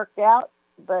to be worked out.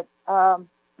 But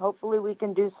hopefully we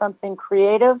can do something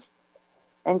creative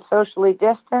and socially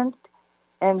distanced.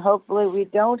 And hopefully we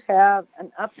don't have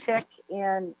an uptick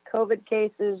in COVID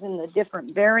cases and the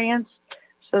different variants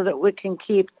so that we can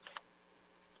keep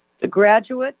the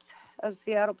graduates of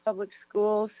Seattle Public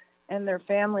Schools and their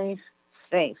families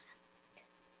safe.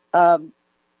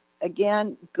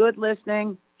 Again, good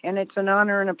listening, and it's an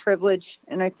honor and a privilege,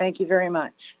 and I thank you very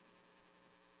much.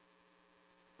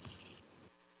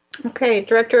 Okay,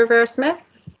 Director Rivera-Smith.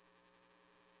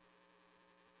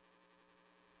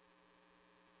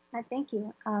 Thank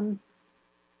you.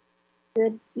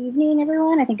 Good evening,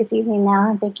 everyone. I think it's evening now,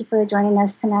 and thank you for joining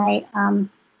us tonight.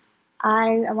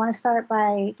 I want to start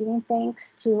by giving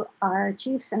thanks to our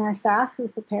chiefs and our staff who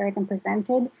prepared and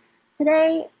presented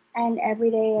today and every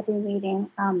day, every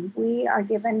meeting. We are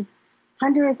given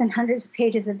hundreds and hundreds of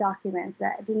pages of documents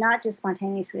that do not just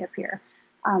spontaneously appear.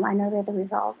 I know they're the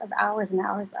result of hours and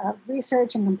hours of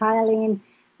research and compiling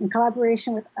in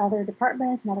collaboration with other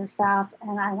departments and other staff,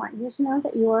 and I want you to know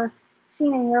that you're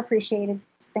seen and you're appreciated.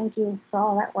 Thank you for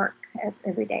all that work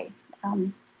every day.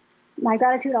 My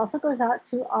gratitude also goes out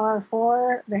to our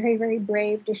 4 very, very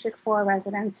brave District 4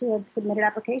 residents who have submitted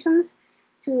applications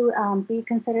to be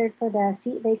considered for the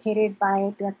seat vacated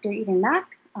by Director Eden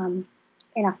Mack. In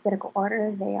alphabetical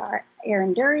order, they are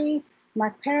Aaron Dury,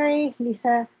 Mark Perry,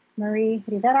 Lisa Marie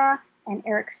Rivera, and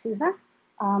Eric Souza.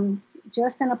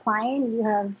 Just in applying, you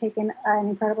have taken an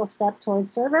incredible step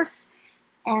towards service,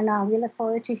 and we look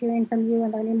forward to hearing from you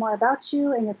and learning more about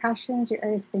you and your passions, your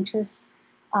areas of interest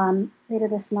later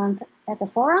this month at the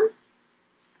forum.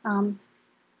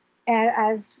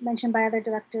 As mentioned by other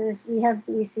directors, we have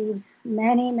received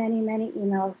many, many, many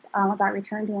emails about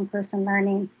return to in-person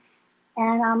learning.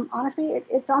 And honestly,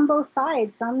 it's on both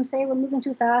sides. Some say we're moving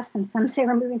too fast and some say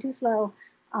we're moving too slow.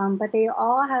 But they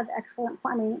all have excellent,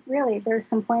 I mean, really, there's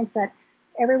some points that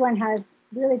everyone has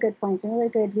really good points and really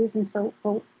good reasons for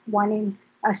wanting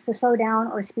us to slow down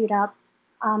or speed up.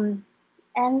 And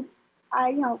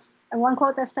one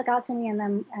quote that stuck out to me,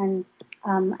 and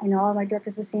I know all my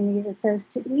directors have seen these. It says,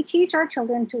 "We teach our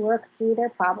children to work through their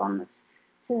problems,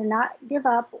 to not give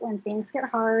up when things get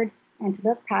hard, and to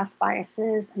look past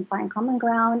biases and find common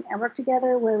ground and work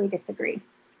together where we disagree."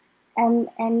 And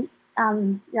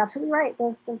you're absolutely right.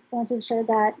 Those the ones who've shared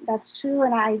that's true,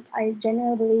 and I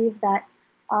genuinely believe that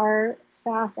our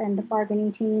staff and the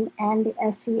bargaining team and the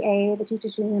SCA, the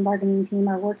Teachers Union bargaining team,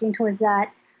 are working towards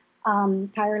that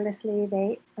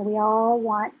tirelessly. We all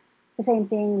want the same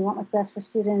thing. We want what's best for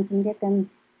students and get them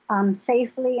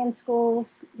safely in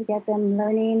schools, to get them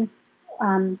learning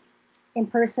in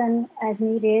person as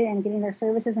needed and getting their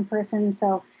services in person.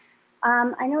 So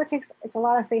I know it's a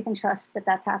lot of faith and trust that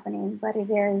that's happening, but it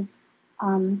is.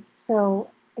 So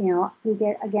we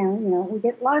get a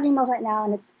lot of emails right now,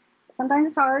 and sometimes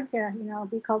it's hard to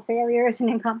be called failures and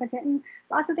incompetent and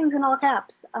lots of things in all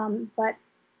caps. But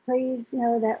please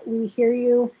know that we hear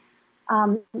you,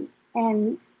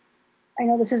 and I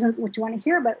know this isn't what you want to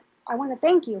hear, but I want to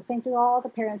thank you. Thank you all the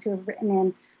parents who have written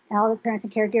in, and all the parents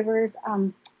and caregivers.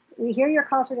 We hear your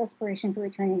calls for desperation for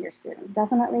returning your students.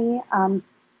 Definitely,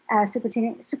 as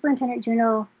Superintendent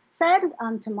Juneau said,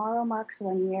 tomorrow marks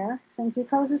 1 year since we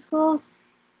closed the schools.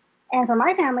 And for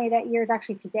my family, that year is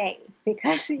actually today,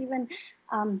 because even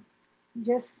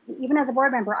as a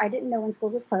board member, I didn't know when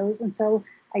schools would close. And so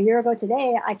a year ago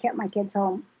today, I kept my kids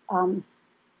home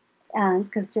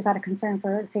because just out of concern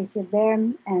for the safety of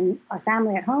them and our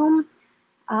family at home.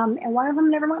 And one of them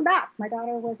never went back. My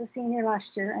daughter was a senior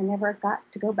last year and never got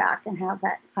to go back and have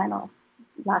that final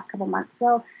last couple months.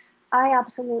 So I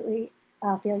absolutely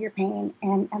feel your pain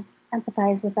and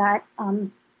empathize with that.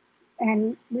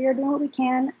 And we are doing what we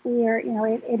can. We are,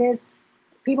 it is,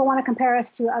 people want to compare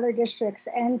us to other districts,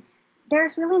 and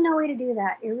there's really no way to do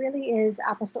that. It really is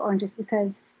apples to oranges,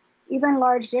 because even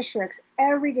large districts,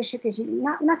 every district is unique.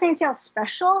 I'm not saying it's all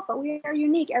special, but we are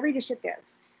unique. Every district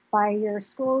is, by your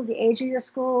schools, the age of your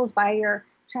schools, by your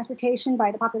transportation,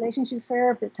 by the populations you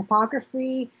serve, the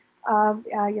topography of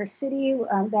your city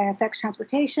that affects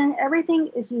transportation. Everything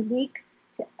is unique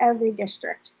to every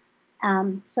district.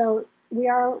 So we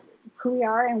are who we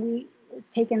are, and it's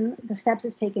taken the steps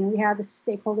it's taken. We have the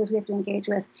stakeholders we have to engage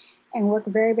with and work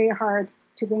very, very hard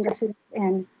to bring our students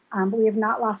in. But we have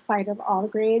not lost sight of all the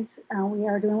grades. We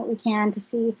are doing what we can to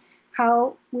see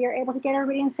how we are able to get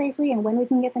everybody in safely and when we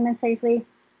can get them in safely.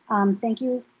 Thank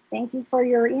you for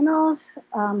your emails,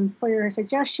 for your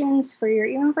suggestions,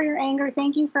 even for your anger.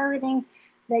 Thank you for everything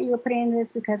that you are putting into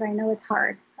this, because I know it's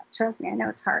hard. Trust me, I know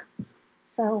it's hard.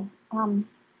 So I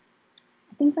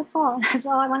think that's all. That's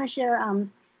all I want to share.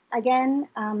 Again,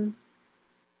 I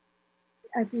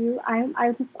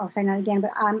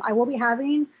will be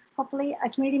having hopefully a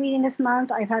community meeting this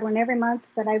month. I've had one every month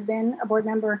that I've been a board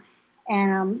member,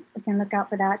 and we can look out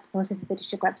for that posted to the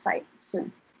district website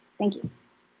soon. Thank you.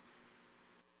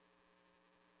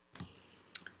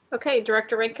 Okay,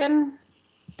 Director Rankin.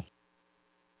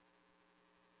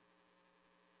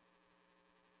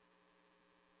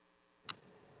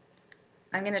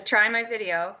 I'm going to try my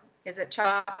video. Is it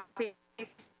choppy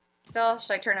still?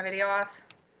 Should I turn the video off?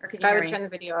 Or can you I hear would me? turn the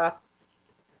video off.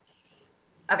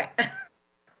 Okay.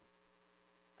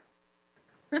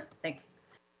 Thanks.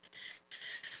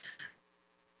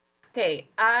 Okay,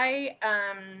 I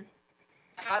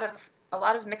had a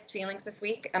lot of mixed feelings this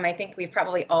week. I think we've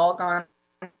probably all gone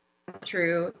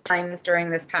through times during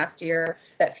this past year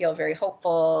that feel very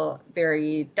hopeful,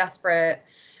 very desperate,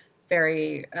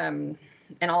 very and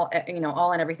all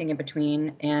and everything in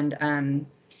between. And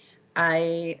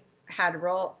I had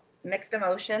real mixed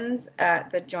emotions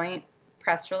at the joint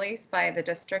press release by the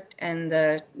district and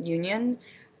the union.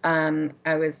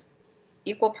 I was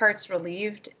equal parts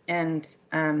relieved and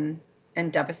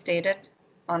devastated,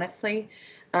 honestly.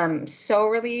 So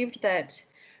relieved that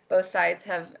both sides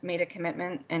have made a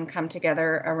commitment and come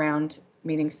together around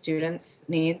meeting students'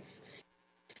 needs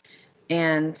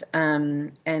and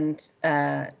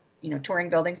touring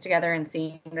buildings together and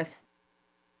seeing this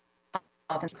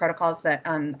health and protocols that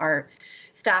our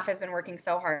staff has been working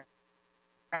so hard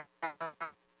on,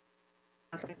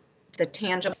 the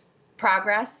tangible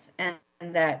progress, and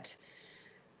that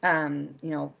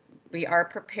we are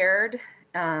prepared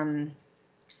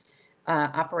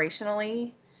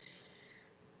operationally.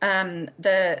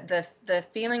 The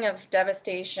feeling of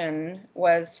devastation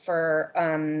was for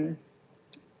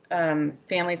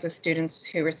families with students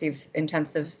who receive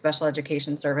intensive special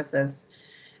education services,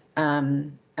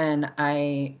 and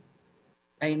I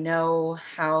know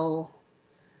how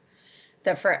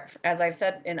as I've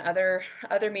said in other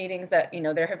meetings, that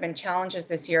there have been challenges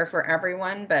this year for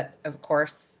everyone, but of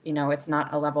course it's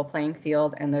not a level playing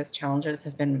field, and those challenges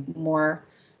have been more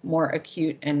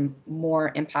acute and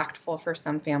more impactful for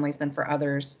some families than for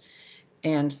others.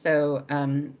 And so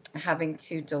having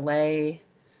to delay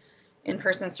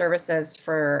in-person services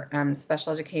for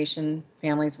special education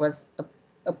families was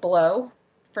a blow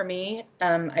for me.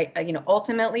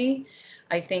 Ultimately,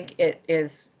 I think it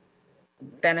is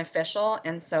beneficial,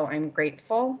 and so I'm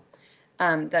grateful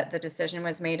that the decision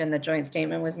was made and the joint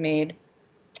statement was made,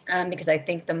 because I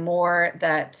think the more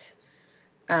that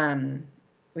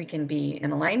we can be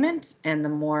in alignment, and the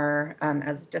more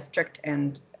as district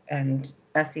and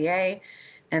SEA,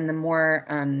 and the more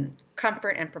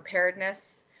comfort and preparedness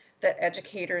that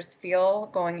educators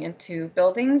feel going into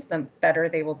buildings, the better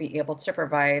they will be able to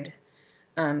provide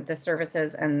the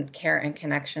services and care and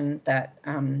connection that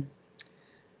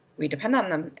we depend on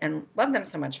them and love them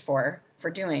so much for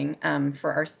doing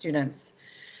for our students.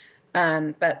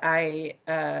 But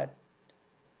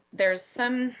there's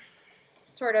some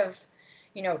sort of,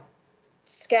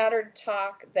 scattered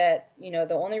talk that, the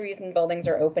only reason buildings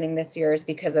are opening this year is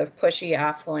because of pushy,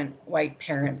 affluent white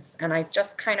parents. And I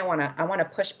just kind of want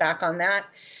to push back on that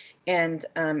and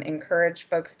encourage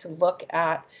folks to look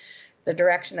at the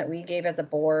direction that we gave as a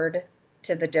board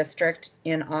to the district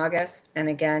in August, and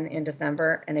again in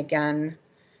December, and again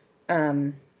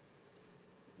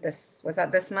this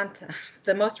month.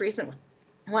 The most recent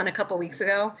one a couple weeks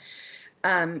ago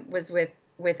was with,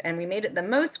 and we made it the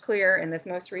most clear in this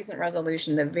most recent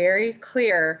resolution, the very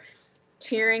clear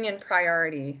tiering and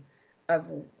priority of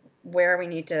where we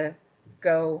need to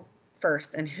go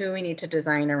first and who we need to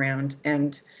design around,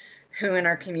 and who in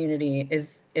our community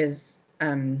is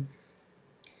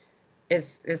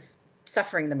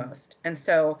suffering the most. And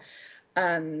so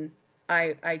I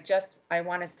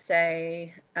want to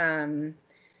say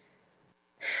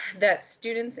that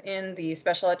students in the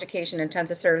special education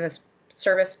intensive service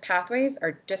pathways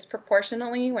are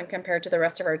disproportionately, when compared to the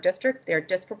rest of our district, they're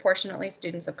disproportionately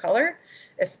students of color,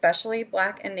 especially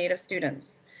Black and Native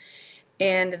students.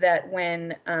 And that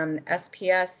when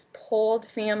SPS polled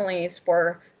families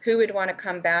for who would want to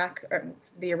come back,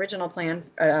 the original plan,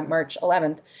 March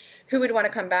 11th, who would want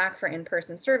to come back for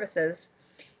in-person services,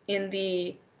 in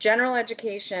the general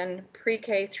education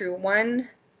pre-K through 1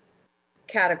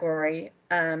 category,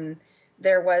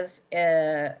 there was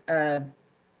a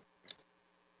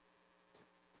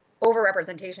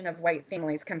overrepresentation of white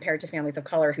families compared to families of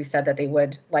color who said that they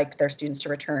would like their students to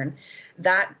return.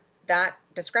 That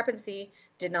discrepancy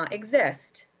did not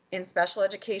exist in special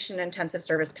education intensive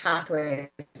service pathways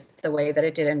the way that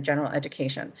it did in general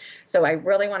education. So I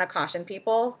really want to caution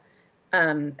people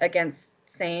against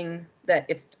saying that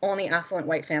it's only affluent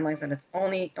white families and it's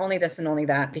only this and only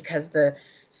that, because the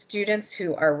students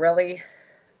who are really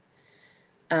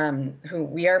who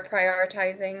we are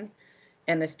prioritizing,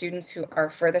 and the students who are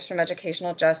furthest from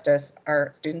educational justice,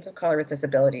 are students of color with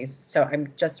disabilities. So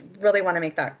I'm just really want to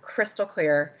make that crystal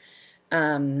clear.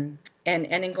 And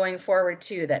in going forward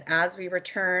too, that as we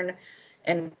return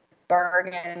and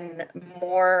bargain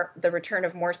more, the return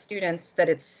of more students, that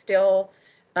it's still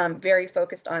very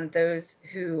focused on those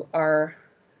who are,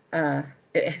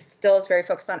 it still is very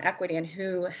focused on equity and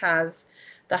who has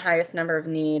the highest number of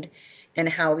need, and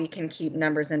how we can keep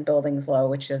numbers in buildings low,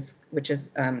 which is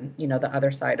the other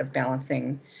side of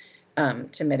balancing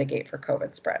to mitigate for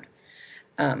COVID spread.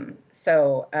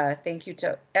 So thank you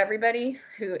to everybody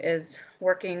who is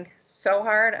working so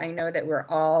hard. I know that we're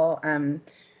all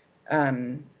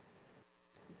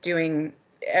doing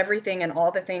everything and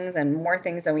all the things and more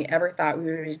things than we ever thought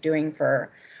we would be doing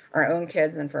for our own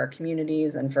kids and for our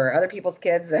communities and for other people's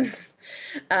kids.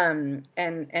 And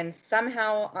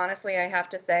somehow, honestly, I have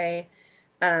to say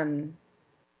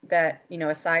that,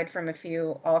 aside from a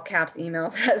few all caps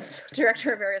emails, as Director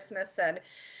Rivera-Smith said,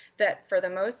 that for the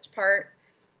most part,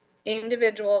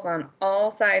 individuals on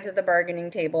all sides of the bargaining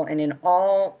table and in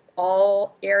all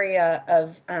area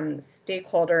of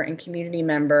stakeholder and community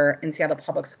member in Seattle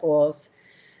Public Schools,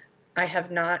 I have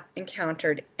not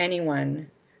encountered anyone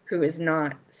who is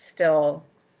not still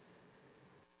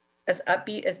as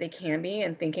upbeat as they can be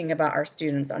and thinking about our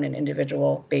students on an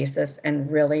individual basis,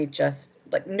 and really just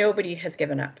like nobody has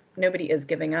given up. Nobody is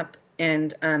giving up.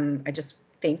 And I just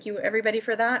thank you everybody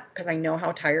for that, because I know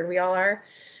how tired we all are.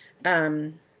 I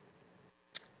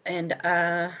will end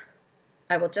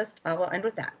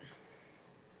with that.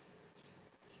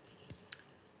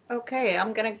 Okay,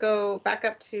 I'm going to go back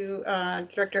up to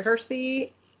Director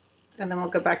Hersey, and then we'll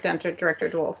go back down to Director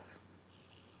DeWolf.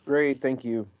 Great, thank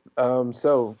you.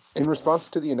 So, in response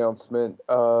to the announcement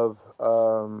of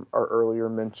our earlier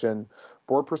mentioned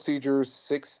Board Procedures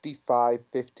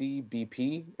 6550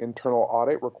 BP internal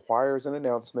audit requires an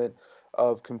announcement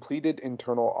of completed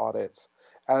internal audits.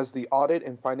 As the Audit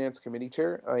and Finance Committee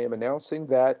Chair, I am announcing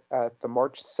that at the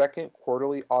March 2nd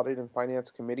Quarterly Audit and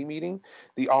Finance Committee meeting,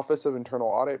 the Office of Internal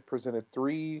Audit presented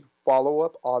 3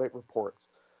 follow-up audit reports.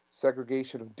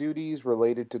 Segregation of duties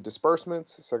related to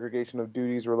disbursements, segregation of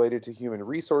duties related to human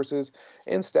resources,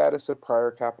 and status of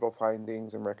prior capital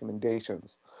findings and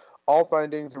recommendations. All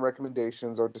findings and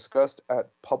recommendations are discussed at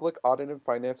Public Audit and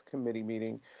Finance Committee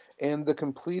meeting, and the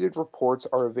completed reports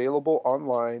are available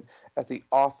online at the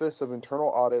Office of Internal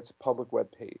Audit's public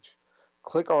webpage.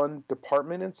 Click on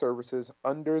Department and Services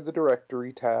under the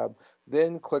Directory tab,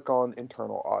 then click on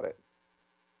Internal Audit.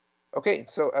 Okay,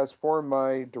 so as for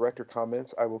my director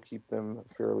comments, I will keep them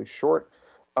fairly short.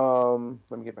 Let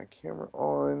me get my camera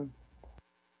on.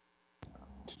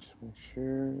 Just make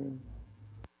sure.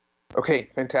 Okay,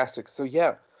 fantastic. So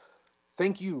yeah,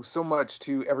 thank you so much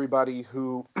to everybody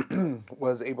who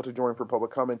was able to join for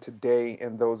public comment today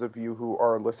and those of you who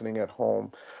are listening at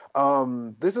home.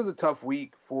 This is a tough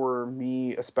week for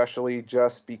me, especially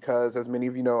just because, as many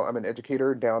of you know, I'm an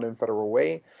educator down in Federal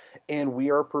Way, and we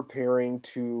are preparing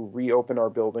to reopen our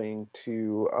building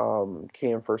to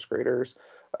KM first graders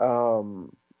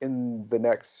in the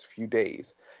next few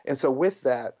days. And so with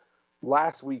that,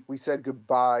 last week we said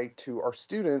goodbye to our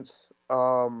students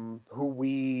who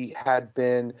we had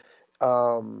been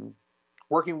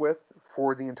working with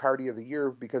for the entirety of the year,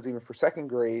 because even for second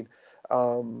grade,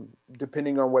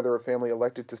 depending on whether a family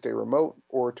elected to stay remote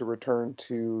or to return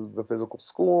to the physical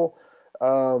school,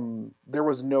 there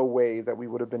was no way that we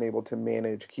would have been able to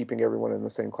manage keeping everyone in the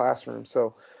same classroom.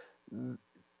 So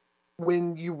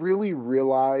when you really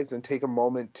realize and take a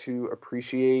moment to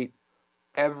appreciate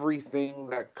everything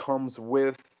that comes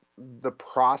with the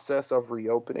process of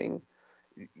reopening,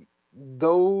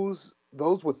 those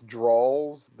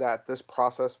withdrawals that this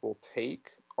process will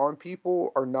take on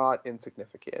people are not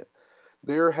insignificant.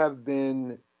 There have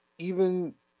been,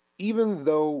 even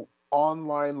though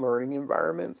online learning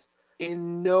environments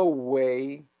in no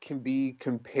way can be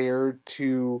compared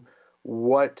to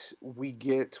what we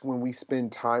get when we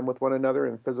spend time with one another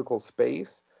in physical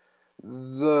space,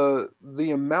 the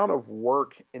amount of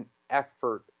work and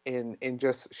effort and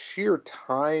just sheer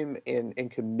time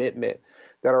and commitment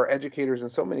that our educators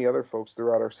and so many other folks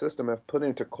throughout our system have put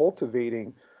into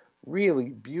cultivating really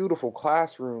beautiful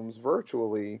classrooms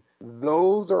virtually,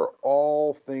 those are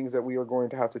all things that we are going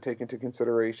to have to take into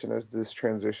consideration as this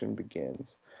transition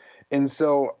begins. And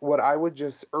so what I would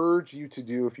just urge you to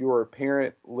do, if you are a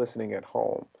parent listening at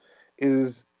home,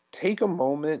 is take a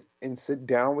moment and sit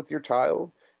down with your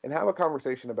child and have a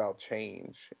conversation about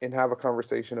change, and have a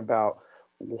conversation about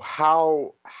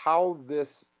how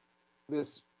this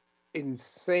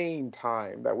insane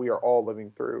time that we are all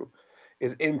living through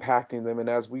is impacting them. And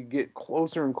as we get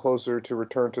closer and closer to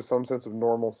return to some sense of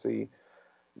normalcy,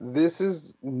 this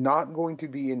is not going to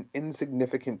be an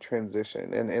insignificant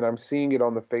transition. And I'm seeing it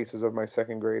on the faces of my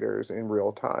second graders in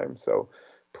real time. So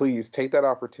please take that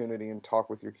opportunity and talk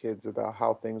with your kids about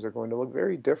how things are going to look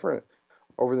very different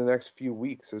over the next few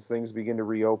weeks as things begin to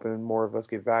reopen and more of us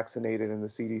get vaccinated and the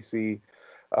CDC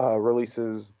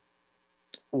releases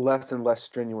less and less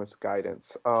strenuous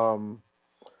guidance.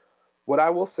 What I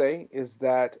will say is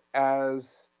that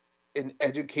as an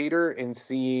educator and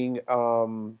seeing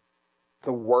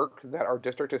the work that our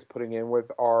district is putting in with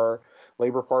our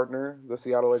labor partner, the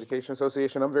Seattle Education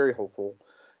Association, I'm very hopeful.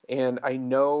 And I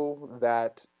know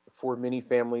that for many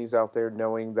families out there,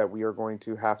 knowing that we are going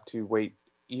to have to wait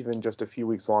even just a few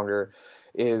weeks longer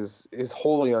is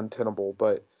wholly untenable.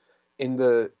 But in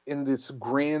this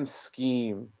grand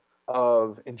scheme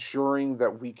of ensuring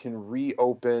that we can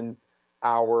reopen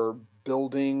our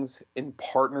buildings in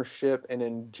partnership and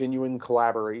in genuine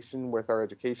collaboration with our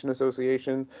education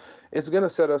association, it's going to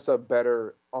set us up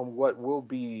better on what will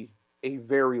be a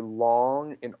very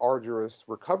long and arduous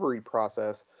recovery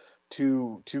process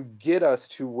to get us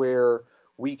to where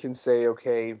we can say,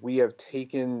 okay, we have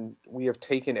taken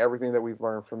everything that we've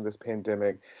learned from this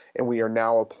pandemic, and we are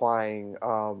now applying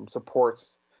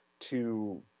supports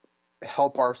to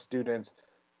help our students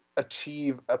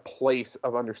achieve a place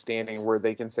of understanding where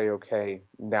they can say, okay,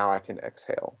 now I can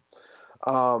exhale.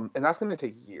 And that's going to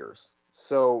take years.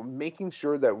 So making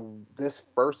sure that this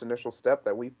first initial step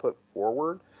that we put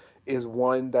forward is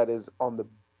one that is on the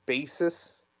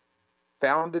basis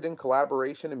founded in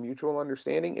collaboration and mutual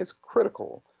understanding is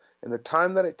critical. And the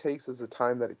time that it takes is the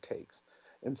time that it takes.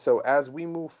 And so as we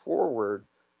move forward,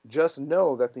 just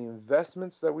know that the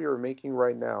investments that we are making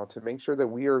right now to make sure that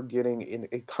we are getting in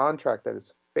a contract that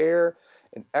is fair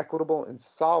and equitable and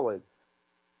solid,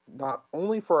 not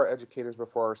only for our educators,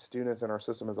 but for our students and our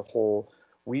system as a whole,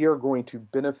 we are going to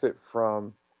benefit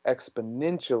from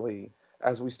exponentially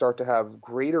as we start to have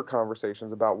greater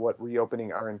conversations about what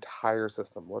reopening our entire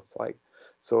system looks like.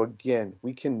 So again,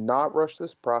 we cannot rush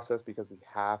this process because we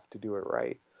have to do it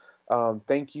right.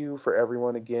 Thank you for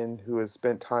everyone again who has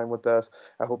spent time with us.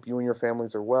 I hope you and your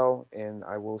families are well, and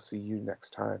I will see you next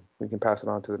time. We can pass it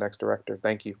on to the next director.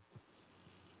 Thank you.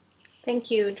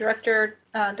 Thank you. Director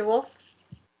DeWolf.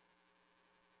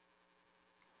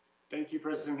 Thank you,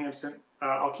 President Hampson.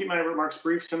 I'll keep my remarks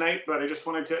brief tonight, but I just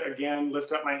wanted to again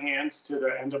lift up my hands to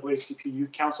the NAACP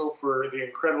Youth Council for the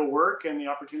incredible work and the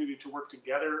opportunity to work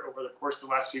together over the course of the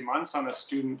last few months on the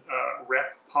student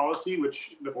rep policy,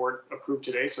 which the board approved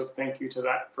today. So thank you to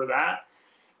for that.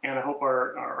 And I hope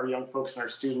our young folks and our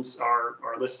students are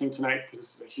listening tonight, because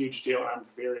this is a huge deal. I'm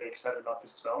very excited about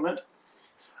this development.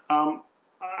 I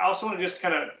also want to just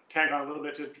kind of tag on a little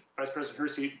bit to Vice President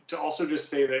Hersey to also just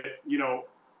say that, you know,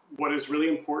 what is really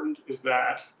important is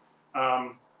that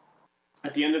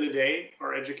at the end of the day,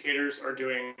 our educators are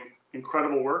doing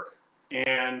incredible work,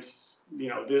 and you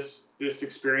know, this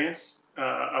experience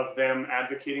of them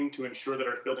advocating to ensure that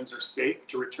our buildings are safe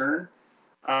to return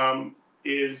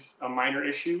is a minor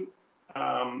issue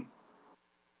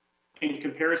in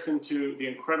comparison to the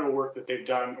incredible work that they've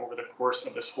done over the course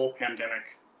of this whole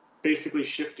pandemic, basically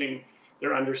shifting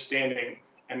their understanding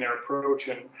and their approach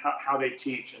and how they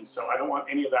teach. And so I don't want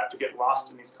any of that to get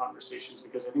lost in these conversations,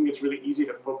 because I think it's really easy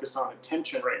to focus on the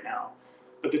tension right now.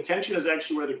 But the tension is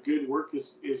actually where the good work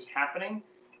is happening,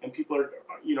 and people are,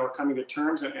 you know, are coming to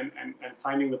terms and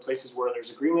finding the places where there's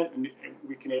agreement, and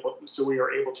we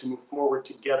are able to move forward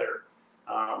together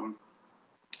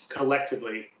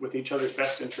collectively with each other's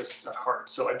best interests at heart.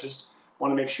 So I just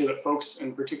want to make sure that folks,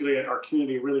 and particularly our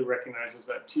community, really recognizes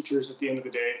that teachers at the end of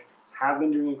the day have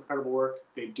been doing incredible work.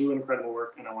 They do incredible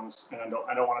work, and I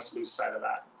don't want us to lose sight of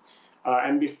that.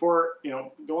 And before, you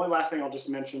know, the only last thing I'll just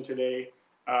mention today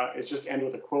is just end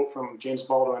with a quote from James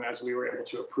Baldwin as we were able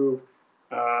to approve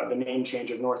the name change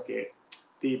of Northgate.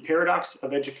 The paradox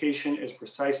of education is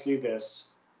precisely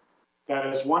this: that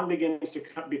as one begins to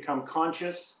become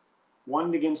conscious, one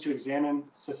begins to examine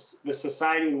the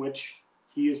society in which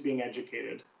he is being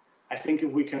educated. I think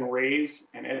if we can raise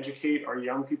and educate our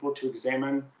young people to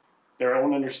examine their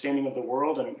own understanding of the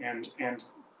world and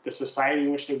the society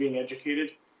in which they're being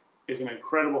educated, is an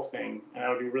incredible thing. And I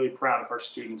would be really proud if our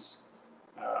students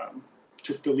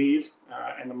took the lead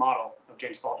and the model of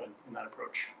James Baldwin in that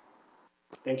approach.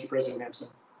 Thank you, President Hampson.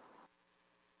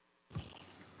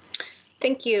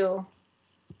 Thank you.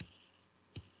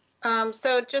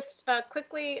 So just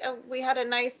quickly, we had a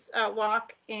nice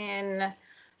walk in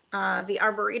the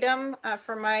Arboretum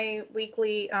for my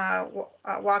weekly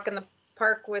walk in the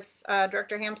park with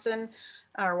Director Hampson,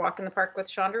 or walk in the park with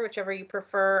Chandra, whichever you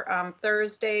prefer.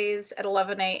 Thursdays at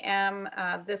 11 a.m.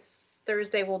 This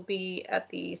Thursday will be at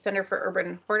the Center for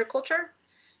Urban Horticulture,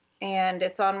 and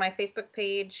it's on my Facebook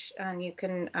page, and you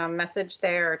can message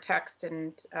there or text,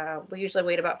 and we usually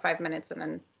wait about 5 minutes and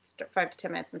then 5 to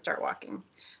 10 minutes and start walking.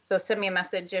 So send me a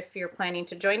message if you're planning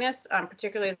to join us,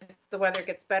 particularly as the weather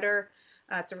gets better.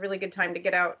 It's a really good time to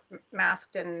get out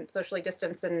masked and socially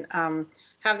distanced and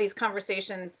have these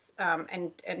conversations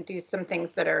and do some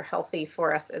things that are healthy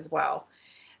for us as well.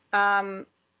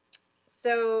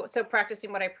 So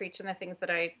practicing what I preach and the things that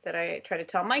I try to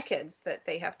tell my kids, that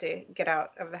they have to get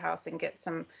out of the house and get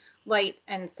some light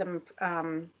and some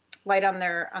light on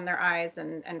their eyes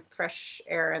and fresh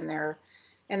air in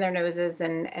their noses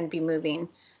and be moving.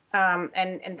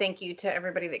 And thank you to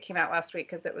everybody that came out last week,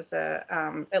 because it was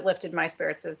it lifted my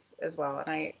spirits as well.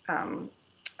 And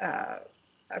I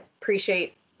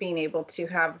appreciate being able to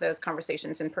have those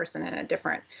conversations in person in a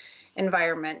different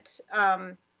environment.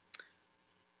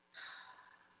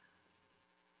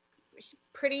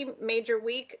 Pretty major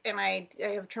week, and I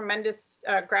have tremendous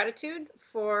gratitude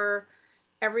for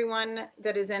everyone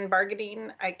that is in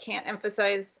bargaining. I can't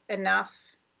emphasize enough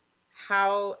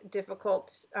how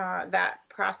difficult that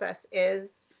process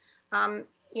is.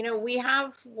 You know, we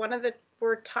have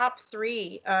we're top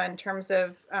 3 in terms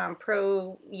of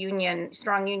pro-union,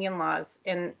 strong union laws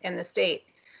in the state.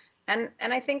 And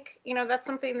I think, you know, that's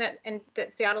something that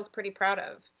Seattle's pretty proud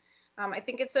of. I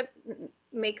think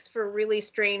makes for really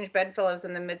strange bedfellows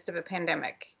in the midst of a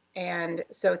pandemic. And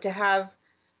so to have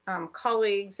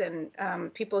colleagues and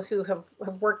people who have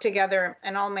worked together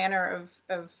in all manner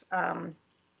of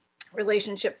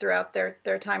relationship throughout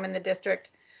their time in the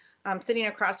district, sitting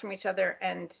across from each other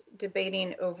and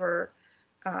debating over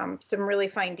some really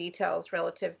fine details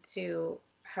relative to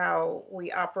how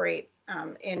we operate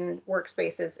in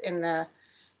workspaces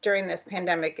during this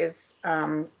pandemic is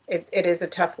it is a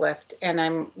tough lift, and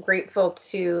I'm grateful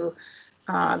to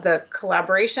the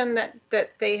collaboration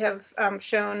that they have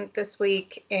shown this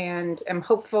week, and am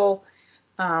hopeful.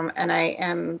 And I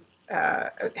am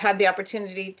had the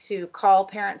opportunity to call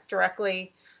parents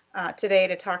directly today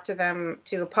to talk to them,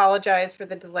 to apologize for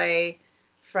the delay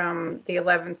from the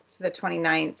 11th to the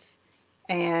 29th.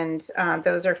 And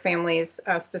those are families,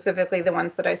 specifically the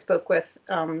ones that I spoke with,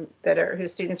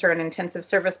 whose students are in intensive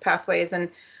service pathways. And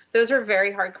those are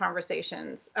very hard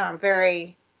conversations,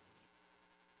 very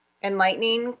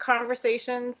enlightening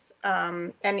conversations.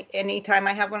 And anytime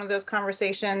I have one of those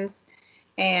conversations,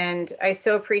 and I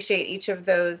so appreciate each of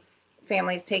those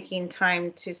families taking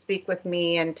time to speak with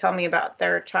me and tell me about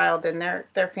their child and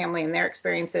their family and their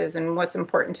experiences and what's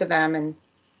important to them. And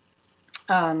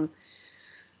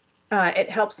it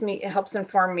helps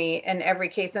inform me in every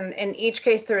case. And in each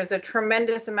case, there is a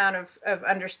tremendous amount of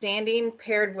understanding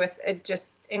paired with a just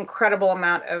incredible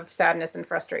amount of sadness and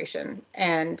frustration.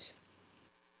 And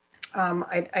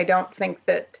I don't think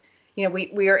that,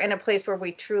 we are in a place where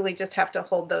we truly just have to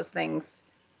hold those things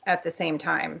at the same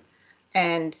time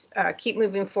and keep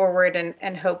moving forward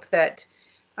and hope that,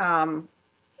 as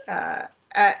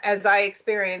I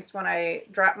experienced when I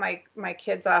dropped my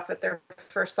kids off at their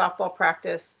first softball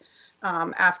practice,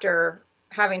 after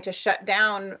having to shut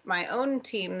down my own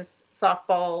team's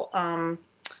softball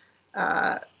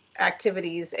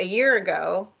activities a year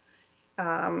ago,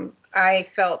 I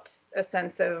felt a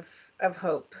sense of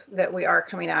hope that we are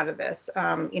coming out of this.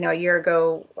 A year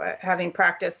ago, having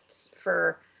practiced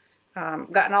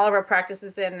gotten all of our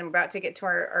practices in and about to get to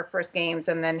our first games,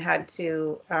 and then had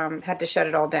to shut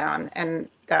it all down. And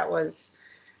that was,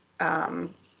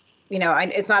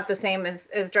 it's not the same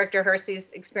as Director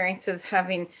Hersey's experiences,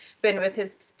 having been with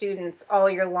his students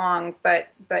all year long. But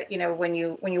when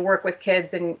you work with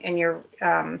kids and you're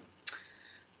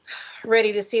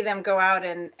ready to see them go out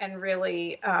and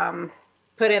really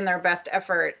put in their best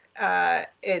effort,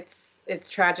 it's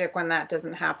tragic when that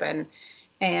doesn't happen.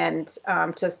 And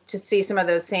to see some of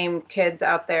those same kids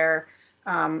out there,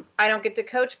 I don't get to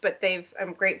coach, but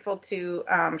I'm grateful to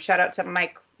shout out to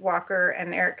Mike Walker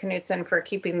and Eric Knutson for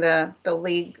keeping the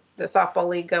league, the softball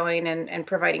league, going and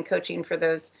providing coaching for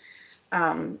those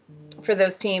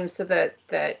teams, so that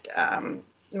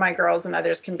my girls and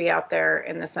others can be out there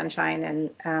in the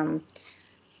sunshine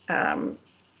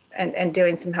and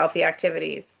doing some healthy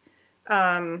activities.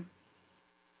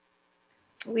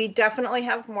 We definitely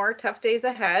have more tough days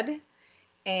ahead,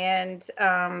 and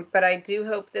but I do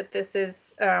hope that this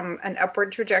is an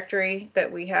upward trajectory,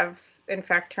 that we have in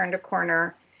fact turned a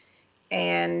corner.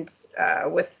 And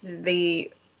with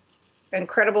the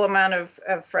incredible amount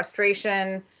of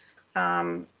frustration,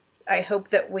 I hope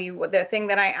that the thing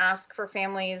that I ask for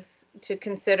families to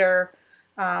consider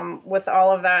with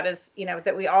all of that is,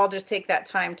 that we all just take that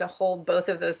time to hold both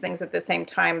of those things at the same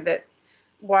time, that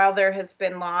while there has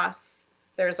been loss,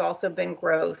 there's also been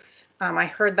growth. I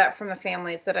heard that from the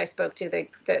families that I spoke to,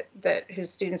 that whose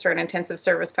students are in intensive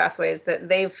service pathways, that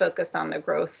they've focused on the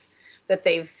growth that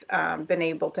they've been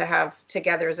able to have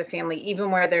together as a family,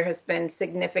 even where there has been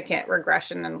significant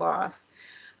regression and loss.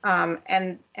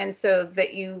 And so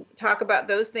that you talk about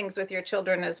those things with your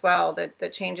children as well, that the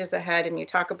changes ahead, and you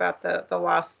talk about the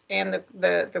loss and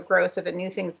the growth of the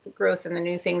new things, the growth and the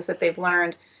new things that they've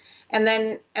learned. And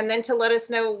then to let us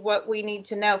know what we need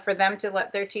to know, for them to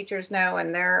let their teachers know,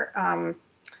 and their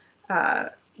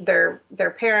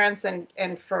parents,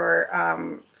 and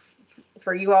for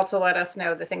you all to let us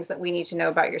know the things that we need to know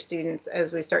about your students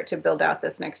as we start to build out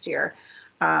this next year.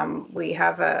 We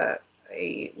have a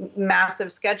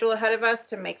massive schedule ahead of us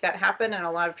to make that happen, and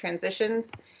a lot of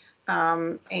transitions.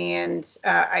 And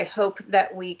I hope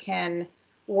that we can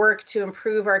work to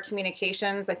improve our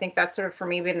communications. I think that's sort of, for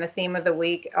me, been the theme of the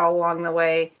week all along the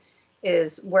way,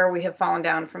 is where we have fallen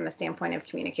down from the standpoint of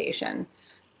communication.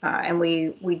 And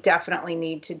we definitely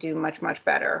need to do much, much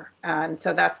better. And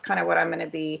so that's kind of what I'm going to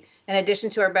be, in addition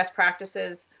to our best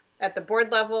practices at the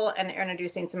board level, and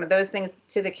introducing some of those things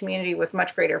to the community with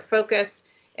much greater focus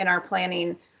in our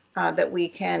planning, that we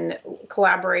can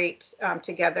collaborate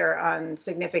together on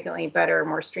significantly better,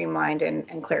 more streamlined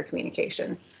and clear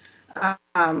communication.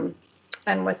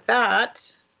 And with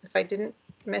that, if I didn't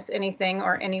miss anything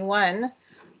or anyone,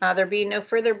 there being no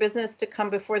further business to come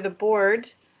before the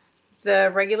board,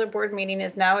 the regular board meeting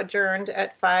is now adjourned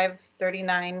at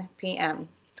 5:39 p.m.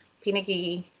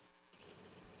 Pinagee.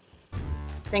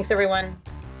 Thanks, everyone.